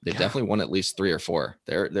they definitely won at least 3 or 4.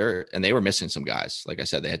 And they were missing some guys. Like I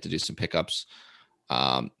said, they had to do some pickups.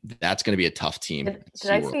 That's going to be a tough team.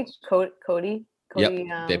 Did I see Cody?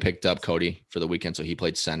 Yep, they picked up Cody for the weekend, so he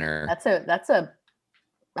played center. That's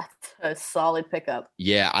a solid pickup.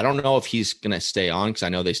 Yeah, I don't know if he's going to stay on because I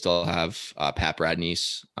know they still have Pat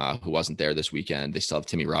Bradney's who wasn't there this weekend. They still have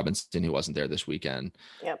Timmy Robinson who wasn't there this weekend.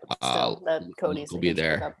 Yeah, but still, that Cody's will be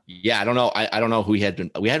there. Pickup. Yeah, I don't know. I don't know who he had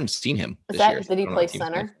been. We haven't seen him this year. Did he play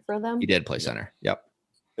center for them? He did play center. Yep.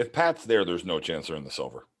 If Pat's there, there's no chance they're in the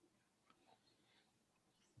silver.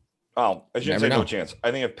 Oh, I shouldn't say no chance.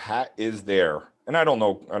 I think if Pat is there, and I don't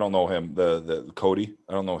know him, the Cody.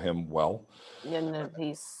 I don't know him well. Yeah,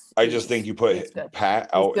 I just think you put Pat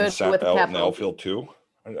out and set out in the outfield too.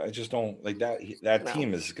 I just don't like that. That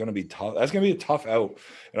team is going to be tough. That's going to be a tough out.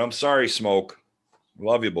 And I'm sorry, Smoke.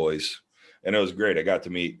 Love you, boys. And it was great. I got to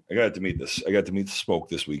meet the Smoke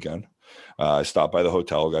this weekend. I stopped by the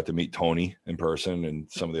hotel. Got to meet Tony in person and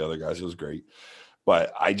some of the other guys. It was great.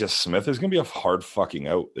 But Smith is going to be a hard fucking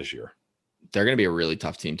out this year. They're going to be a really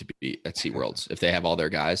tough team to beat at SeaWorlds if they have all their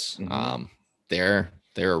guys. Mm-hmm. They're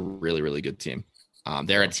a really, really good team.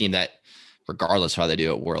 They're a team that, regardless of how they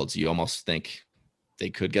do at Worlds, you almost think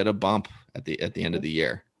they could get a bump at the end of the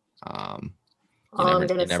year. All I'm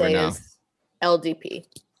going to say is LDP.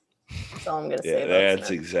 That's all I'm going to say.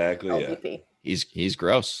 That's exactly LDP. Yeah. He's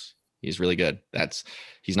gross. He's really good.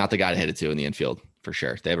 He's not the guy to hit it to in the infield for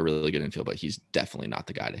sure. They have a really good infield, but he's definitely not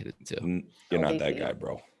the guy to hit it to. You're not that guy,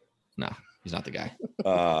 bro. No, he's not the guy.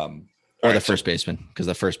 Or the first baseman, because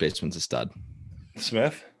the first baseman's a stud.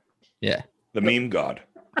 Smith? Yeah. The meme god.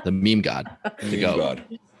 The meme god.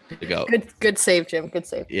 To go. Good save, Jim. Good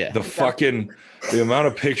save. Yeah. The amount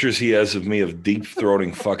of pictures he has of me of deep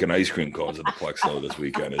throating fucking ice cream cones at the Plex though this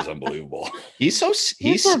weekend is unbelievable. He's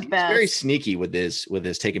very sneaky with his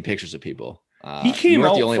taking pictures of people. He came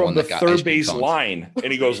out from the third base line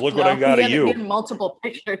and he goes, "Look what I got of you." He had multiple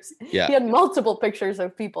pictures. Yeah. He had multiple pictures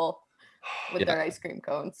of people with their ice cream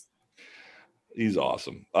cones. He's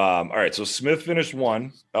awesome. All right, so Smith finished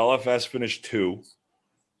 1, LFS finished 2,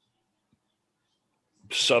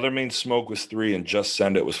 Southern Maine Smoke was 3, and Just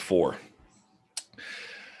Send It was 4.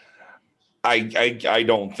 I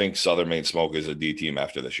don't think Southern Maine Smoke is a D team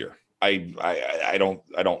after this year. I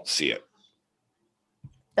don't see it.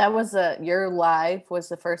 That was your live was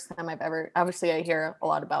the first time I've ever. Obviously, I hear a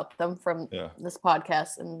lot about them from this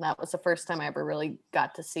podcast, and that was the first time I ever really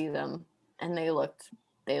got to see them. And they looked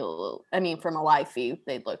from a live feed,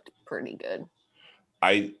 they looked pretty good.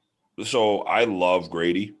 I love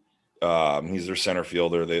Grady. He's their center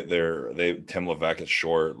fielder. They Tim Levesque at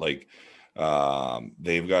short. Like,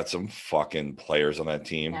 they've got some fucking players on that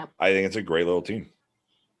team. Yeah. I think it's a great little team.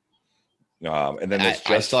 And then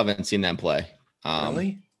I still haven't seen them play.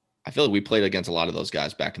 Really? I feel like we played against a lot of those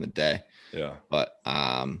guys back in the day. Yeah. But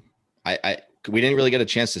we didn't really get a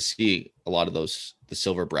chance to see a lot of the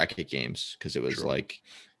silver bracket games because it was like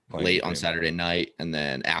late on Saturday night and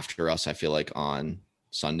then after us, I feel like on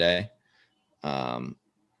Sunday.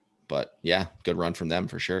 But yeah, good run from them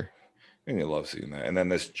for sure. And you love seeing that. And then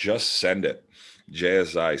this Just Send It,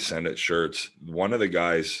 JSI Send It shirts. One of the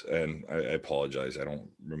guys, and I apologize, I don't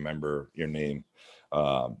remember your name.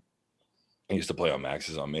 I used to play on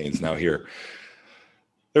Max's on mains. Now here,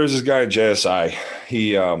 there's this guy at JSI.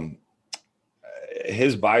 He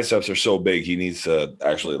his biceps are so big he needs to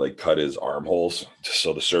actually like cut his armholes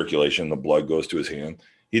so the circulation, the blood goes to his hand.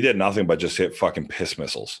 He did nothing but just hit fucking piss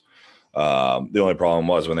missiles. The only problem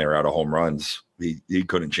was when they were out of home runs, he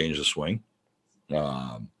couldn't change the swing.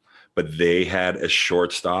 But they had a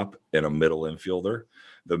shortstop and a middle infielder.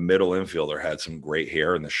 The middle infielder had some great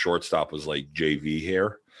hair, and the shortstop was like JV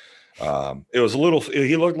hair. It was a little.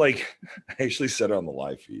 He looked like. I actually said it on the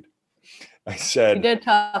live feed. I said you did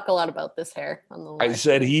talk a lot about this hair on the live. I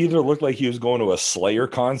said he either looked like he was going to a Slayer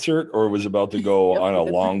concert or was about to go on a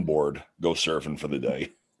longboard, go surfing for the day.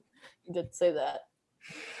 You did say that.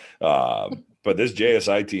 But this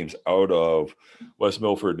JSI team's out of West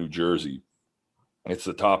Milford, New Jersey. It's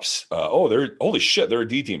the top. They're holy shit. They're a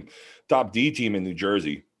D team, top D team in New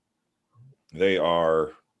Jersey. They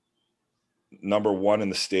are number 1 in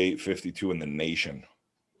the state, 52 in the nation.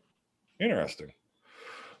 Interesting.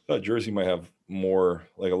 I thought Jersey might have more,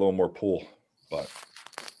 like a little more pull, but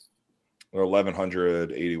they're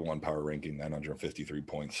 1,181 power ranking, 953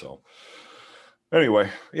 points. So. Anyway,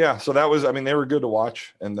 yeah, so that was, they were good to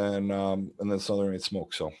watch, and then Southern ate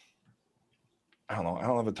smoke. So I don't know. I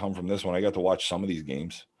don't have a ton from this one. I got to watch some of these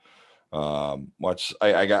games. I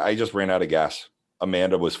just ran out of gas.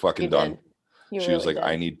 Amanda was fucking done. She was like,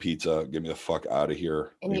 I need pizza. Get me the fuck out of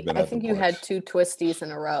here. And I think you had 2 twisties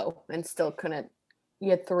in a row and still couldn't. You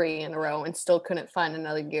had 3 in a row and still couldn't find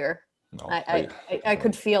another gear. No, I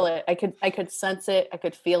could feel it. I could sense it. I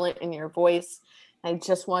could feel it in your voice. I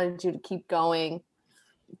just wanted you to keep going,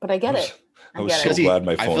 but I get it. I was so glad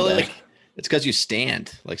my phone I feel died. like it's because you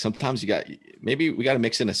stand. Like sometimes maybe we got to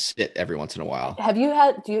mix in a sit every once in a while. Have you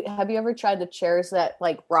ever tried the chairs that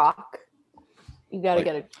like rock? You got to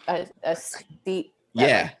get a seat.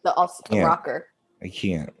 Yeah. The rocker. I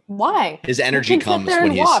can't. Why? His energy comes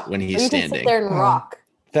when he's standing. Can sit there and rock.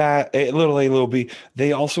 That little B.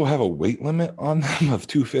 They also have a weight limit on them of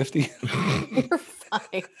 250.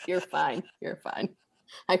 You're fine.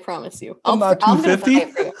 I promise you. I'm not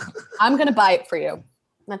 250. I'm gonna buy it for you.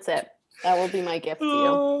 That's it. That will be my gift to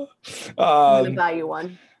you. I'm gonna buy you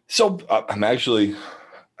one. So I'm actually.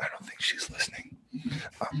 I don't think she's listening.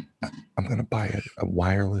 I'm gonna buy a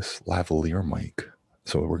wireless lavalier mic,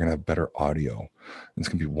 so we're gonna have better audio. It's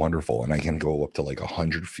gonna be wonderful, and I can go up to like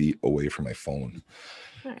 100 feet away from my phone.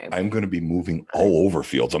 Right. I'm gonna be moving all over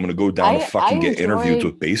fields. I'm gonna go down to fucking get interviews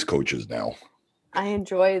with base coaches now. I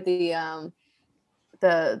enjoy the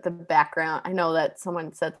background. I know that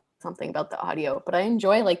someone said something about the audio, but I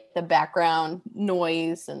enjoy like the background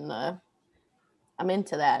noise and I'm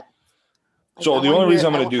into that. Like, so the only reason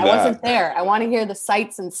I'm going to do that. I wasn't there. I want to hear the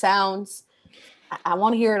sights and sounds. I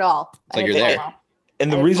want to hear it all. It's like you're there.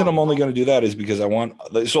 And the reason I'm only going to do that is because I want,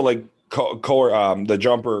 so like the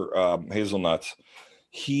jumper, Hazelnuts,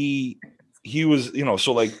 he was,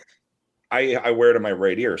 so like, I wear it in my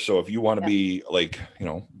right ear. So if you want to be like,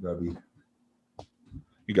 you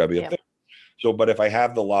gotta be up there. So, but if I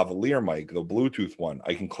have the lavalier mic, the Bluetooth one,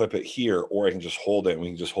 I can clip it here, or I can just hold it and we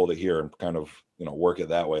can just hold it here and kind of, work it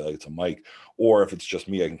that way. Like it's a mic. Or if it's just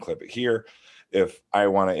me, I can clip it here. If I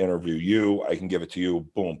want to interview you, I can give it to you,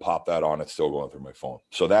 boom, pop that on. It's still going through my phone.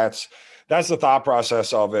 So that's the thought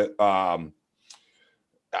process of it. I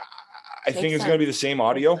think it's going to be the same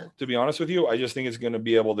audio, to be honest with you. I just think it's going to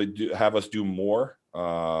be able to have us do more.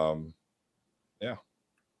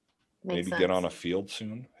 Maybe get on a field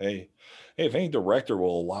soon. Hey, if any director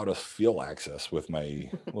will allow us field access with my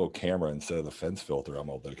little camera instead of the fence filter, I'm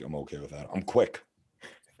okay with that. I'm quick.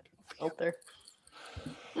 Filter.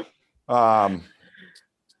 I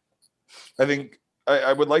think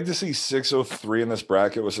I would like to see 603 in this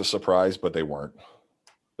bracket. Was a surprise, but they weren't.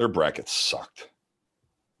 Their bracket sucked.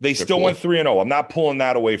 They still went 3-0. I'm not pulling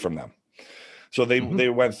that away from them. So they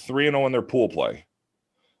went 3-0 in their pool play.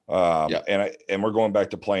 And we're going back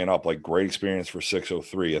to playing up. Like, great experience for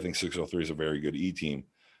 603. I think 603 is a very good E team.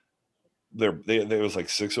 There was like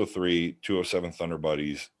 603, 207 Thunder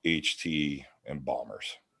Buddies, HT, and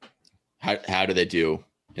Bombers. How do they do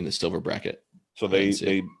in the silver bracket? So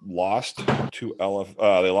they lost to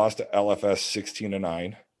LFS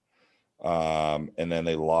 16-9. And then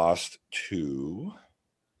they lost to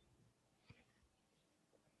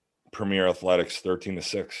Premier Athletics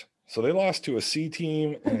 13-6. So they lost to a C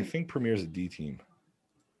team, and I think Premier's a D team.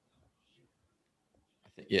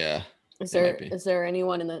 Yeah. Is there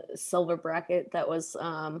anyone in the silver bracket that was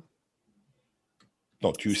no,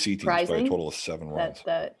 2 C teams by a total of 7 runs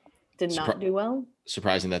that did not do well?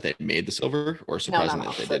 Surprising that they made the silver, or surprising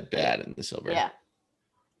that they did bad in the silver? Yeah.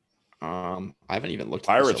 I haven't even looked at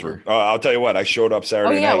Pirates were. I'll tell you what. I showed up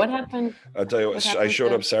Saturday night. What happened? I'll tell you what. I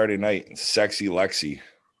showed up Saturday night. Sexy Lexi.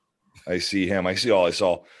 I see him. I saw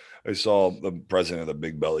the president of the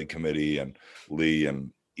Big Belly Committee and Lee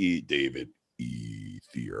and David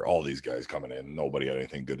Thier. All these guys coming in. Nobody had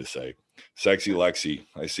anything good to say. Sexy Lexi.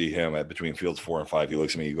 I see him between fields 4 and 5. He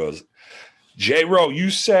looks at me. He goes, J-Ro, you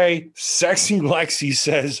say Sexy Lexi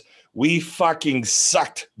says we fucking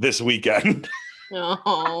sucked this weekend.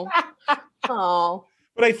 Oh.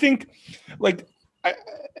 But I think,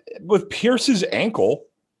 with Pierce's ankle,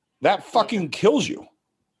 that fucking kills you.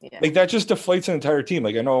 Yeah. Like, that just deflates an entire team.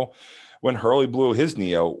 Like, I know when Hurley blew his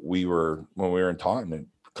knee out, when we were in Taunton, it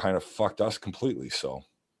kind of fucked us completely. So,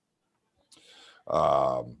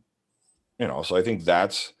 so I think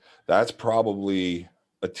that's probably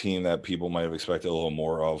a team that people might have expected a little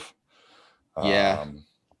more of.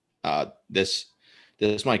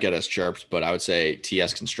 This might get us chirped, but I would say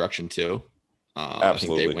TS Construction too.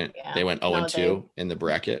 Absolutely. I think they went 0-2 in the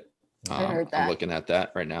bracket. I heard that. I'm looking at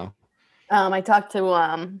that right now. I talked to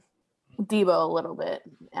Debo a little bit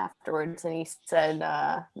afterwards, and he said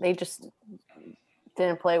they just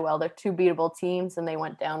didn't play well. They're 2 beatable teams, and they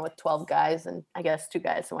went down with 12 guys, and I guess 2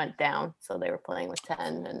 guys went down, so they were playing with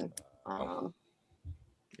 10. And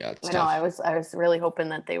it's I tough. know I was really hoping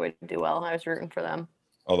that they would do well. I was rooting for them.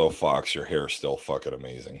 Although, Fox, your hair is still fucking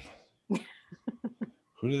amazing.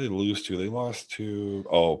 Who did they lose to? They lost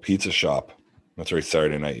to Pizza Shop. That's right,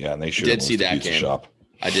 Saturday night. Yeah, and they should did see that Pizza game. Shop.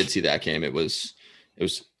 I did see that game. It was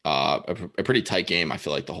a pretty tight game. I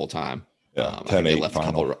feel like the whole time. Yeah,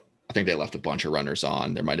 10-8 I think they left a bunch of runners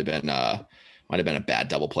on. There might have been a bad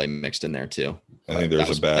double play mixed in there too. I think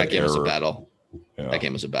there's a bad that game error. was a battle. Yeah. That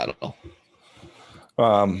game was a battle.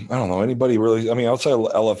 I don't know anybody really. I mean, outside of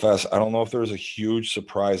LFS, I don't know if there's a huge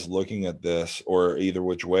surprise looking at this or either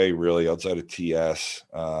which way really outside of TS.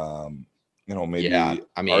 Maybe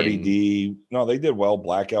RDD. No, they did well.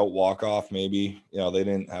 Blackout walk off. Maybe they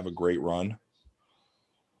didn't have a great run.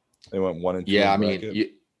 They went 1-2. Yeah, I mean,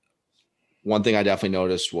 one thing I definitely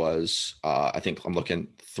noticed was I think I'm looking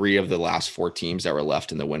 3 of the last 4 teams that were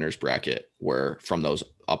left in the winners bracket were from those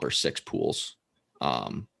upper 6 pools.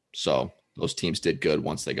 So those teams did good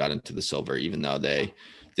once they got into the silver, even though they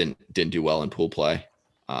didn't do well in pool play.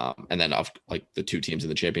 And then the 2 teams in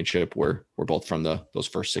the championship were both from those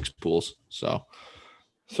first 6 pools. So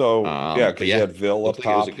because you had Ville up top.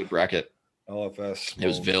 It was a good bracket. LFS. It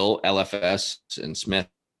was Ville, LFS, and Smith.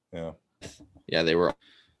 Yeah, they were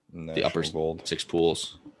the upper 6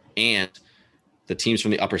 pools, and the teams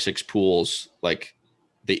from the upper 6 pools,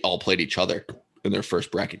 they all played each other in their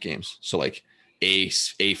first bracket games. So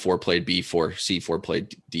A4 played B4, C4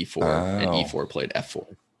 played D4, and E4 played F4.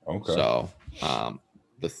 Okay. So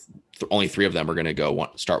only 3 of them are going to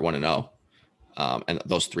start 1-0. And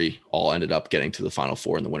those 3 all ended up getting to the final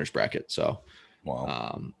 4 in the winners bracket. So,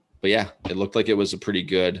 wow. But yeah, it looked like it was a pretty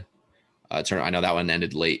good turn. I know that one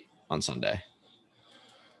ended late on Sunday.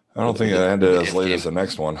 I don't think it ended as late as the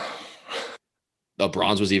next one. The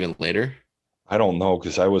bronze was even later. I don't know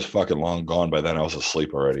because I was fucking long gone by then. I was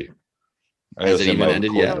asleep already. Has it even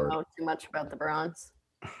ended yet? I don't know too much about the bronze.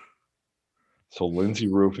 So Lindsay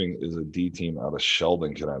Roofing is a D team out of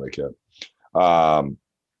Sheldon, Connecticut.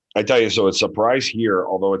 I tell you, so it's a surprise here,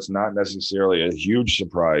 although it's not necessarily a huge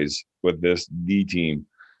surprise with this D team.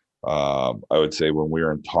 I would say when we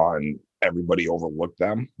were in Taunton, everybody overlooked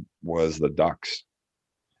them was the Ducks.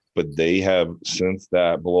 But they have, since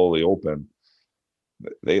that below the open,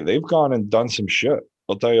 they've gone and done some shit.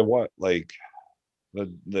 I'll tell you what, they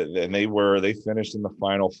finished in the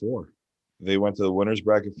final 4. They went to the winners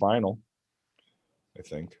bracket final, I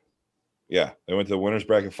think. Yeah, they went to the winners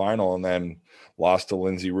bracket final and then lost to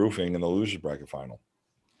Lindsay Roofing in the losers bracket final.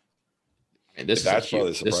 And this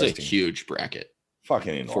is a huge bracket.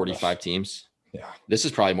 Fucking enormous. 45 teams. Yeah. This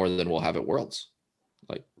is probably more than we'll have at Worlds.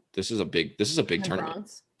 This is a big tournament.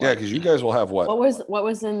 Bronze. Yeah, because you guys will have what? What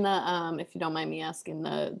was in the if you don't mind me asking,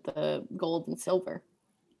 the gold and silver?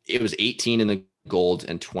 It was 18 in the gold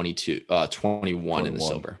and 21 in the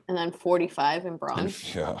silver. And then 45 in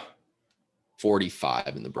bronze. Yeah.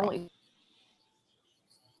 45 in the bronze.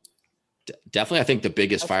 Definitely, I think the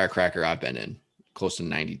biggest firecracker I've been in. Close to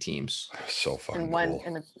 90 teams. So fucking and one cool.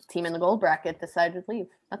 and the team in the gold bracket decided to leave.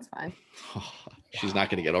 That's fine. She's not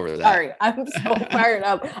going to get over that. Sorry, I'm so fired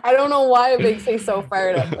up. I don't know why it makes me so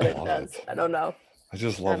fired up, but it does. I don't know. I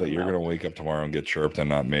just love that you're going to wake up tomorrow and get chirped and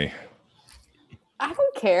not me. I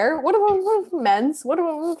don't care. What about men's? What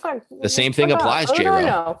about the same thing applies,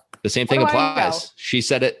 J-Ro. The same thing applies. She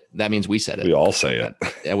said it. That means we said it. We all say it.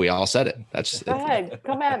 Yeah, we all said it. That's Go ahead.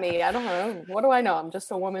 Come at me. I don't know. What do I know? I'm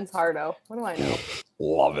just a woman's hardo. What do I know?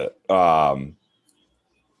 Love it.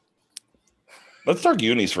 Let's talk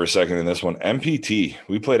unis for a second in this one. MPT.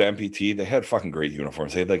 We played MPT. They had fucking great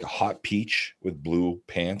uniforms. They had like a hot peach with blue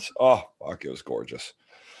pants. Oh, fuck. It was gorgeous.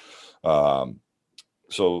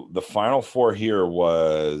 So the final four here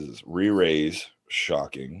was Re-Rays,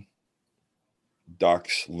 shocking.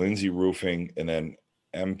 Ducks, Lindsay Roofing, and then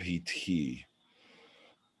MPT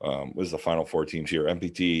was the final four teams here.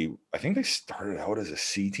 MPT, I think they started out as a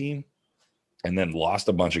C team and then lost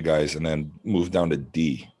a bunch of guys and then moved down to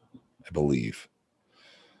D, I believe.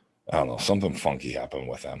 I don't know. Something funky happened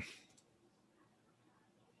with them.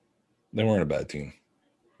 They weren't a bad team.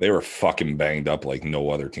 They were fucking banged up like no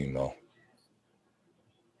other team, though.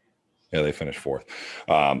 Yeah, they finished fourth.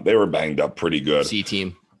 They were banged up pretty good. C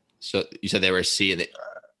team. So you said they were a C, and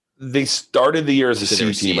they started the year as a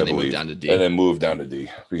C team, I believe, down to D. and then moved down to D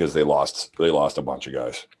because they lost a bunch of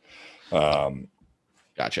guys.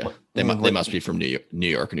 Gotcha. They must be from New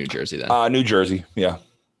York or New Jersey then. New Jersey, yeah,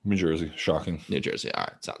 New Jersey. Shocking. New Jersey. All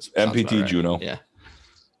right, sounds MPT right. Juno. Yeah.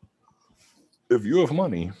 If you have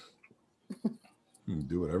money, you can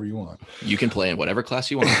do whatever you want. You can play in whatever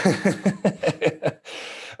class you want.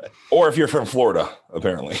 Or if you're from Florida,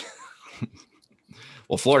 apparently.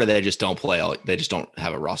 Well, Florida, they just don't play they just don't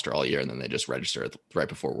have a roster all year, and then they just register right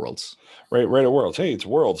before Worlds. Right at Worlds. Hey, it's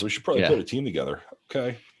Worlds. We should probably put a team together.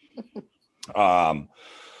 Okay. I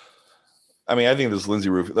mean, I think this Lindsay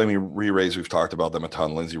Roofing. I mean, Re-Rays, we've talked about them a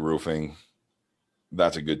ton. Lindsay Roofing,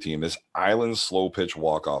 that's a good team. This Island Slow Pitch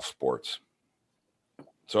Walk-Off Sports.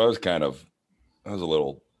 So I was a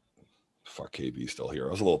little, fuck KB still here.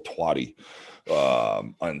 I was a little twatty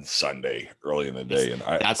on Sunday early in the day. And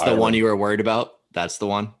that's the one you were worried about? That's the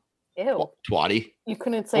one? Ew. Twatty? You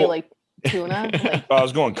couldn't say like tuna? Like... I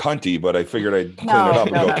was going cunty, but I figured I'd clean it up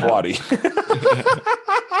and go twatty.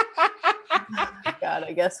 God,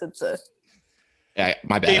 I guess it's a... Yeah,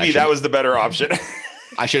 my bad. Maybe that was the better option.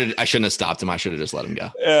 I shouldn't have stopped him. I should have just let him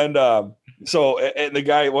go. And one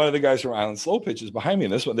of the guys from Island Slow Pitch is behind me.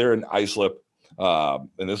 And this one, they're in islip. And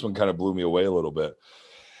this one kind of blew me away a little bit.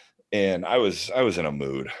 And I was in a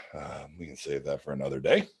mood. We can save that for another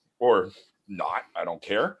day or not. I don't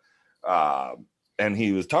care. And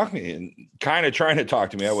he was talking to me and kind of trying to talk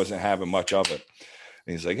to me. I wasn't having much of it.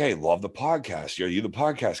 And he's like, "Hey, love the podcast. Are you the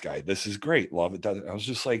podcast guy? This is great. Love it." I was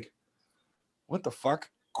just like, what the fuck?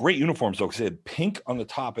 Great uniforms, though, because they had pink on the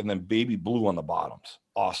top and then baby blue on the bottoms.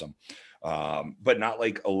 Awesome. But not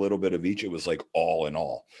like a little bit of each. It was like all in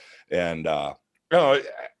all. And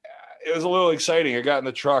it was a little exciting. I got in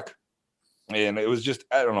the truck and it was just,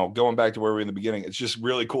 I don't know, going back to where we were in the beginning, it's just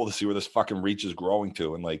really cool to see where this fucking reach is growing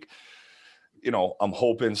to. And like, I'm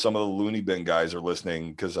hoping some of the loony bin guys are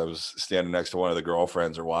listening because I was standing next to one of the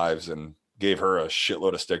girlfriends or wives and gave her a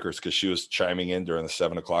shitload of stickers because she was chiming in during the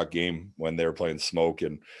 7:00 game when they were playing Smoke.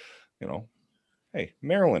 And, hey,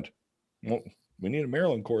 Maryland. Well, we need a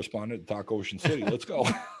Maryland correspondent to talk Ocean City. Let's go.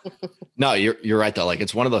 No, you're right though. Like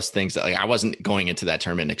it's one of those things that like I wasn't going into that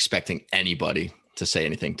tournament expecting anybody to say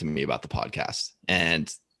anything to me about the podcast.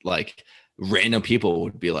 And like random people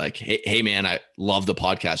would be like, hey man, I love the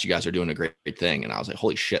podcast. You guys are doing a great thing. And I was like,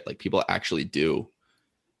 holy shit, like people actually do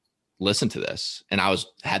listen to this. And I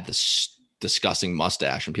had this disgusting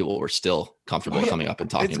mustache and people were still comfortable coming up and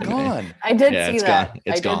talking to me. I did see that.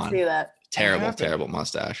 It's gone. See that. Terrible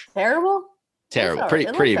mustache. Terrible? Terrible.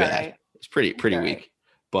 Pretty bad. Right. It's pretty weak.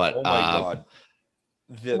 But oh my God.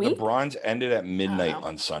 The bronze ended at midnight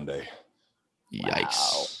on Sunday.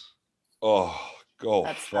 Yikes. Wow. Oh, go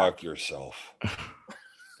fuck yourself.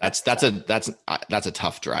 That's a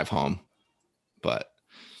tough drive home. But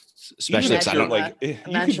especially if I don't like you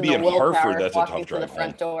could be in Hartford, that's a tough drive the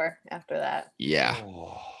front door after that. Yeah.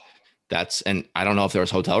 And I don't know if there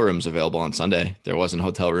was hotel rooms available on Sunday. There wasn't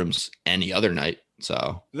hotel rooms any other night.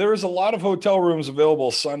 So there was a lot of hotel rooms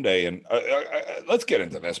available Sunday. And let's get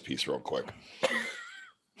into this piece real quick.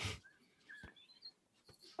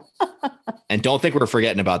 And don't think we're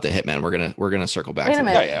forgetting about the hitmen. We're gonna circle back. Wait a to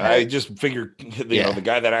minute. that. Yeah, I just figured the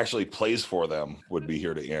guy that actually plays for them would be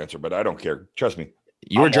here to answer, but I don't care. Trust me.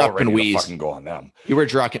 You were I'm all dropping ready to wheeze. fucking go on them. You were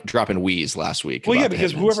dropping wheeze last week. Well, yeah, about the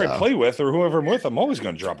because hitmen, whoever so- I play with or whoever I'm with, I'm always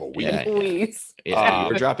going to drop a wheeze. Yeah. Please. Yeah, you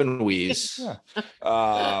were dropping wheeze.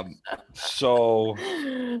 Yeah. So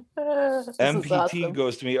This is MPT awesome.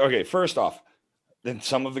 goes to me. Okay, first off, then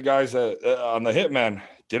some of the guys that on the Hitman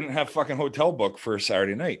didn't have fucking hotel book for a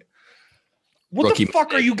Saturday night. What Rookie the fuck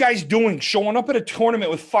mistake. are you guys doing? Showing up at a tournament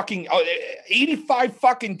with fucking 85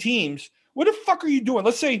 fucking teams. What the fuck are you doing?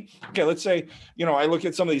 Let's say, I look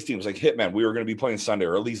at some of these teams like Hitman. We were going to be playing Sunday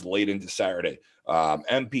or at least late into Saturday.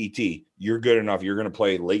 MPT, you're good enough. You're going to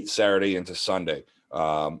play late Saturday into Sunday.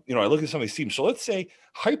 I look at some of these teams. So let's say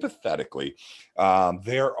hypothetically,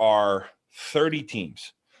 there are 30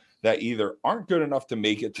 teams that either aren't good enough to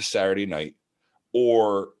make it to Saturday night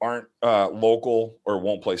or aren't local or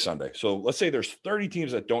won't play Sunday. So let's say there's 30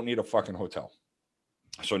 teams that don't need a fucking hotel.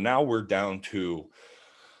 So now we're down to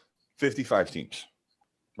 55 teams,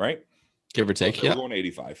 right? Give or take. We're Yeah. going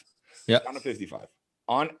 85. Yeah. Down to 55.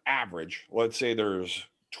 On average, let's say there's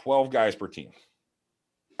 12 guys per team.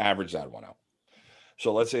 Average that one out.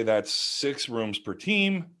 So let's say that's 6 rooms per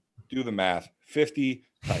team. Do the math. 50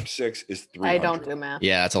 times 6 is 300. I don't do math.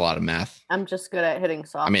 Yeah, that's a lot of math. I'm just good at hitting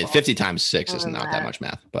softball. I mean, 50 times 6 is Other than not that much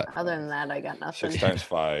math, but Other than that, I got nothing. 6 times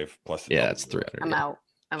 5 plus the yeah, double. that's 300. I'm yeah. out.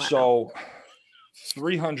 I'm out. So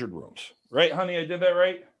 300 rooms, right, honey? I did that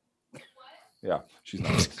right? Yeah, she's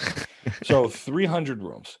not. So 300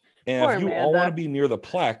 rooms. And Poor if you all Amanda. want to be near the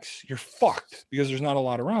Plex, you're fucked because there's not a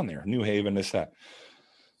lot around there. New Haven, this, that.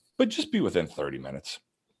 But just be within 30 minutes.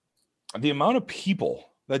 The amount of people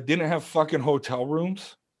that didn't have fucking hotel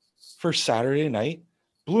rooms for Saturday night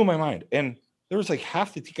blew my mind. And there was like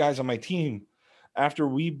half the guys on my team after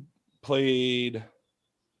we played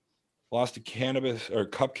lost to Cannabis or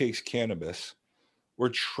Cupcakes Cannabis. We're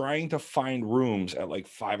trying to find rooms at like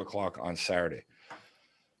 5 o'clock on Saturday.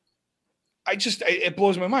 It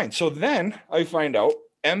blows my mind. So then I find out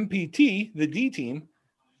MPT, the D team,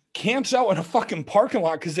 camps out in a fucking parking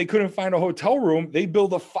lot because they couldn't find a hotel room. They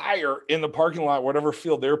build a fire in the parking lot, whatever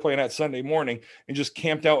field they were playing at Sunday morning, and just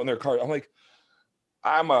camped out in their car. I'm like,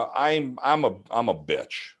 I'm a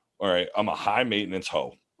bitch. All right. I'm a high maintenance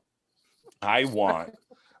hoe. I want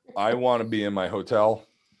to be in my hotel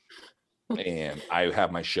and I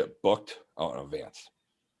have my shit booked out in advance.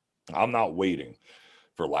 I'm not waiting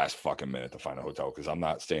for last fucking minute to find a hotel because I'm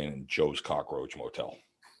not staying in Joe's Cockroach Motel.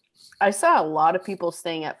 I saw a lot of people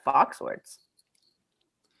staying at Foxwoods.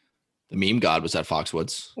 The meme god was at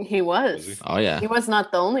Foxwoods. He was. Was he? Oh yeah. He was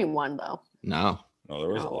not the only one, though. No. No, there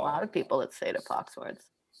was A a lot lot. of people that stayed at Foxwoods.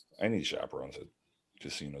 I need chaperones at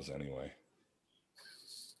casinos anyway.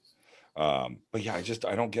 But yeah,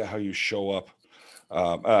 I don't get how you show up.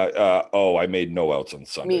 I made no outs on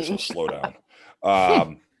Sunday, so Me. slow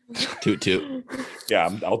down. Toot toot. Yeah,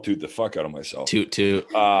 I'll toot the fuck out of myself. Toot toot.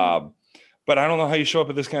 But I don't know how you show up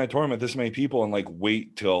at this kind of tournament, this many people, and like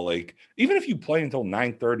wait till like even if you play until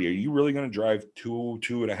 9:30, are you really going to drive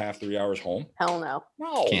 2.5, 3 hours home? Hell no.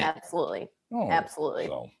 No, Can't. Absolutely. no. Absolutely.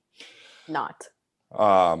 So, Not.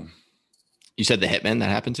 You said the hitmen that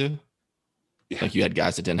happened to? Yeah. Like you had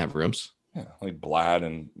guys that didn't have rooms? yeah, like Blad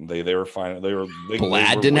and they were fine. They were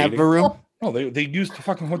Blad didn't have a room? No, they used the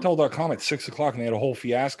fucking hotel.com at 6 o'clock and they had a whole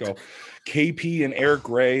fiasco. KP and Eric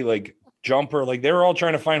Gray, like Jumper, like they were all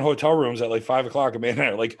trying to find hotel rooms at like 5 o'clock. And man,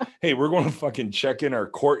 they're like, hey, we're going to fucking check in our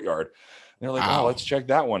courtyard. And they're like, Wow. oh, let's check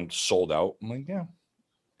that one. Sold out. I'm like, yeah.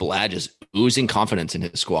 Blad just oozing confidence in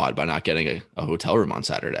his squad by not getting a hotel room on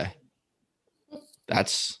Saturday.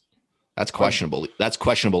 That's questionable. That's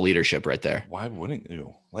questionable leadership right there. Why wouldn't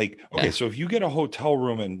you? Like, okay, Yeah. so if you get a hotel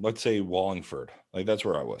room in, let's say Wallingford, like that's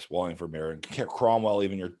where I was, Wallingford, Marion, Cromwell,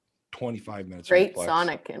 even you're 25 minutes. from Great the Plex.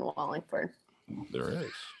 Sonic in Wallingford. There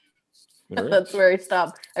is. There That's is. where I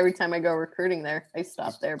stop. Every time I go recruiting there, I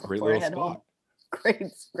stop there Great before I little head spot.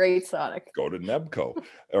 home. Great Sonic. Go to Nebco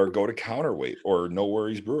or go to Counterweight or No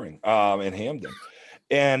Worries Brewing in Hamden.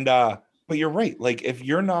 And but you're right. Like if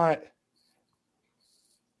you're not,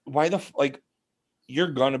 you're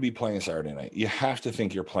gonna be playing Saturday night. You have to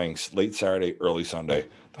think you're playing late Saturday, early Sunday.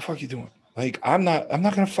 The fuck you doing? Like I'm not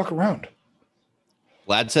gonna fuck around.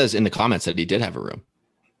 Blad says in the comments that he did have a room.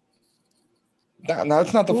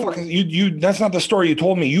 That's not the fucking you. That's not the story you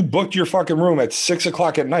told me. You booked your fucking room at 6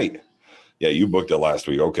 o'clock at night. Yeah, you booked it last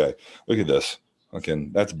week. Okay, look at this. Okay,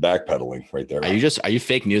 that's backpedaling right there. Are you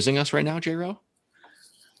fake newsing us right now, J-Ro?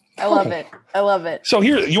 I love it. I love it. So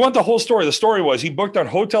here, you want the whole story. The story was he booked on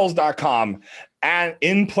hotels.com and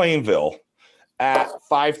in Plainville at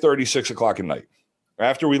 5:30, 6 o'clock at night.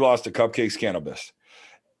 after we lost to Cupcakes Cannabis.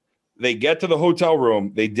 They get to the hotel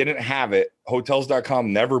room. They didn't have it.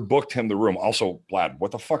 Hotels.com never booked him the room. Also, Vlad, what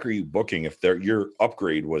the fuck are you booking if your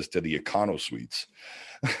upgrade was to the Econo Suites?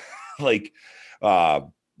 Like,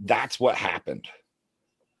 that's what happened.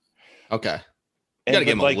 Okay. You got to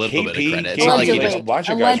give him a little bit of credit. It's not like a bunch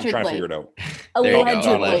of guys are trying to figure it out.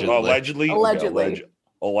 Allegedly.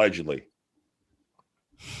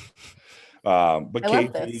 But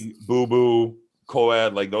KP, Boo Boo,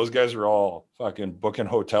 Coed, like those guys are all fucking booking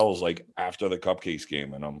hotels like after the Cupcakes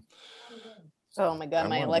game, and I'm. Oh my god,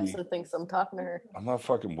 my Alexa thinks I'm talking to her. I'm not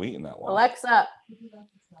fucking waiting that long. Alexa.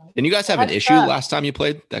 Didn't you guys have an issue last time you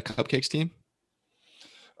played that Cupcakes team?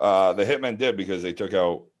 The Hitmen did because they took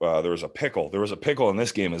out. There was a pickle. There was a pickle in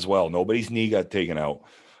this game as well. Nobody's knee got taken out,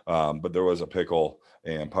 but there was a pickle,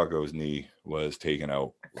 and Pucko's knee was taken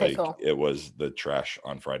out. Pickle. Like it was the trash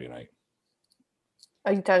on Friday night.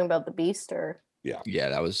 Are you talking about the Beast or? Yeah,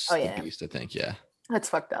 that was the Beast, I think. Yeah, that's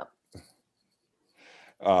fucked up.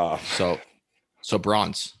 So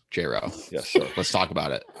bronze, J-Ro. Yes, sir. Let's talk about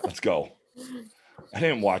it. Let's go. I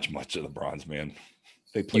didn't watch much of the bronze, man.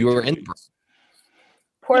 They played. You were in.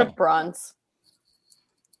 Poor bronze.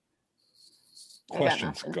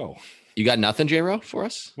 Questions, go. You got nothing, J-Ro, for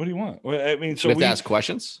us? What do you want? I mean, so we have to ask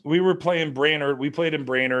questions. We were playing Brainerd. We played in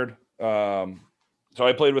Brainerd. So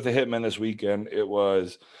I played with the Hitmen this weekend. It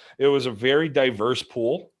was a very diverse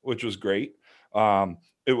pool, which was great.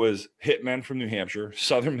 It was Hitmen from New Hampshire,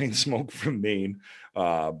 Southern Maine Smoke from Maine,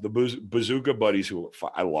 the Bazooka Buddies, who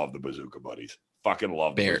I love the Bazooka Buddies. Fucking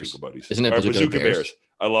love the Bazooka Buddies. Isn't it Bazooka Bears?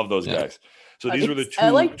 I love those guys. So these were the two.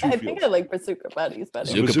 I think I like Bazooka Buddies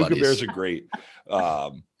better. Bazooka Bears are great.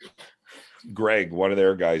 Greg, one of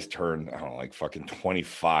their guys turned, I don't know, like fucking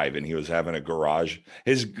 25, and he was having a garage.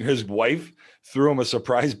 His wife threw him a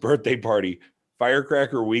surprise birthday party,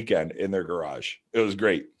 Firecracker weekend in their garage. It was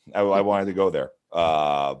great. I wanted to go there.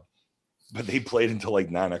 But they played until like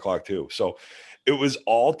 9 o'clock too. So it was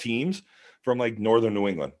all teams from like Northern New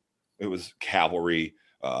England. It was Cavalry.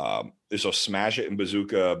 So Smash It and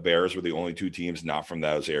Bazooka Bears were the only two teams not from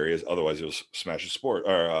those areas. Otherwise, it was Smash It Sport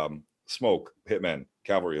or Smoke, Hitmen,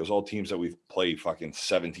 Cavalry. It was all teams that we've played fucking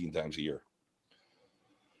 17 times a year.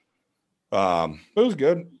 But it was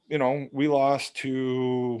good. You know, we lost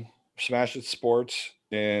to Smash It Sports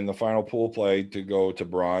in the final pool play to go to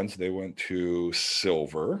bronze. They went to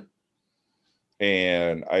silver.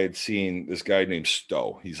 And I had seen this guy named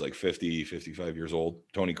Stowe. He's like 50, 55 years old.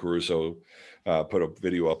 Tony Caruso put a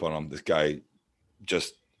video up on him. This guy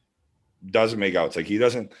just doesn't make outs. Like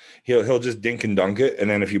he'll just dink and dunk it. And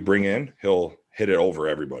then if you bring in, he'll hit it over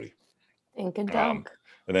everybody. Dink and dunk.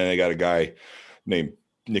 And then they got a guy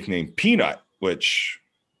nicknamed Peanut, which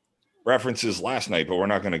references last night, but we're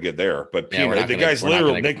not going to get there. But Peanut, the guy's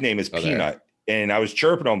literal nickname is Peanut. And I was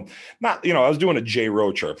chirping him. I was doing a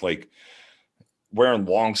J-Ro chirp, like wearing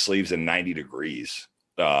long sleeves and 90 degrees.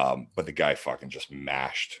 But the guy fucking just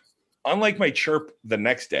mashed. Unlike my chirp the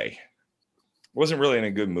next day, wasn't really in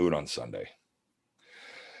a good mood on Sunday.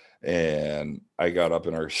 And I got up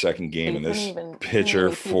in our second game in this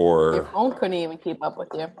pitcher for... Your phone couldn't even keep up with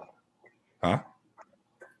you. Huh?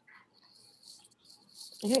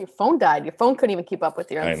 Yeah, your phone died. Your phone couldn't even keep up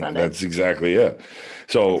with you on Sunday. That's exactly it.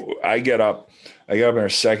 So I get up in our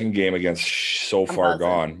second game against So Far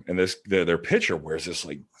Gone, and their pitcher wears this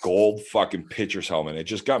like gold fucking pitcher's helmet. It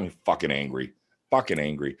just got me fucking angry.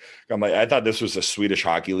 I'm like, I thought this was the Swedish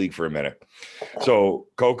Hockey League for a minute. So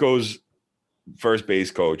Coco's first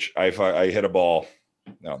base coach, I hit a ball,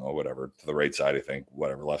 I don't know, whatever, to the right side, I think,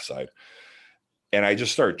 whatever, left side. And I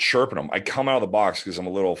just started chirping him. I come out of the box because I'm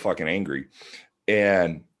a little fucking angry.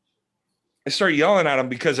 And I started yelling at him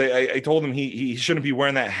because I told him he shouldn't be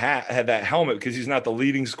wearing that hat, had that helmet, because he's not the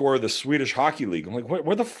leading scorer of the Swedish Hockey League. I'm like,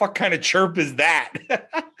 where the fuck kind of chirp is that?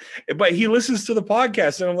 But he listens to the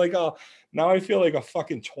podcast, and I'm like, oh, now I feel like a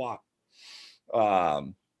fucking twat.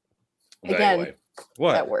 Again, anyway,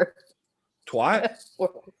 what? That word. Twat?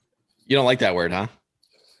 You don't like that word, huh?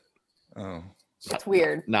 Oh. It's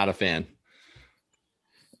weird. Not a fan.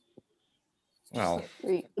 Well,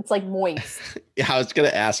 it's like moist. Yeah, I was going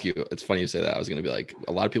to ask you. It's funny you say that. I was going to be like,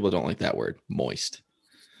 a lot of people don't like that word, moist.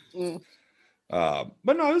 But no,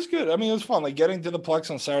 it was good. I mean, it was fun. Like getting to the Plex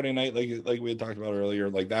on Saturday night, like we had talked about earlier.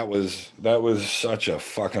 Like that was such a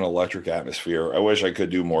fucking electric atmosphere. I wish I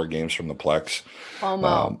could do more games from the Plex.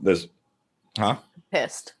 FOMO.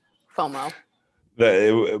 Pissed. FOMO.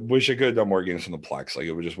 Wish I could have done more games from the Plex. Like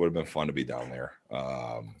it would have been fun to be down there.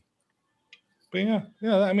 But yeah.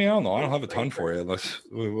 I mean, I don't know. I don't have a ton for you. Unless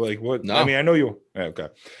like what? No. I mean, I know you. Yeah, okay.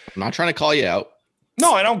 I'm not trying to call you out.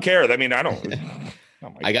 No, I don't care. I mean, I don't.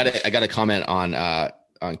 I got a comment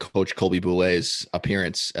on Coach Colby Boulet's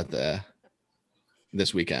appearance at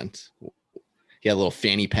this weekend. He had a little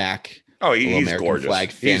fanny pack. Oh, he's American gorgeous.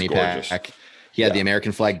 Flag fanny pack. He had the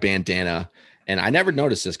American flag bandana, and I never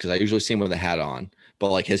noticed this because I usually see him with a hat on.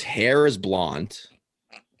 But like his hair is blonde,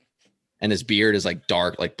 and his beard is like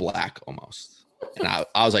dark, like black almost. And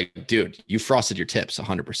I was like, dude, you frosted your tips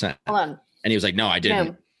 100%. Hold on. And he was like, no, I didn't.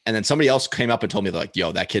 Jim. And then somebody else came up and told me like,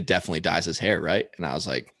 yo, that kid definitely dyes his hair, right? And I was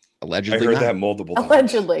like, allegedly. I heard not. that multiple times.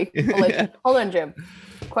 Allegedly. Hold on, Jim.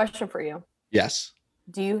 Question for you. Yes.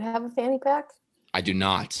 Do you have a fanny pack? I do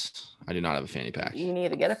not have a fanny pack. You need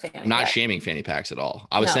to get a fanny pack. I'm not shaming fanny packs at all.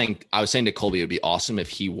 I was saying to Colby, it would be awesome if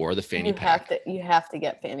he wore the fanny pack. You have to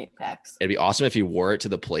get fanny packs. It'd be awesome if he wore it to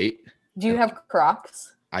the plate. Do you have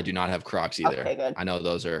Crocs? I do not have Crocs either. Okay, good. I know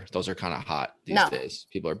those are kind of hot these days.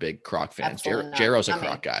 People are big Croc fans. Jaro's a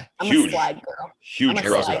Croc guy. I'm Huge. a slide girl. Huge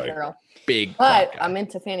Croc guy. girl. Big. But I'm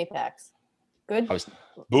into fanny packs. Good.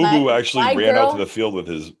 Boo Boo actually ran out to the field with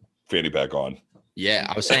his fanny pack on. Yeah,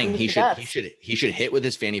 I was saying he should hit with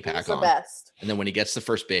his fanny pack on. Best. And then when he gets to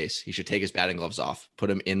first base, he should take his batting gloves off, put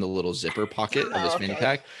them in the little zipper pocket of his fanny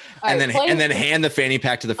pack, and then hand the fanny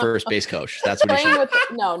pack to the first base coach. That's what he should.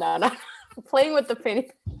 No. Playing with the fanny.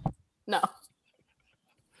 No.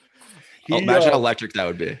 Imagine how electric that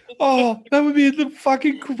would be. Oh, that would be the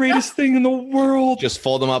fucking greatest thing in the world. Just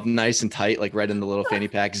fold them up nice and tight, like right in the little fanny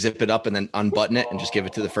pack, zip it up, and then unbutton it and just give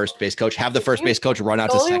it to the first base coach. Have the first base coach run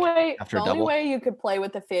out to second after a double. The only way you could play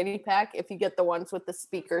with the fanny pack if you get the ones with the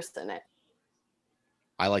speakers in it.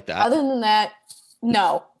 I like that. Other than that,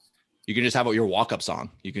 no. You can just have your walk-up song.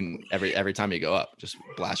 You can every time you go up, just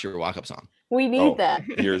blast your walk-up song. We need that.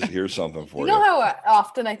 Here's something for you. You know how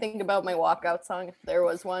often I think about my walkout song if there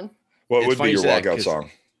was one? What would be your walkout song?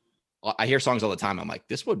 I hear songs all the time. I'm like,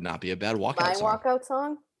 this would not be a bad walkout song. My walkout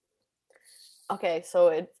song? Okay, so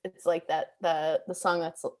it's like that the song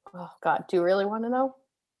that's oh god, do you really want to know?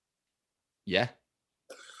 Yeah.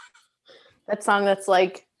 That song that's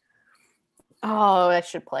like, oh, I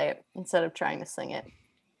should play it instead of trying to sing it.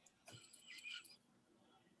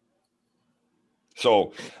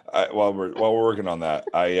 So while we're working on that,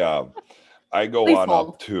 I go Please on hold.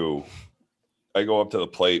 up to the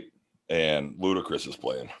plate and Ludacris is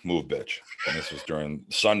playing Move Bitch. And this was during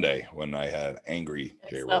Sunday when I had angry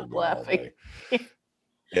J-Roll going all day.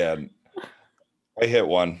 And I hit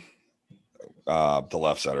one to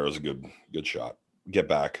left center. It was a good shot. Get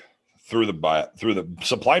back through the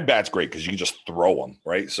supplied bat's great because you can just throw them,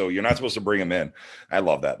 right? So you're not supposed to bring them in. I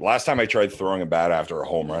love that. Last time I tried throwing a bat after a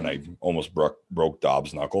home run, I almost broke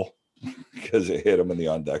Dobbs' knuckle because it hit him in the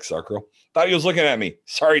on-deck circle. Thought he was looking at me.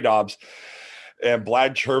 Sorry, Dobbs. And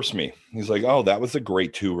Blad chirps me. He's like, oh, that was a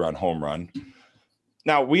great 2-run home run.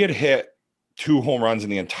 Now, we had hit 2 home runs in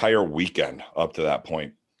the entire weekend up to that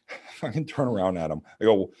point. I can turn around at him. I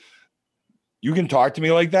go, you can talk to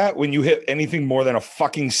me like that when you hit anything more than a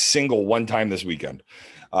fucking single one time this weekend.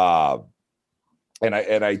 And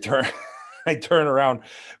I turn around.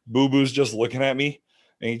 Boo Boo's just looking at me,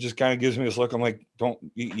 and he just kind of gives me this look. I'm like,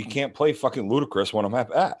 you can't play fucking Ludacris when I'm at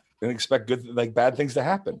bat and expect bad things to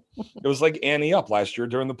happen. It was like Annie Up last year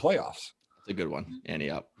during the playoffs. It's a good one.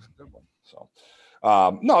 Annie Up. Good one. So,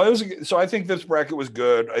 no, it was. So I think this bracket was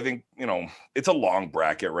good. I think, it's a long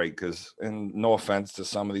bracket, right? Because, and no offense to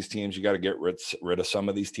some of these teams, you got to get rid of some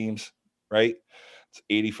of these teams, right? It's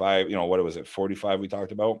 85, what was it? 45 we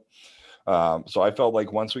talked about. So I felt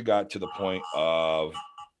like once we got to the point of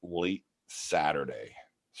late Saturday,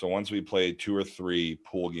 so once we played 2 or 3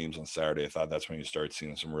 pool games on Saturday, I thought that's when you start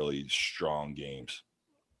seeing some really strong games.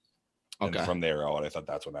 Okay. And from there out, I thought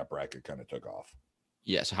that's when that bracket kind of took off.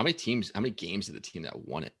 Yeah. So how many games did the team that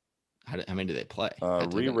won it? How many did they play?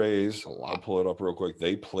 Re-raise. I'll pull it up real quick.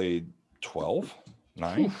 They played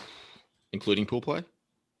 9. Including pool play?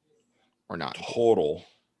 Or not? Total.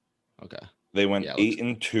 Okay. They went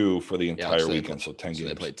 8-2 for the entire weekend. So 10 games.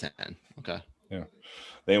 They played 10. Okay. Yeah.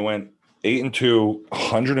 They went 8-2,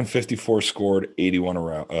 154 scored, 81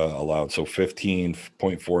 allowed. So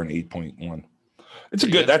 15.4 and 8.1.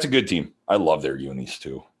 That's a good team. I love their unis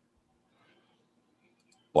too.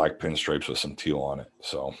 Black pinstripes with some teal on it.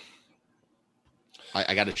 So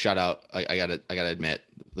I got to shout out. I got to admit,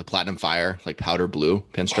 the Platinum Fire, like powder blue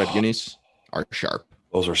pinstripe unis are sharp.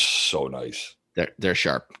 Those are so nice. They're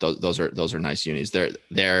sharp. Those are nice unis.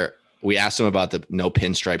 We asked them about the no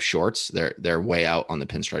pinstripe shorts. They're way out on the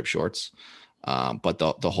pinstripe shorts. But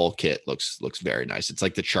the whole kit looks very nice. It's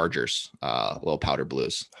like the Chargers, little powder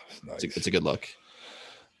blues. Nice. It's a good look.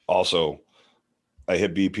 Also, I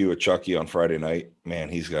hit BP with Chucky on Friday night. Man,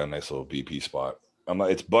 he's got a nice little BP spot.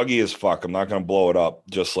 It's buggy as fuck. I'm not going to blow it up.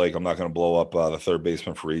 Just like I'm not going to blow up the third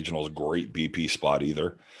baseman for regionals. Great BP spot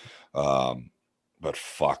either. But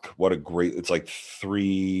fuck, what a great, it's like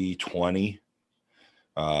 320.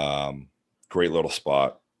 Great little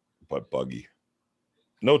spot, but buggy.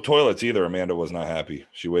 No toilets either. Amanda was not happy.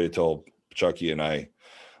 She waited till Chucky and I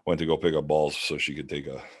went to go pick up balls so she could take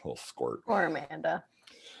a little squirt. Poor Amanda.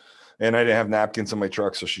 And I didn't have napkins in my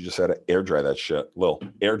truck, so she just had to air dry that shit.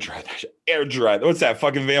 Air dry that shit. Air dry. What's that,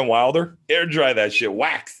 fucking Van Wilder? Air dry that shit.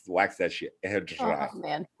 Wax that shit. Air dry. Oh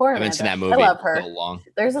man, poor I Amanda. haven't seen that movie. I love her. So long.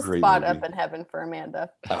 There's a Great spot movie. up in heaven for Amanda.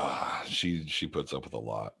 She puts up with a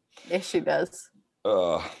lot. Yes, she does.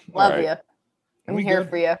 Love Love you. I'm We here good?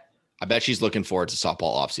 for you. I bet she's looking forward to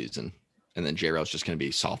softball off season, and then J-Ro's just going to be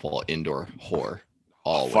softball indoor whore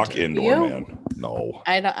all Fuck winter. indoor, You? man. No.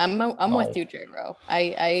 I'm No. with you, J-Ro.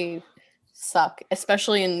 I suck,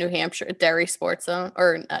 especially in New Hampshire, Dairy Sports Zone,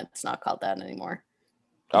 or it's not called that anymore.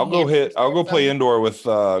 I'll go Sports play Zone. indoor with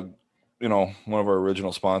one of our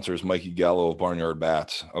original sponsors, Mikey Gallo of Barnyard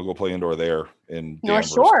Bats. I'll go play indoor there in North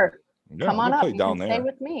Danvers. Shore. Yeah, Come we'll on up. play You down can there. stay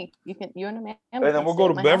with me. You and Amanda. And then can we'll stay go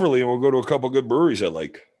to at my house. Beverly and we'll go to a couple good breweries I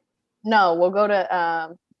like. No, we'll go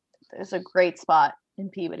to there's a great spot in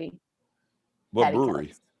Peabody. What Patty brewery?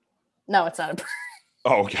 Kelly's. No, it's not a brewery.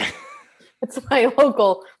 Oh, okay. It's my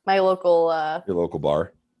local Your local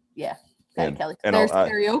bar. yeah, Patty And- Kelly. and There's I'll-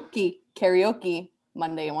 karaoke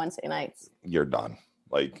Monday and Wednesday nights. You're done.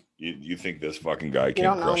 Like you think this fucking guy don't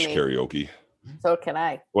can't know crush me. karaoke? So can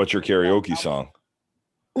I. What's your karaoke song?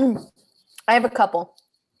 I have a couple.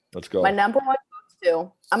 Let's go. My number one goes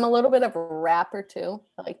to, I'm a little bit of a rapper too.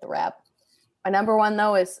 I like the rap. My number one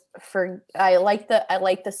though is I like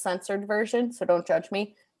the censored version, so don't judge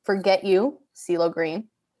me. Forget You, CeeLo Green.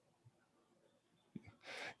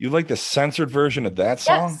 You like the censored version of that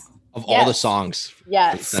song? Yes. Of all the Yes. songs, the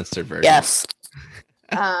Yes. censored version. Yes.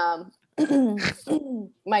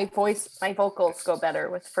 My vocals go better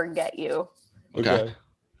with Forget You. Okay.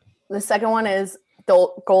 The second one is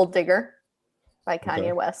Gold Digger by Kanye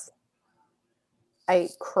Okay. West. I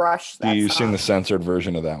crush that Do you song. sing the censored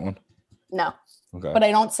version of that one? No, Okay. but I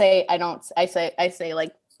say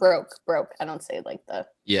like broke. I don't say like the.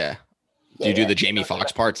 Yeah. Do you do the Jamie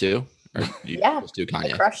Foxx part too? Or you Yeah, just do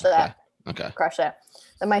Kanye? I crush that. Okay. Crush that.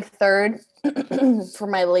 Then my third for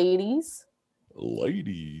my ladies,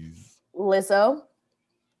 Ladies. Lizzo.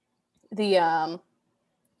 The oh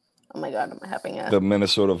my god, am I having a The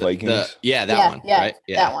Minnesota Vikings. That one. Right?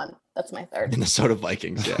 Yeah. That one. That's my third. Minnesota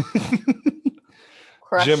Vikings. Yeah.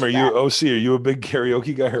 Crush Jim, are you that. OC? Are you a big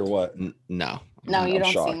karaoke guy or what? No. No, you I'm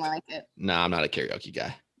don't shocked. seem like it. No, I'm not a karaoke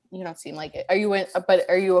guy. You don't seem like it. Are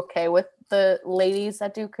you okay with the ladies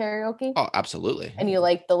that do karaoke? Oh, absolutely. And you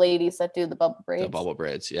like the ladies that do the bubble braids? The bubble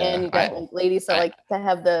braids. Yeah. And you got like ladies that like to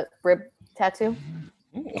have the rib tattoo?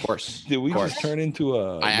 Of course. Did we Of course. just turn into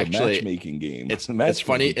a matchmaking game? It's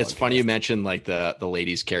funny. It's funny you mentioned like the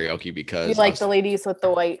ladies karaoke because You like the ladies with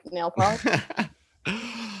the white nail polish?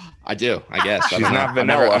 I do. I guess She's I don't know. not I've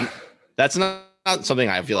never- vanilla. that's not something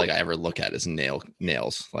I feel like I ever look at is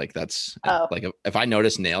nails. Like that's Oh. like if I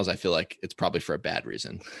notice nails, I feel like it's probably for a bad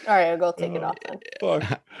reason. All right, I'll go take it off then.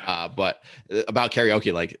 Fuck. But about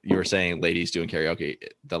karaoke, like you were saying, ladies doing karaoke.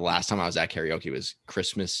 The last time I was at karaoke was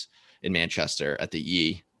Christmas in Manchester at the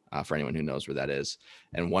E. For anyone who knows where that is,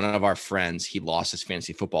 and one of our friends, he lost his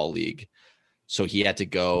fantasy football league, so he had to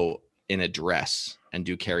go in a dress and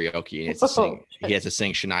do karaoke. And he had to sing. He had to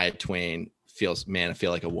sing Shania Twain, I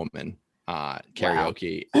feel like a woman."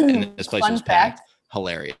 Karaoke, and this place Fun was fact. packed.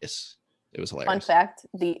 Hilarious. It was hilarious. Fun fact: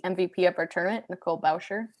 the MVP of our tournament, Nicole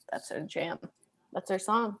Boucher, that's her jam. That's her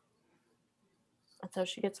song. That's how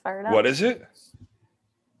she gets fired up. What is it?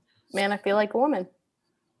 Man, I feel like a woman.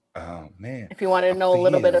 Oh man. If you wanted to know a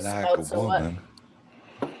little bit of Feel like about a so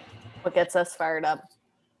what gets us fired up.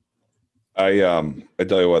 I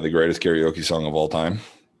tell you what, the greatest karaoke song of all time,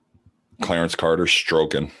 Clarence Carter,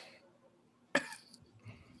 "Stroking."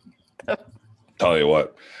 Tell you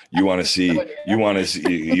what, you want to see women's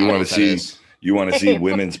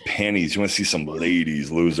panties. You want to see some ladies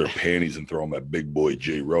lose their panties and throw them at big boy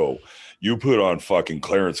J-Ro. You put on fucking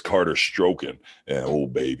Clarence Carter, "Stroking," and oh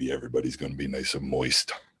baby, everybody's gonna be nice and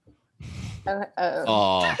moist.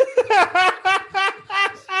 Oh,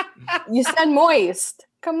 You said moist.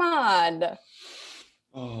 Come on.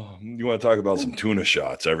 Oh, you want to talk about some tuna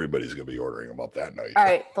shots? Everybody's gonna be ordering them up that night. All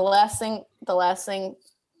right. The last thing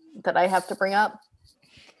that I have to bring up.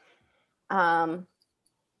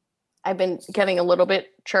 I've been getting a little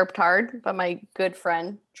bit chirped hard by my good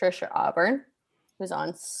friend Trisha Auburn, who's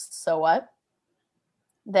on So What,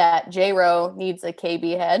 that J-Ro needs a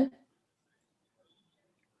KB head.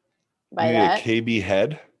 by you need that. a KB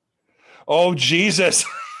head. Oh Jesus!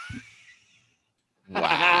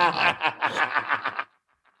 Wow.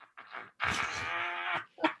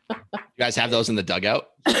 You guys have those in the dugout?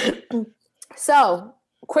 So,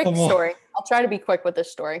 quick Come on. story. I'll try to be quick with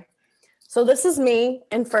this story. So this is me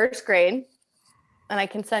in first grade, and I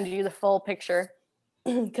can send you the full picture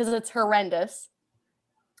because it's horrendous.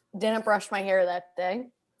 Didn't brush my hair that day.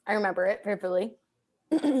 I remember it vividly.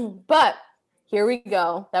 But here we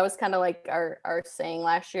go. That was kind of like our saying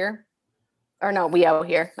last year. Or no, we out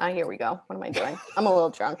here. Not here we go. What am I doing? I'm a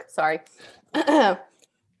little drunk. Sorry.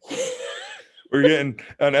 We're getting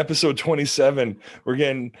on episode 27. We're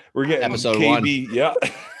getting Episode KB. 1. Yeah.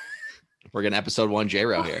 We're getting episode 1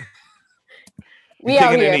 J-Ro here. We You out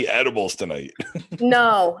taking here. any edibles tonight?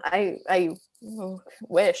 No, I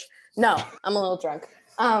wish. No, I'm a little drunk.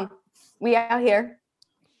 We out here.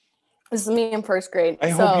 This is me in first grade. I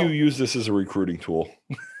hope you use this as a recruiting tool.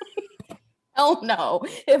 Hell no.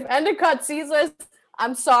 If Endicott sees this,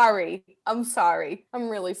 I'm sorry. I'm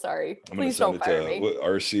really sorry. I'm going to Please send don't it fire to me.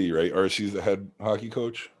 RC, right? RC's the head hockey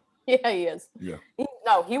coach. Yeah, he is. Yeah.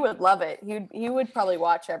 No, he would love it. He would probably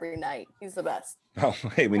watch every night. He's the best. Oh,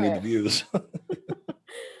 hey, we need the Right. views.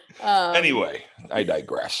 Anyway, I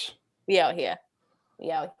digress. We out here.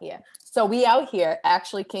 So we out here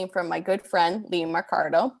actually came from my good friend, Lee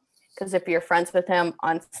Marcardo. Because if you're friends with him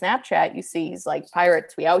on Snapchat, you see he's like,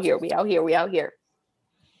 Pirates, we out here.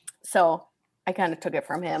 So I kind of took it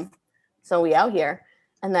from him. So we out here.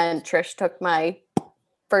 And then Trish took my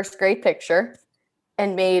first grade picture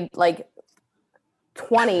and made like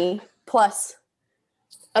 20 plus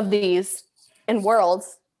of these in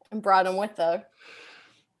worlds and brought them with her.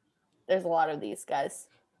 There's a lot of these guys.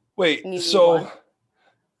 Wait, You need so one.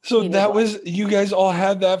 You need that one. was, you guys all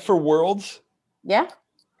had that for Worlds? Yeah.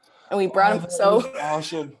 And we brought them. that So was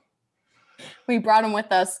awesome. we brought him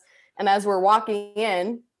with us. And as we're walking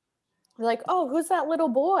in, we're like, oh, who's that little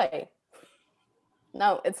boy?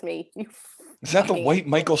 No, it's me. You Is that the fucking- white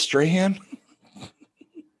Michael Strahan?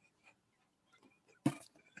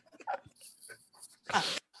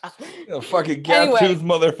 A fucking gap Anyway. tooth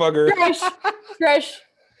motherfucker. Trish,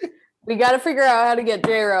 we got to figure out how to get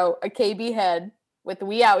J-Ro a KB head with the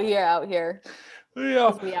we out here. Yeah, We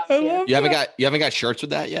out I here. love You haven't that. got shirts with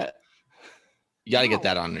that yet? You got to get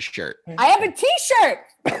that on a shirt. I have a t-shirt.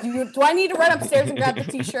 Do I need to run upstairs and grab the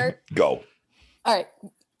t-shirt? Go. All right.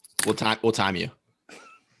 We'll time you.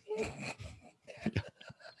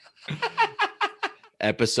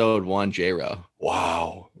 Episode 1 J-Ro.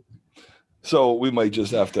 Wow. So we might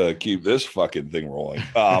just have to keep this fucking thing rolling.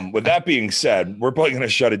 With that being said, we're probably going to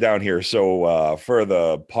shut it down here. So for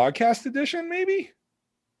the podcast edition, maybe?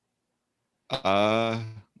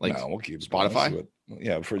 Like No, we'll keep Spotify? it.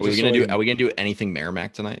 Yeah. For Are we gonna do anything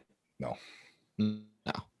Merrimack tonight? No. No.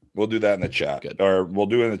 We'll do that in the chat. Good. Or we'll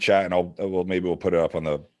do it in the chat, and we'll put it up on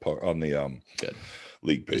the Good.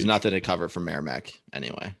 league page. There's nothing to cover from Merrimack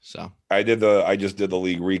anyway. So I just did the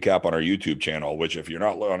league recap on our YouTube channel, which if you're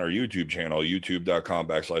not on our YouTube channel,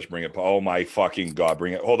 youtube.com/bring it. Oh my fucking God.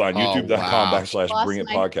 Bring it. Hold on. Oh, youtube.com/bring it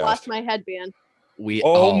podcast. Lost my headband.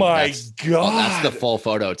 Oh my God. that's the full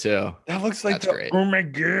photo too. That looks like That's the great. oh my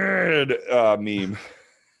God meme.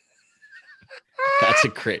 That's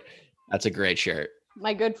a great shirt.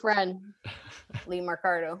 My good friend, Lee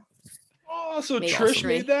Marcardo. Oh, so Maybe Trish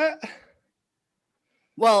three. made that?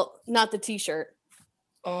 Well, not the t-shirt.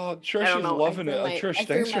 Oh, I Trish don't is know. loving I it. threw my- Trish, I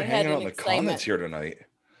threw thanks for my head hanging out in in the excitement. comments here tonight.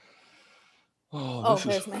 Oh, This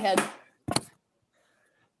there's is my head.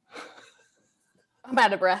 I'm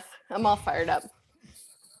out of breath. I'm all fired up.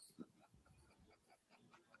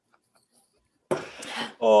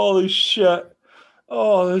 holy shit.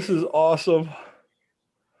 Oh, this is awesome.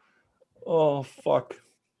 Oh fuck.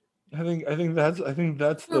 I think that's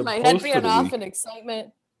Threw the my post for headband the off week. in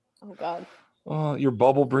excitement. Oh God. Oh, your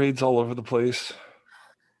bubble braids all over the place.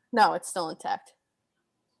 No, it's still intact.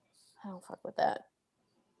 I don't fuck with that.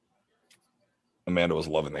 Amanda was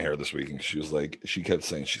loving the hair this week, and she kept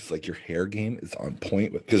saying, she's like, your hair game is on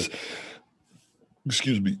point with, because,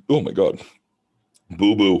 excuse me, oh my God,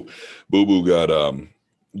 Boo Boo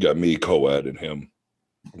got me co-ed and him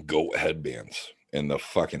goat headbands, and the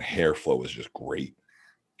fucking hair flow was just great.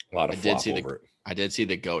 A lot of flop over it. I did see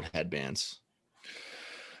the goat headbands.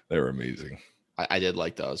 They were amazing. I did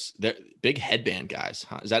like those. They're big headband guys.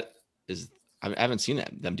 Huh? I haven't seen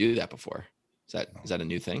them do that before. Is that a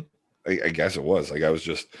new thing? I guess it was. Like I was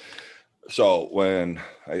just so when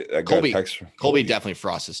I got Colby, a text from Colby definitely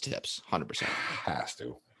frosts his tips, 100%. has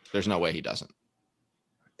to. There's no way he doesn't.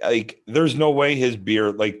 Like there's no way his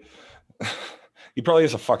beard, like He probably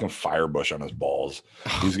has a fucking fire bush on his balls.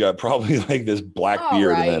 He's got probably like this black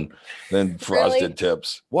beard and then frosted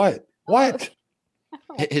tips. What?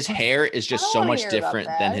 His hair is just so much different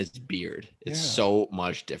than his beard. It's so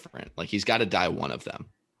much different. Like he's got to dye one of them.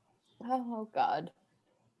 Oh God.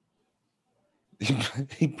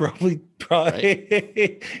 He probably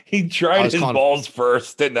right? He tried his balls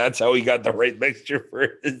first, and that's how he got the right mixture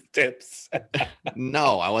for his tips.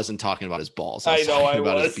 No, I wasn't talking about his balls. I know I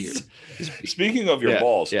about was. His beard. Speaking of your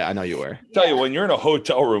balls, yeah, I know you were. Tell you, when you're in a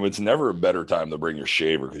hotel room, it's never a better time to bring your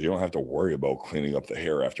shaver because you don't have to worry about cleaning up the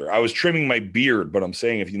hair after. I was trimming my beard, but I'm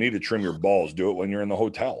saying if you need to trim your balls, do it when you're in the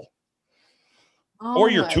hotel. Or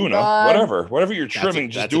your tuna, whatever you're trimming,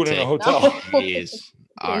 just do it in a hotel. Jeez.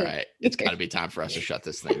 All right. It's got to be time for us to shut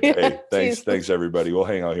this thing down. Hey, thanks everybody. We'll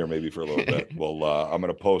hang out here maybe for a little bit. Well, I'm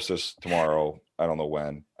going to post this tomorrow. I don't know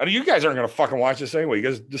when. I know you guys aren't going to fucking watch this anyway. You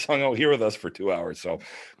guys just hung out here with us for 2 hours. So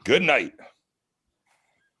good night.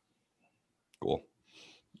 Cool.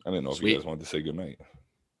 I didn't know if you guys wanted to say good night.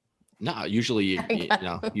 No, usually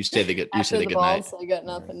you say the good night. I got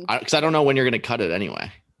nothing. Because I don't know when you're going to cut it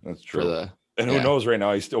anyway. That's true. And who knows right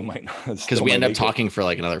now, he still might not. Because we end up talking for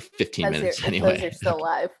like another 15 minutes anyway. You're still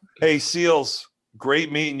live. Hey, Seals,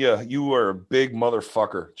 great meeting you. You were a big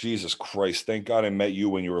motherfucker. Jesus Christ. Thank God I met you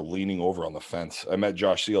when you were leaning over on the fence. I met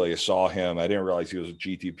Josh Sealy. I saw him. I didn't realize he was a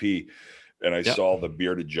GTP. And I saw the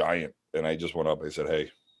bearded giant. And I just went up. I said,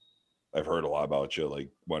 hey, I've heard a lot about you. Like,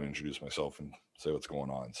 want to introduce myself and say what's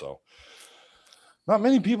going on. So not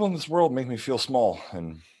many people in this world make me feel small.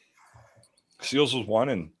 And Seals was one.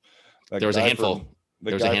 And there was a handful.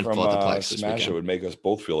 There was a handful at the Plex this Smash weekend. It would make us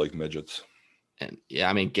both feel like midgets. And yeah,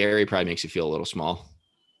 I mean, Gary probably makes you feel a little small.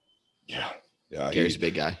 Yeah. Gary's a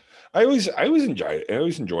big guy. I always enjoyed it. I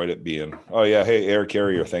always enjoyed it being. Oh yeah. Hey, Air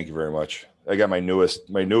Carrier. Thank you very much. I got my newest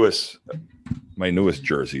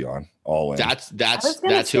jersey on. All in.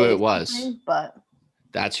 That's who it was. But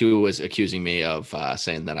that's who was accusing me of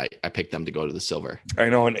saying that I picked them to go to the silver. I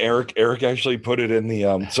know. And Eric actually put it in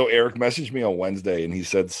the, so Eric messaged me on Wednesday and he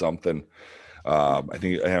said something, I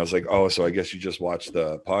think, and I was like, oh, so I guess you just watched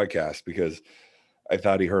the podcast because I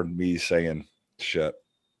thought he heard me saying shit.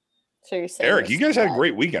 So you're saying, Eric, you guys had a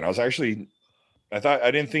great weekend.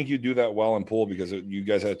 I didn't think you'd do that well in pool because you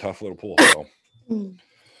guys had a tough little pool. So.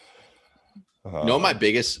 My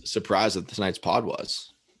biggest surprise of tonight's pod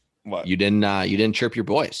was? What? You didn't chirp your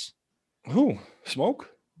boys. Who?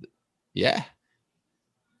 Smoke? Yeah.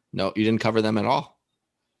 No, you didn't cover them at all.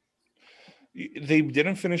 They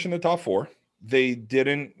didn't finish in the top 4. They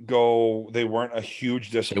didn't go. They weren't a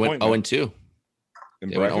huge disappointment. They went 0-2.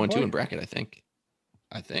 They went 0-2 in bracket, I think.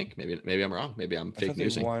 Maybe I'm wrong. Maybe I'm fake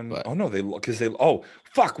newsing. But... Oh no,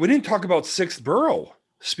 fuck. We didn't talk about 6th borough.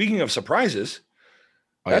 Speaking of surprises,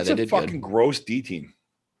 that's a fucking gross D team.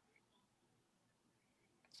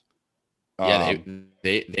 Yeah,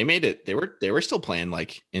 they made it. They were still playing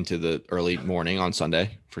like into the early morning on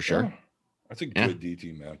Sunday for sure. Yeah. That's a good D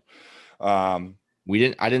team, man.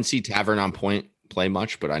 I didn't see Tavern on Point play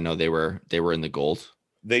much, but I know they were in the gold.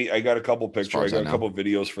 I got a couple pictures. I got a couple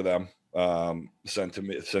videos for them sent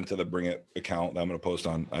to the Bring It account that I'm going to post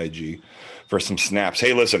on IG for some snaps.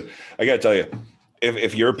 Hey, listen, I got to tell you,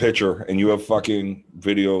 if you're a pitcher and you have fucking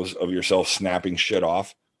videos of yourself snapping shit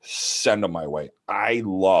off, send them my way.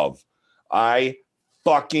 I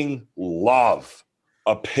fucking love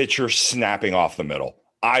a pitcher snapping off the middle.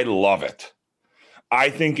 I love it. I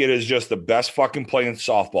think it is just the best fucking play in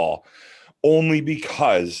softball only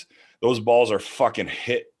because those balls are fucking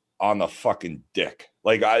hit on the fucking dick.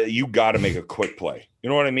 Like you got to make a quick play. You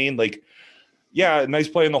know what I mean? Like, yeah, nice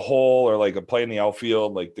play in the hole or like a play in the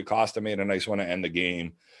outfield. Like DaCosta made a nice one to end the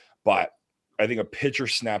game. But I think a pitcher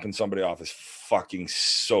snapping somebody off is fucking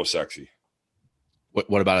so sexy.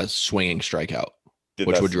 What about a swinging strikeout?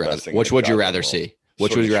 Which would you rather see?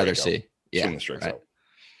 Which would you rather see? Yeah, right.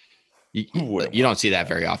 You don't see that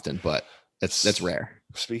very often, but that's rare.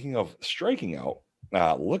 Speaking of striking out,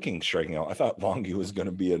 striking out, I thought Longy was going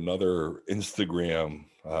to be another Instagram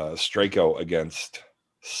strikeout against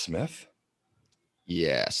Smith.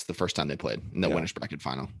 Yes, the first time they played in the winners bracket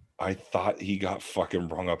final. I thought he got fucking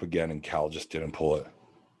rung up again, and Cal just didn't pull it.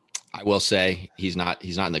 I will say he's not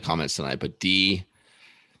in the comments tonight, but D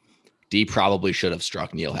probably should have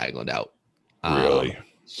struck Neil Hagland out. Really?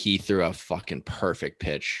 He threw a fucking perfect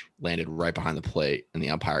pitch, landed right behind the plate, and the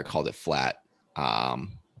umpire called it flat.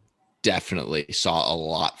 Definitely saw a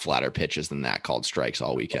lot flatter pitches than that called strikes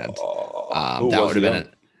all weekend. That would have been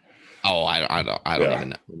I don't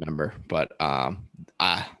even remember, but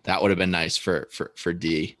that would have been nice for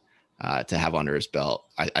D to have under his belt.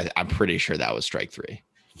 I'm pretty sure that was strike 3.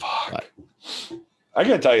 Fuck. But I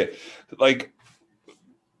gotta tell you, like,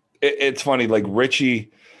 It's funny, like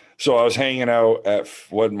Richie. So I was hanging out at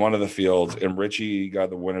one of the fields, and Richie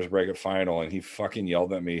got the winners bracket final, and he fucking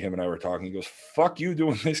yelled at me. Him and I were talking. He goes, "Fuck you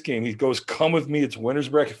doing this game." He goes, "Come with me. It's winners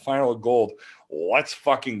bracket final of gold. Let's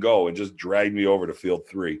fucking go!" And just dragged me over to field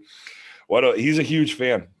 3. He's a huge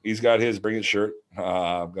fan. He's got his Bring It shirt.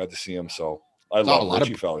 I'm glad to see him. So I love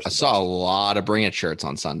Richie Fellers. I saw a lot of Bring It shirts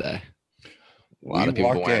on Sunday. A lot of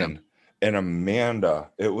people wearing them. And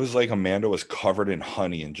Amanda, it was like Amanda was covered in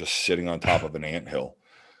honey and just sitting on top of an anthill.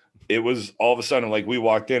 It was all of a sudden, like we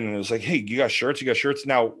walked in and it was like, "Hey, you got shirts? You got shirts?"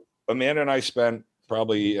 Now, Amanda and I spent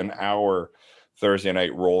probably an hour Thursday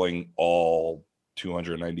night rolling all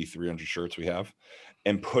 290, 300 shirts we have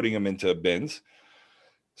and putting them into bins.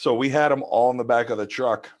 So we had them all in the back of the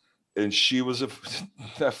truck. And she was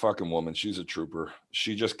that fucking woman. She's a trooper.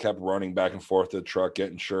 She just kept running back and forth to the truck,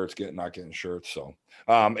 getting shirts, not getting shirts. So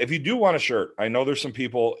if you do want a shirt, I know there's some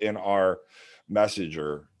people in our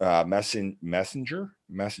messenger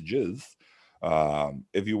messages.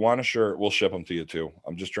 If you want a shirt, we'll ship them to you too.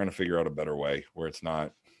 I'm just trying to figure out a better way where it's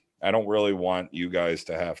not. I don't really want you guys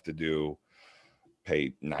to have to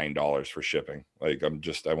pay $9 for shipping. Like I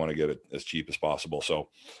want to get it as cheap as possible. So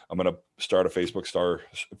I'm going to start a Facebook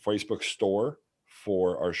store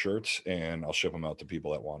for our shirts, and I'll ship them out to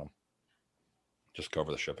people that want them. Just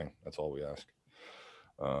cover the shipping. That's all we ask.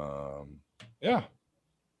 Yeah.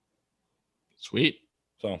 Sweet.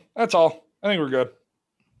 So that's all. I think we're good.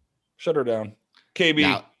 Shut her down. KB.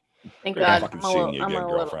 Now, thank God. I'm a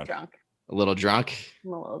little drunk. A little drunk?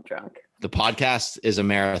 I'm a little drunk. The podcast is a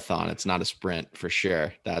marathon. It's not a sprint for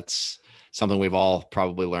sure. That's something we've all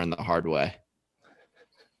probably learned the hard way.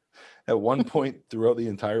 At one point throughout the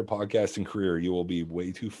entire podcasting career, you will be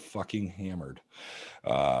way too fucking hammered.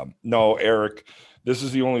 No, Eric, this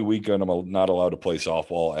is the only weekend I'm not allowed to play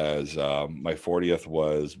softball, as my 40th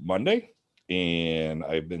was Monday, and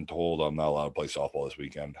I've been told I'm not allowed to play softball this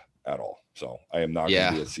weekend at all. So I am not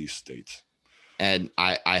going to be at C States. And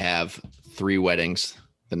I have 3 weddings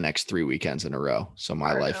the next 3 weekends in a row. So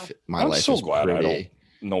my life so is glad pretty.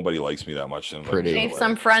 Nobody likes me that much. Save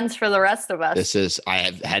some friends for the rest of us.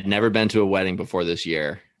 I had never been to a wedding before this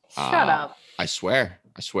year. Shut up. I swear.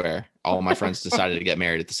 All of my friends decided to get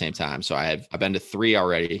married at the same time. So I've been to 3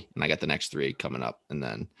 already, and I got the next 3 coming up. And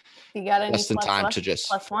then you got any just in time to just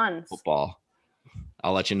plus ones. Football.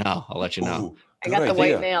 I'll let you know. Ooh, I got the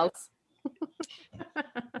white nails.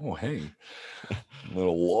 Oh, hey. A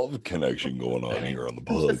little love connection going on here on the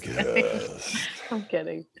podcast. I'm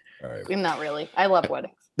kidding. All right. Not really. I love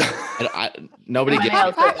weddings. Nobody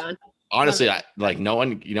gives me, honestly, no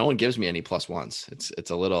one gives me any plus ones.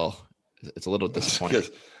 It's a little disappointing.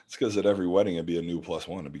 It's because at every wedding it'd be a new plus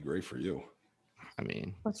one. It'd be great for you. I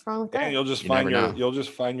mean, what's wrong with that? And you'll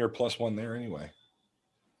just find your plus one there anyway.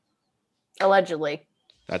 Allegedly.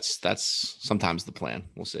 That's sometimes the plan.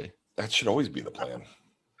 We'll see. That should always be the plan.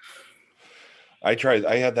 I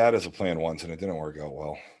had that as a plan once and it didn't work out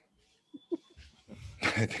well.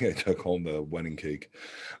 I think I took home the wedding cake.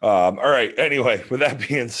 All right. Anyway, with that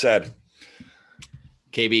being said,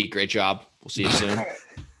 KB, great job. We'll see you soon.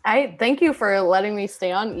 I thank you for letting me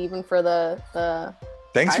stay on even for the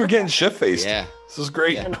Thanks for getting shit-faced. Yeah. This is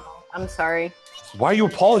great. Yeah. I'm sorry. Why are you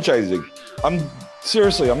apologizing? I'm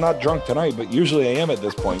not drunk tonight, but usually I am at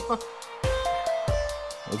this point.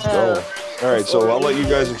 Let's go. All right, so I'll let you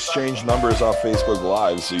guys exchange numbers off Facebook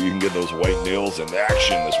Live so you can get those white nails in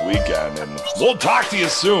action this weekend, and we'll talk to you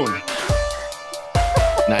soon.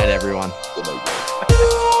 Night, everyone. Good night.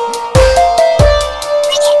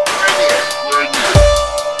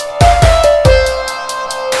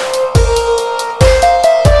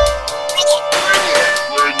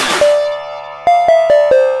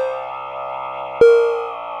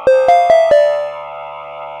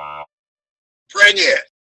 Bring it!